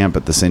touring the camp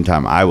at the same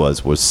time I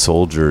was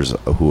soldiers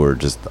who were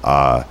just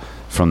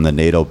from the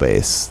NATO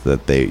base,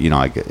 that they,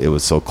 it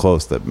was so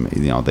close that,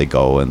 they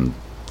go and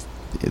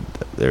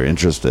they're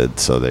interested,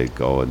 so they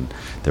go, and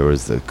there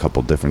was a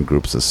couple different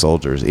groups of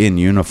soldiers in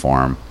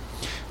uniform,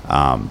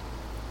 and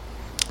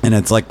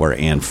it's like where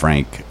Anne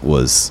Frank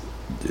was.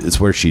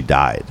 It's where she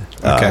died.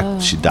 Okay.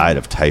 She died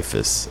of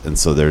typhus, and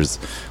so there's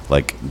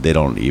like, they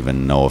don't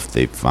even know if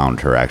they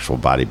found her actual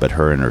body, but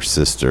her and her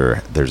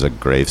sister, there's a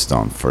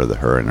gravestone for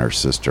her and her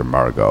sister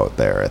Margot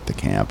there at the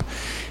camp.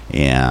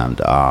 And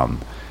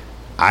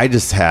I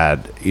just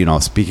had,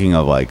 speaking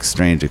of like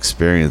strange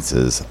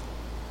experiences,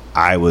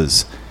 I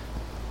was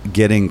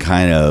getting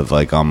kind of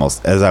like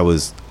almost, as I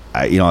was,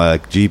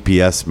 like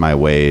GPS my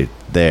way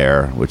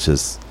there, which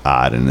is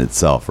odd in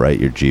itself, right?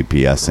 You're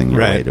GPSing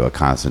your way to a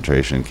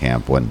concentration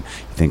camp when you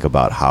think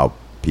about how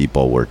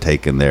people were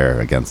taken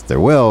there against their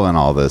will and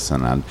all this.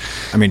 And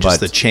just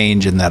the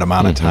change in that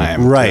amount of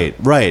time.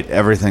 Right.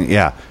 Everything.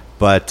 Yeah.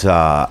 But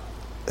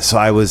so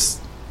I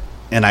was,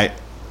 and I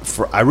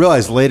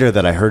realized later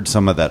that I heard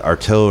some of that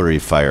artillery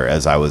fire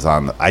as I was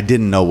I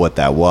didn't know what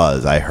that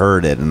was. I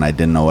heard it, and I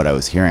didn't know what I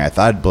was hearing. I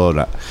thought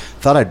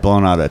I'd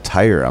blown out a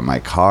tire on my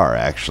car,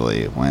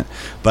 actually.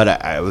 But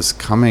I was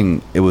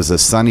coming, it was a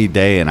sunny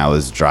day, and I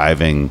was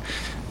driving.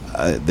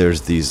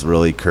 There's these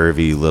really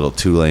curvy little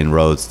 2-lane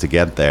roads to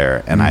get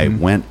there, and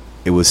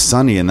it was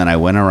sunny, and then I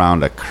went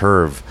around a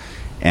curve,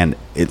 and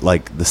it,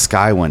 like, the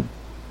sky went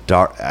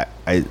dark.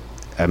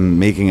 I'm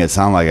making it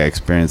sound like I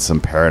experienced some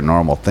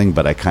paranormal thing,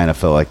 but I kind of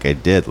feel like I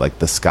did. Like,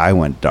 the sky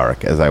went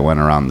dark as I went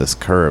around this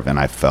curve, and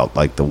I felt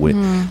like the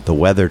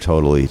weather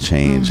totally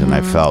changed, and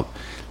I felt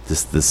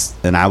this,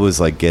 and I was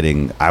like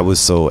I was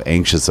so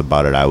anxious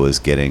about it. I was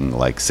getting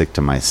like sick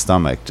to my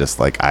stomach, just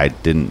like I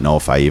didn't know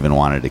if I even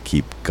wanted to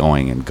keep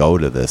going and go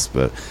to this,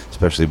 but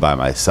especially by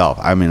myself.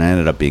 I mean, I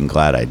ended up being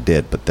glad I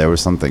did, but there was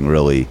something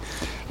really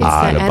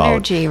odd about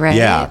energy, right?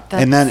 Yeah,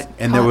 and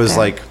there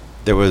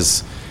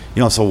was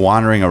so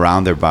wandering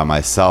around there by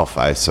myself,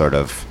 I sort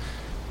of,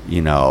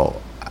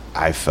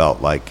 I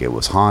felt like it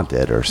was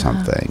haunted or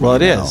something. Well,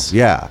 it is.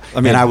 Yeah.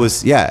 I mean,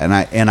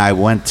 I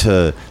went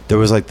to, there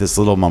was like this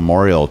little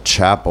memorial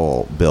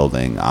chapel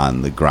building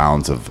on the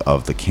grounds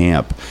of the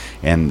camp,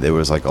 and there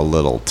was like a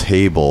little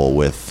table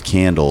with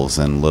candles,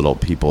 and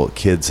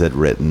kids had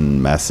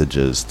written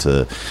messages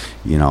to,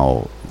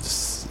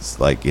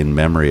 like in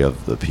memory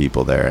of the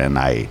people there. And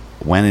I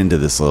went into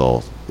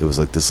it was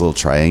like this little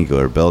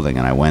triangular building,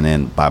 and I went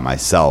in by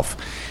myself,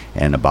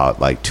 and about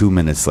like 2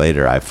 minutes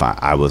later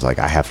I was like,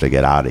 I have to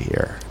get out of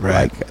here.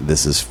 Right. Like,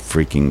 this is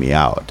freaking me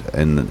out.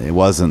 And it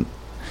wasn't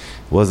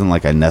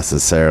like I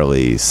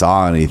necessarily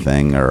saw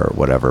anything or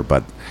whatever,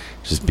 but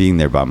just being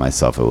there by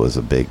myself, it was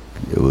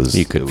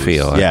you could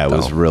feel it. Yeah, it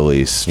was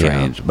really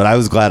strange. Yeah. But I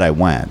was glad I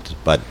went.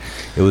 But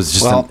it was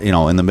just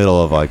in the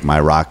middle of like my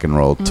rock and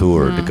roll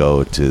tour to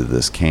go to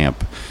this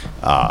camp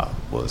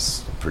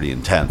was pretty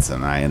intense,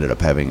 and I ended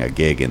up having a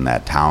gig in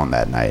that town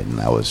that night, and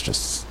that was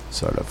just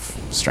sort of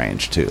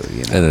strange too.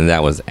 And then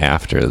that was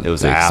after the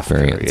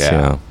experience.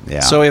 Yeah.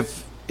 So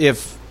if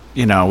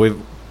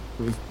we've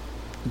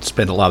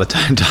spent a lot of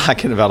time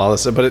talking about all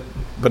this, but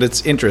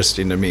it's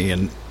interesting to me,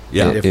 and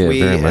if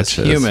we as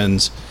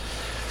humans,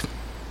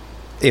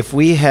 if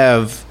we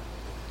have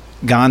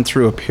gone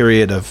through a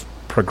period of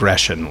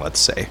progression, let's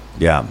say,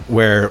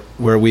 where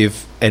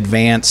we've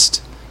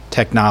advanced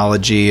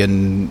technology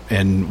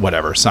and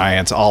whatever,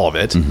 science, all of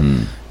it,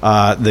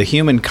 the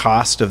human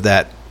cost of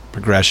that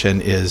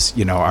progression is,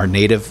 our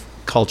native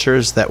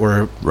cultures that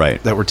were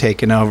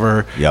taken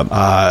over.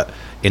 Yep.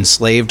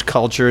 Enslaved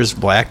cultures,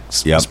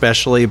 blacks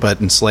especially,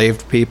 but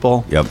enslaved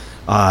people. Yep.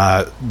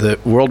 The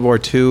World War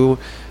II,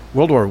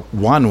 World War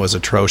I was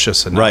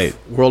atrocious enough. Right.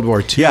 World War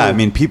II. Yeah, I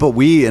mean,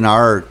 we in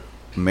our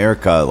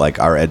America, like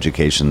our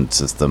education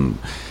system,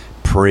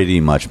 pretty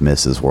much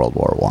misses World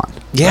War I.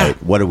 Yeah.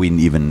 Right? What do we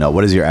even know?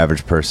 What does your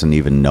average person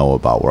even know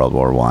about World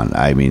War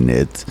I? I mean,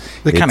 they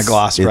kind of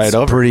glossed right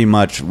over. Pretty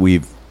much,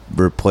 we've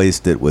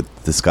replaced it with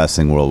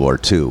discussing World War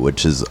II,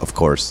 which is, of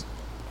course,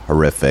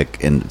 horrific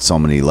in so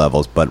many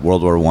levels. But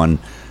World War I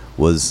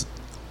was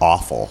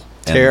awful.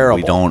 Terrible.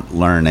 We don't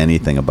learn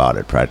anything about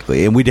it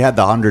practically. And we had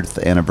the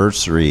 100th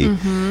anniversary.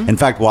 In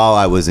fact, while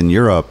I was in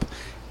Europe,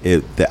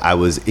 I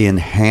was in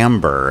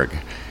Hamburg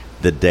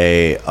the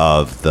day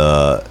of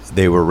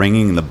they were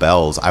ringing the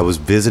bells. I was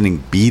visiting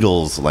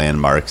Beatles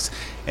landmarks,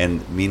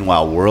 and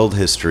meanwhile World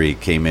History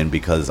came in,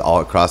 because all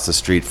across the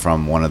street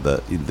from one of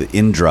the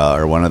Indra,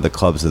 or one of the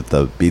clubs that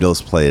the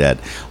Beatles played at,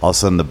 all of a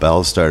sudden the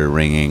bells started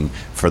ringing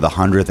for the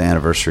 100th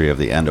anniversary of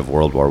the end of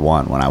World War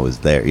I when I was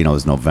there. It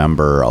was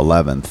November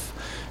 11th,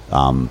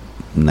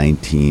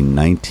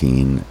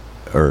 1919,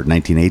 or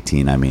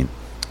 1918, I mean.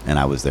 And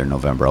I was there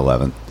November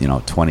 11th,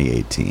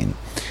 2018.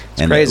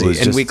 It's crazy.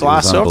 And we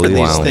gloss over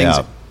these things.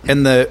 Yeah.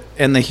 And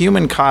the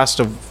human cost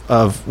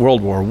of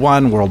World War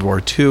I, World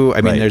War II, I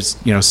mean, there's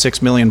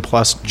 6 million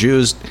plus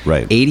Jews,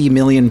 80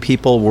 million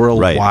people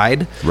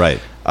worldwide,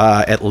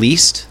 at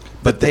least.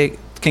 But they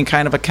can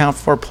kind of account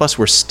for. Plus,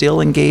 we're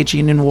still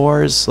engaging in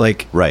wars.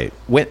 But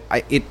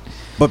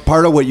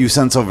part of what you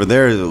sense over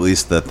there is at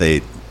least that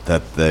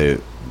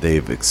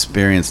they've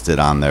experienced it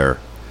on their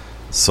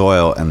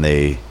soil, and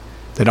they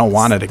don't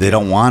want it again. They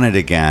don't want it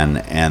again,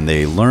 and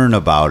they learn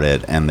about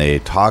it, and they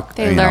talk.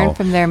 They learn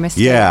from their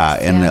mistakes. Yeah,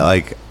 and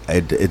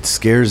it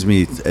scares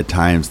me at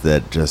times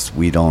that just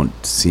we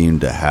don't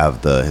seem to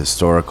have the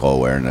historical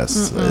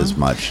awareness as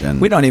much. And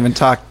we don't even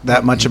talk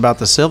that much about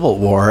the Civil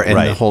War and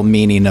the whole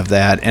meaning of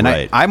that. And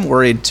I'm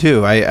worried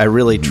too. I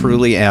really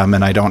truly am,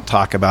 and I don't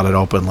talk about it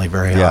openly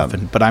very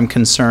often. But I'm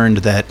concerned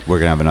that we're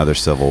gonna have another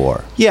Civil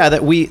War. Yeah,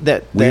 that we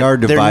are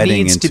dividing there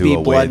needs to be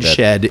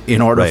bloodshed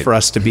in order for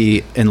us to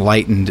be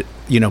enlightened.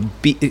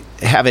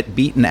 Have it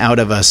beaten out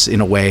of us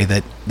in a way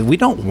that we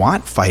don't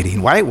want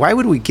fighting. Why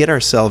would we get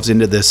ourselves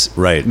into this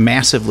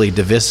massively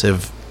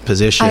divisive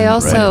position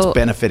that's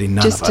benefiting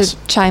none of us? Just to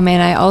chime in,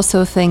 I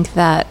also think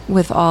that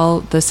with all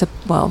this,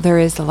 there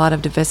is a lot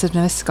of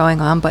divisiveness going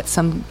on, but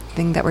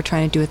something that we're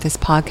trying to do with this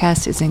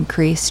podcast is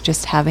increase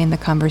just having the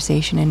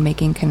conversation and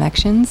making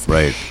connections.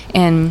 Right.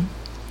 And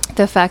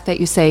the fact that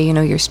you say,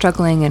 you're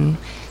struggling, and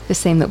the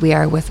same that we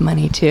are with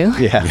money too.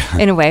 Yeah.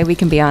 In a way, we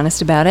can be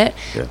honest about it.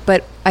 Yeah.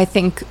 But I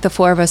think the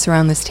four of us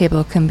around this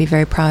table can be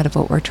very proud of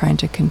what we're trying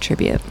to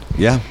contribute.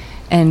 Yeah.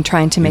 And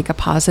trying to make a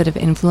positive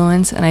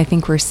influence. And I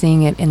think we're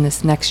seeing it in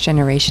this next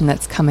generation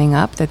that's coming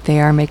up, that they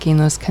are making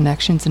those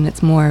connections, and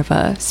it's more of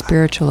a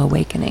spiritual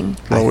awakening.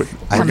 Well, we're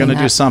going to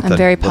do something. I'm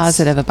very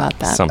positive about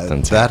that.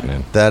 Something's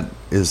happening. That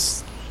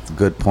is a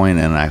good point,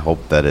 and I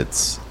hope that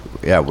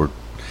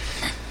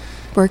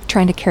we're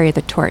trying to carry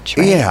the torch,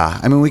 right? Yeah.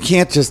 I mean, we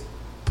can't just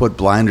put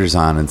blinders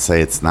on and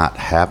say it's not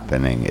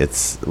happening.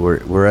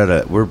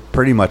 We're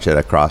pretty much at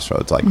a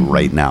crossroads,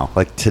 right now,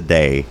 like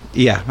today.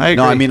 Yeah, I agree.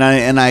 No, I mean,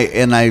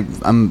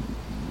 I'm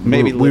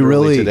maybe we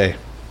really today.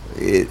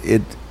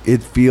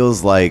 It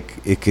feels like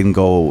it can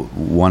go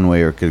one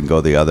way or it can go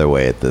the other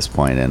way at this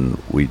point,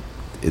 and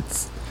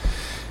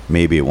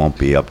maybe it won't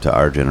be up to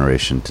our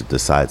generation to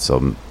decide.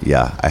 So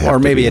yeah, or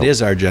maybe it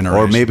is our generation.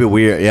 Or maybe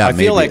I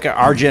feel like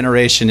our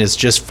generation is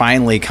just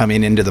finally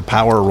coming into the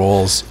power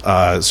roles.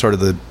 Sort of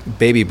the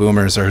baby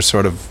boomers are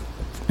sort of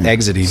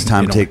exiting. It's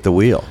time to take the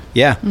wheel.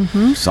 Yeah.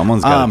 Mm-hmm.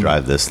 Someone's got to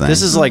drive this thing.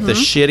 This is like the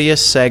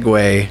shittiest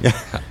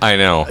segue. I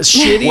know.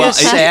 Shittiest,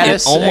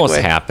 saddest it almost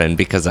segue. happened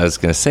because I was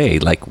going to say,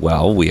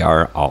 we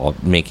are all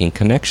making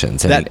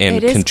connections and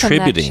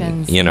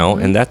contributing,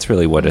 and that's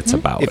really what it's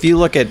about. If you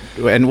look at,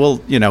 and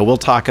we'll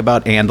talk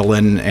about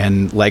Andelin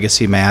and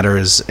Legacy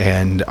Matters,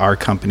 and our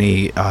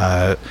company,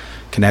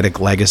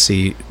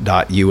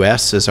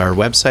 kineticlegacy.us is our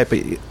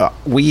website, but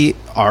we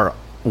are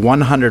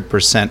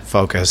 100%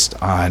 focused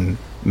on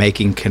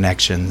making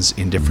connections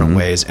in different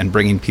ways and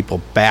bringing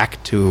people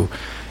back to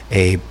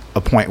a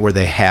point where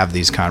they have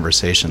these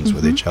conversations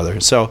with each other.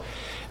 So,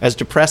 as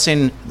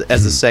depressing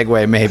as the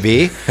segue may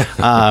be,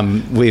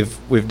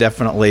 we've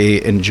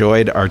definitely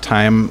enjoyed our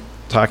time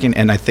talking,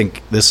 and I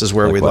think this is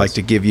where we'd like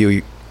to give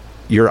you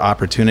your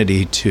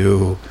opportunity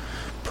to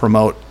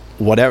promote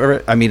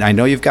whatever. I mean, I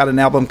know you've got an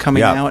album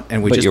coming out,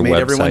 and we just made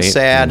everyone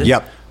sad.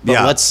 Yep.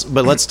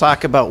 But let's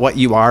talk about what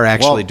you are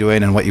actually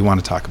doing and what you want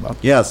to talk about.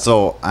 Yeah,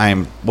 so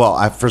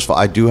first of all,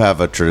 I do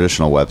have a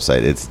traditional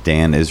website. It's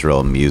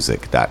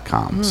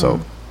danisraelmusic.com. So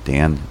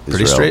Dan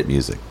Israel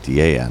Music,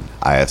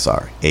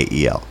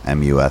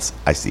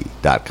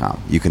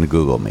 DANISRAELMUSIC.com. You can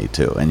Google me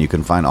too, and you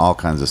can find all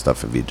kinds of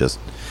stuff if you just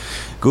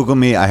Google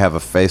me. I have a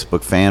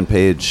Facebook fan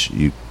page.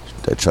 I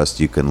trust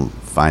you can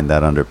find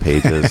that under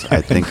pages.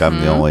 I think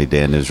I'm the only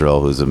Dan Israel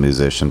who's a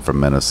musician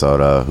from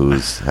Minnesota who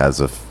has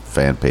a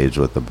fan page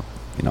with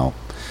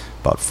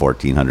about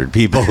 1,400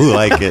 people who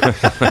like it.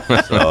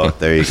 So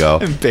there you go.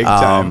 Big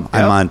time.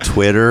 I'm on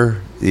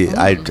Twitter.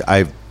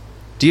 I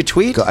Do you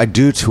tweet? I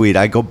do tweet.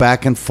 I go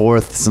back and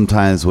forth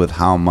sometimes with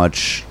how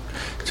much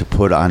to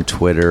put on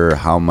Twitter,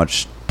 how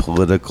much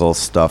political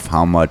stuff,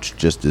 how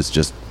much is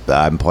just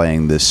I'm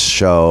playing this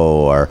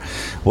show or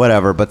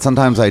whatever. But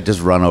sometimes I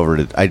just run over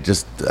to I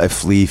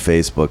flee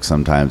Facebook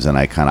sometimes, and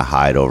I kind of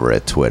hide over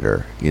at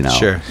Twitter,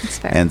 Sure. That's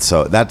fair. And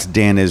so that's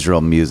Dan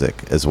Israel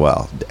Music as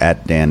well,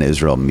 at Dan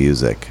Israel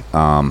Music.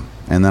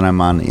 And then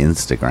I'm on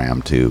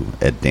Instagram too,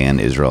 at Dan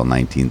Israel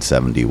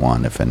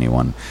 1971. If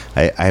anyone,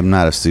 I'm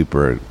not a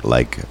super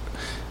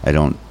I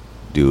don't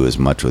do as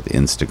much with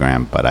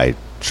Instagram, but I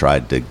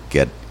tried to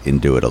get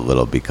into it a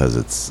little because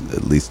it's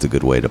at least a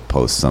good way to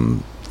post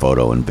some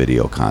photo and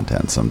video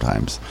content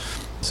sometimes.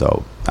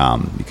 So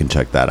you can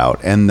check that out.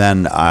 And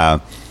then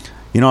I'm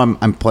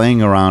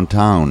playing around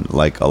town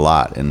a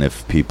lot, and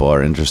if people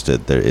are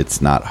interested,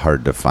 it's not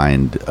hard to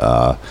find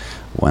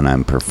when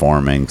I'm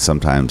performing,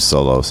 sometimes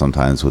solo,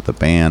 sometimes with a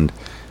band,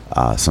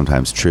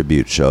 sometimes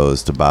tribute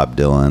shows to Bob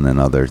Dylan and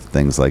other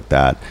things like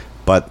that.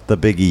 But the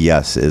biggie,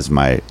 yes, is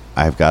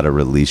I've got a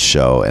release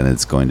show, and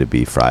it's going to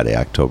be Friday,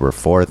 October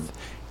 4th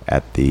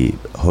at the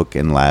Hook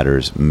and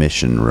Ladders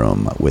Mission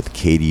Room with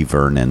Katie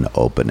Vernon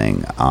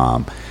opening.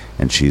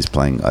 And she's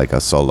playing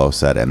a solo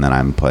set, and then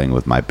I'm playing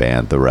with my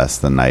band the rest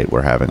of the night.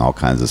 We're having all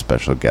kinds of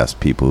special guests,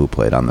 people who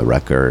played on the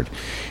record.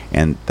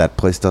 And that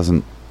place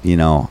doesn't,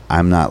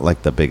 I'm not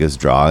the biggest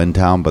draw in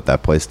town, but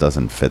that place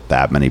doesn't fit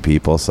that many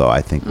people. So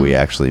I think we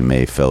actually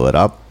may fill it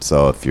up.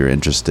 So if you're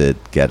interested,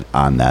 get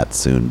on that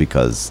soon,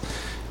 because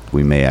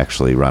we may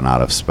actually run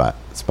out of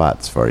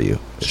spots for you.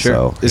 Sure.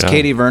 So, is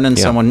Katie Vernon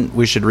someone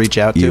we should reach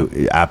out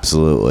to?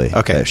 Absolutely.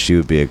 Okay. She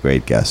would be a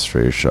great guest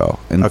for your show.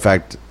 In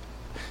fact,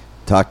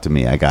 talk to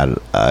me. I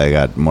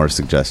got more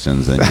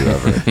suggestions than you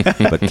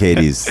ever. But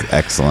Katie's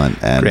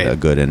excellent and Great. A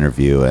good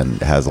interview and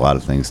has a lot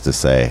of things to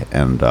say.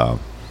 And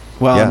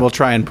And we'll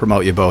try and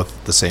promote you both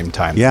at the same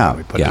time when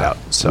we put it out.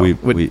 So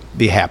we'd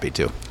be happy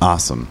to.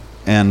 Awesome.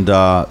 And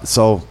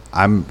so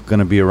I'm going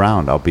to be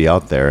around. I'll be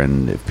out there.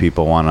 And if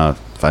people want to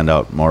find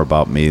out more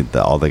about me,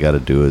 all they got to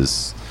do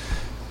is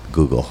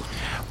Google.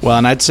 Well,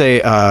 and I'd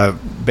say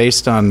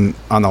based on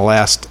the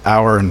last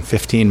hour and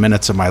 15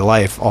 minutes of my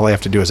life, all I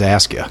have to do is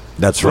ask you.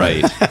 That's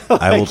right.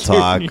 I will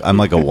talk. I'm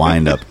like a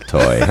wind-up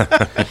toy.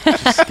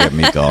 Just get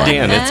me going.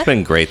 Dan, it's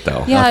been great,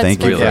 though. Yeah, thank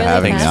it's you been for really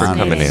having me on.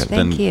 fascinating. It's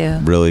been Thank you.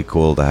 really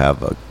cool to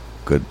have a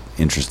good,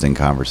 interesting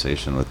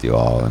conversation with you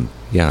all. And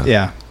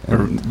Yeah.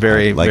 We're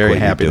very, like very what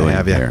you're happy to doing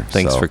have you. here.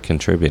 Thanks So, for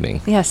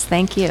contributing. Yes,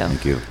 thank you.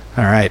 Thank you.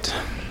 All right.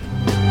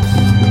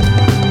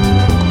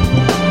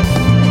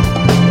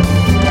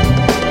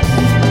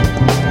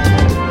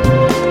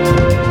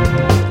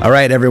 All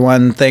right,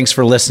 everyone. Thanks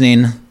for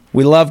listening.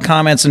 We love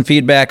comments and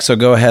feedback, so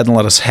go ahead and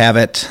let us have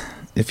it.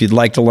 If you'd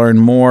like to learn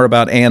more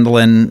about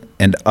Andelin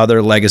and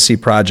other legacy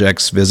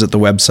projects, visit the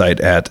website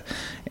at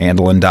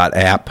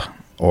andelin.app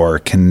or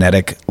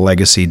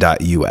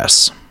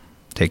kineticlegacy.us.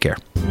 Take care.